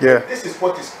it. Yeah. This is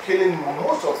what is killing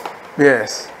most of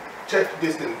church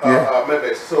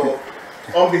members. So,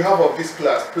 on behalf of this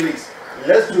class, please,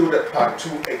 let's do the part 2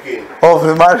 again. Of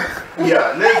the marriage?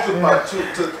 Yeah, let's do part 2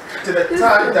 to the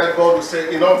time that God will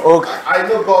say, okay. I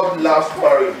know God loves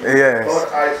marriage. Yes.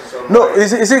 God eyes is on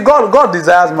marriage. No, you see, God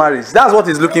desires marriage. That's what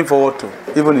He's looking forward to,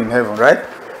 even in heaven, right?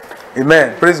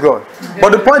 Amen. Praise God.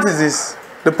 But the point is this.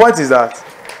 The point is that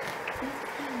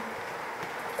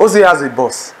Osi has a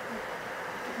boss.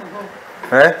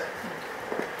 Right?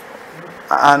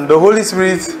 And the Holy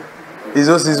Spirit is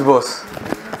Osi's boss.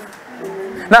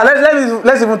 Now,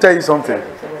 let's even tell you something.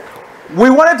 We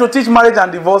wanted to teach marriage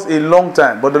and divorce a long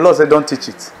time, but the Lord said, don't teach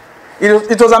it.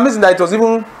 It was amazing that it was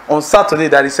even on Saturday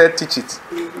that He said, teach it.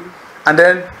 And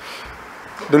then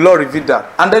the Lord revealed that.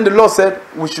 And then the Lord said,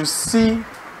 we should see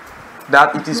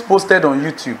that it is posted on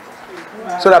YouTube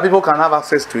so that people can have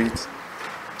access to it.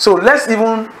 So let's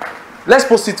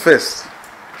post it first.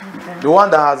 The one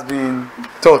that has been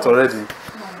taught already.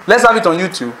 Let's have it on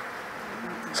YouTube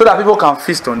so that people can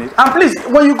feast on it. And please,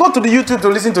 when you go to the YouTube to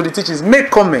listen to the teachings, make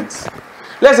comments.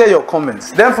 Let's hear your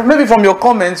comments. Then maybe from your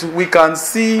comments we can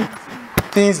see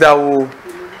things that will,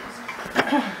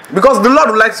 because the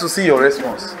Lord would like to see your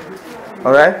response.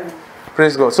 Alright?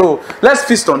 Praise God. So let's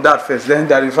feast on that first. Then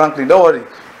Daddy Franklin, don't worry.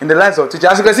 In the lines of teaching,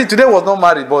 as you can see, today was not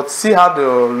married, but see how the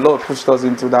Lord pushed us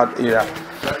into that area.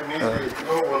 That means you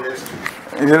don't want us to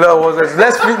The Lord was.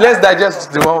 Let's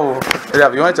digest the one.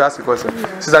 Yeah, you want to ask a question,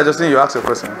 Sister Justine? You ask a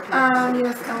question.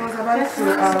 Yes, I was about to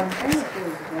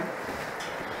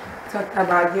talk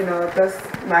about this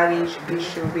marriage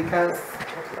issue because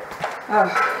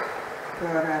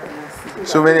Lord have mercy.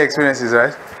 So many experiences,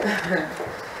 right?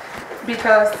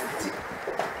 Because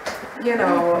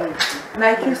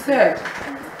like you said,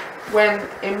 when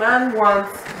a man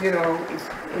wants, if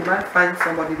a man finds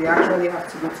somebody, they actually have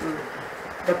to go to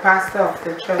the pastor of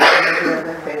the church and every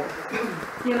other thing.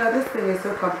 This thing is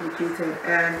so complicated,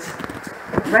 and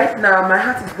right now my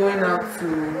heart is going out to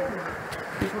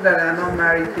people that are not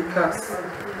married because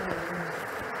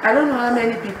I don't know how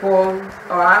many people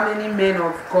or how many men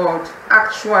of God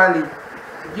actually,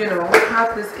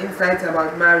 have this insight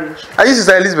about marriage. Are you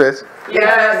Sister Elizabeth?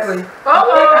 Yes. Are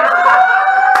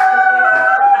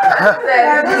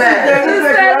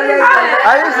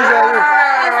you Sister Elizabeth?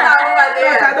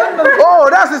 Oh,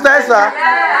 that's Sister Esther.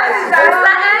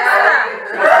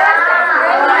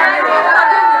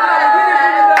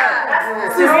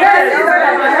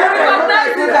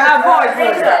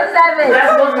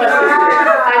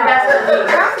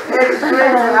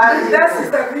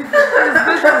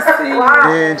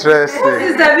 Interesting.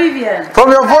 Sister Vivian.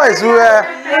 From your voice, we were.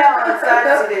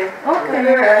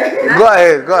 Okay. Go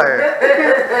ahead.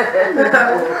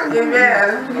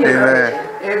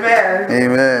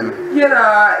 Amen.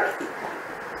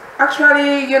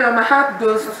 Actually, my heart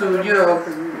goes to,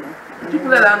 people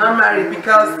that are not married,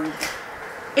 because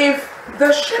if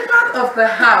the shepherd of the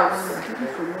house,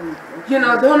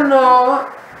 don't know,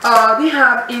 they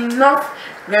have enough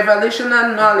revelation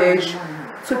and knowledge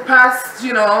to pass,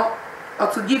 or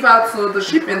to give out to the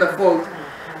sheep in the fold,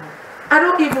 I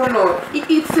don't even know.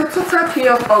 It's a total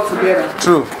chaos altogether.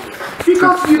 True.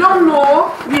 Because you don't know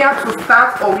where to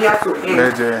start or where to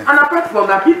end. And apart from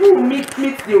that, people will meet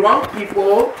the wrong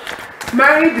people,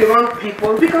 marry the wrong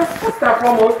people, because first and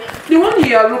foremost, the one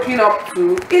you are looking up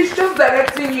to is just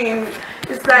directing you in,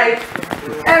 it's like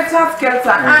enter skelter.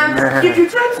 And if you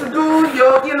try to do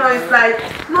your, it's like,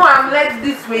 no, I'm led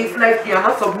this way, it's like you're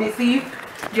not submissive,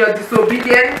 you're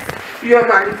disobedient, you're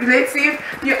manipulative,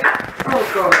 oh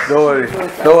God.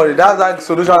 Don't worry. That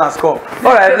solution has come.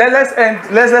 Alright, let's end.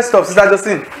 Let's stop. Sister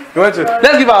Justine, let's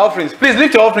give our offerings. Please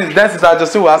lift your offerings, then Sister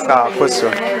Justine will ask our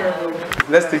question.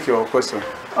 Let's take your question.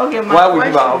 Okay, while we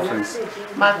give our offerings.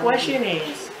 My question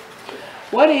is,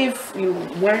 what if you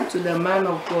went to the man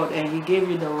of God and he gave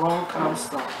you the wrong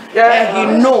counsel? And he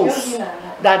knows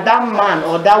that that man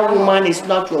or that woman is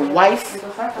not your wife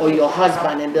or your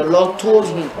husband, and the Lord told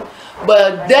him.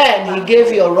 But then he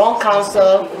gave you a wrong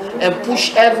counsel and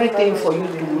pushed everything for you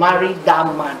to marry that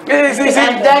man.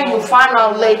 And then you find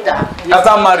out later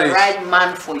after marriage, the right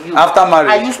man for you. After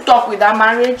marriage. Are you stuck with that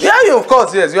marriage? Yeah, of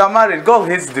course, yes. You are married. God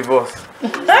hates divorce.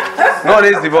 God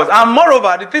hates divorce. And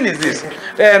moreover, the thing is this.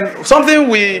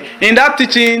 Something in that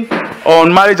teaching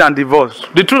on marriage and divorce,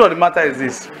 the truth of the matter is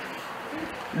this.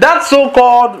 That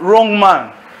so-called wrong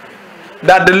man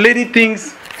that the lady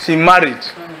thinks she married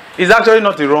is actually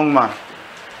not a wrong man.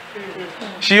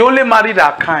 She only married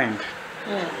her kind.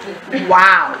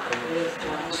 Wow.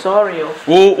 Sorry.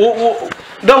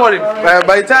 Don't worry.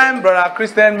 By the time Brother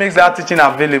Christian makes that teaching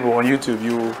available on YouTube,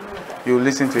 you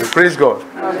listen to it. Praise God.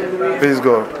 Praise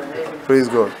God. Praise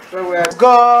God. Praise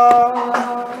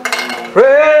God.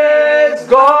 Praise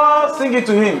God. Sing it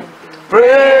to him.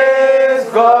 Praise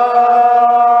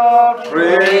God.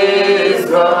 Praise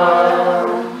God.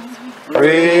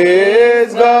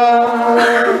 Praise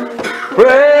God.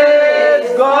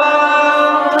 Praise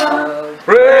God.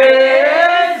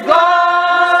 Praise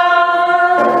God.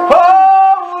 Oh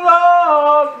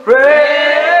Lord.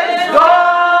 Praise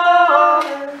God.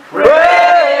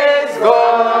 Praise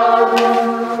God.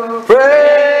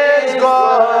 Praise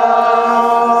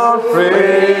God.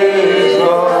 Praise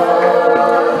God.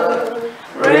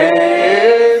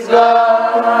 Praise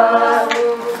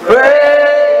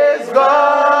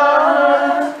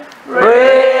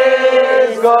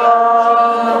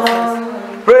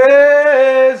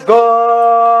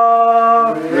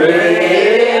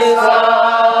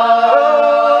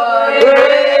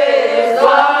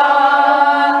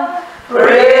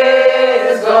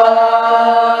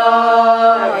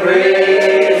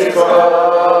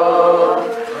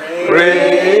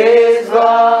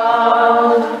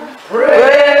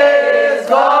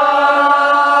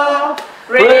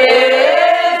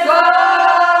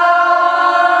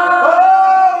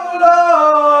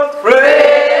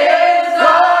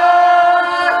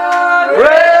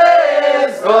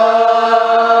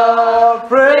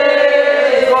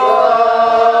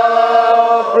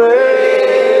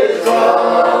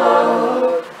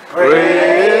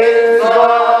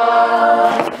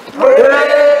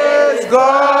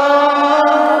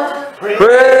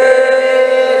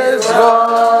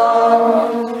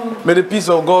May the peace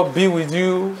of God be with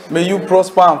you. May you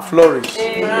prosper and flourish.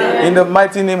 Amen. In the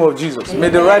mighty name of Jesus. Amen. May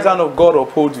the right hand of God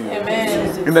uphold you.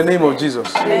 Amen. In the name of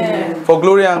Jesus. Amen. For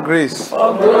glory and grace.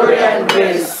 For glory and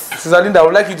grace. Sister Linda, I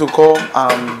would like you to come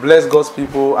and bless God's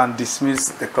people and dismiss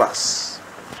the class.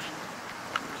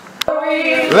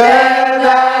 Let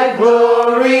thy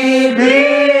glory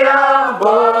be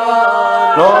above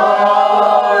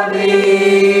all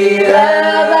thee.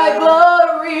 Let thy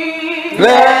glory.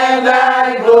 Let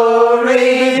thy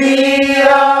glory be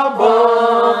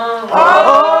above all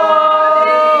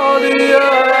the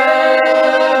earth.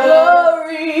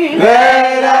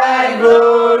 Let thy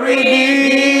glory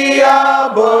be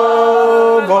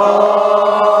above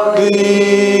all the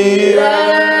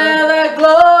earth.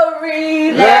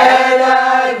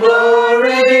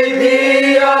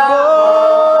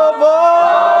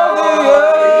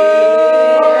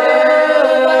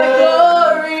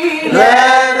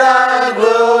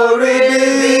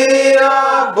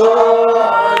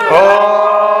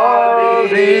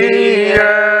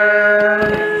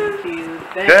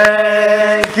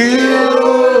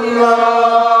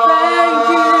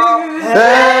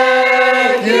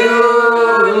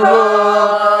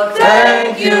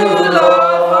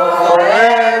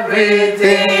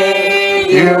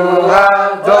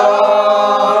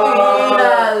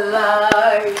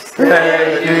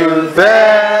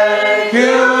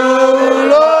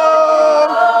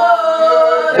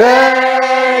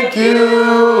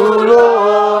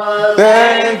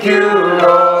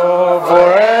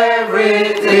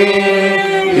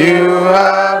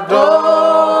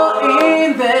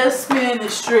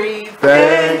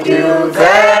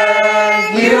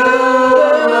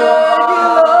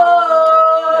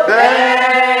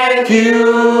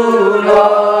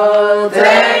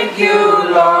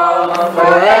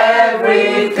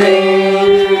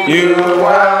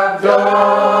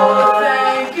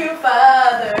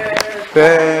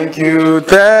 Thank you,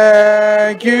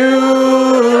 thank you,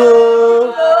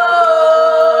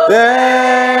 Lord.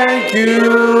 Thank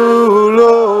you,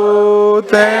 Lord.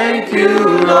 Thank you,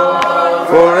 Lord,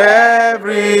 for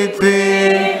everything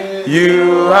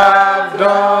you have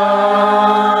done.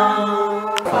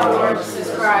 Our Lord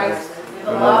Jesus Christ,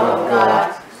 the love of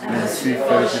God, and the sweet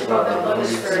fellowship of the Holy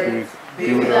Spirit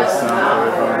be with us now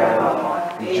and forevermore.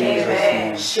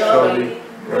 Amen. Surely,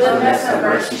 goodness and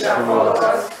mercy shall follow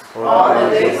us all the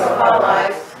days of our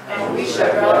lives, and we shall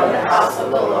dwell in the house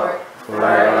of the Lord forever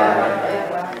and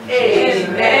ever.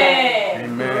 Amen.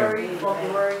 Amen. Glory for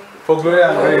glory. For glory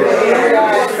and grace.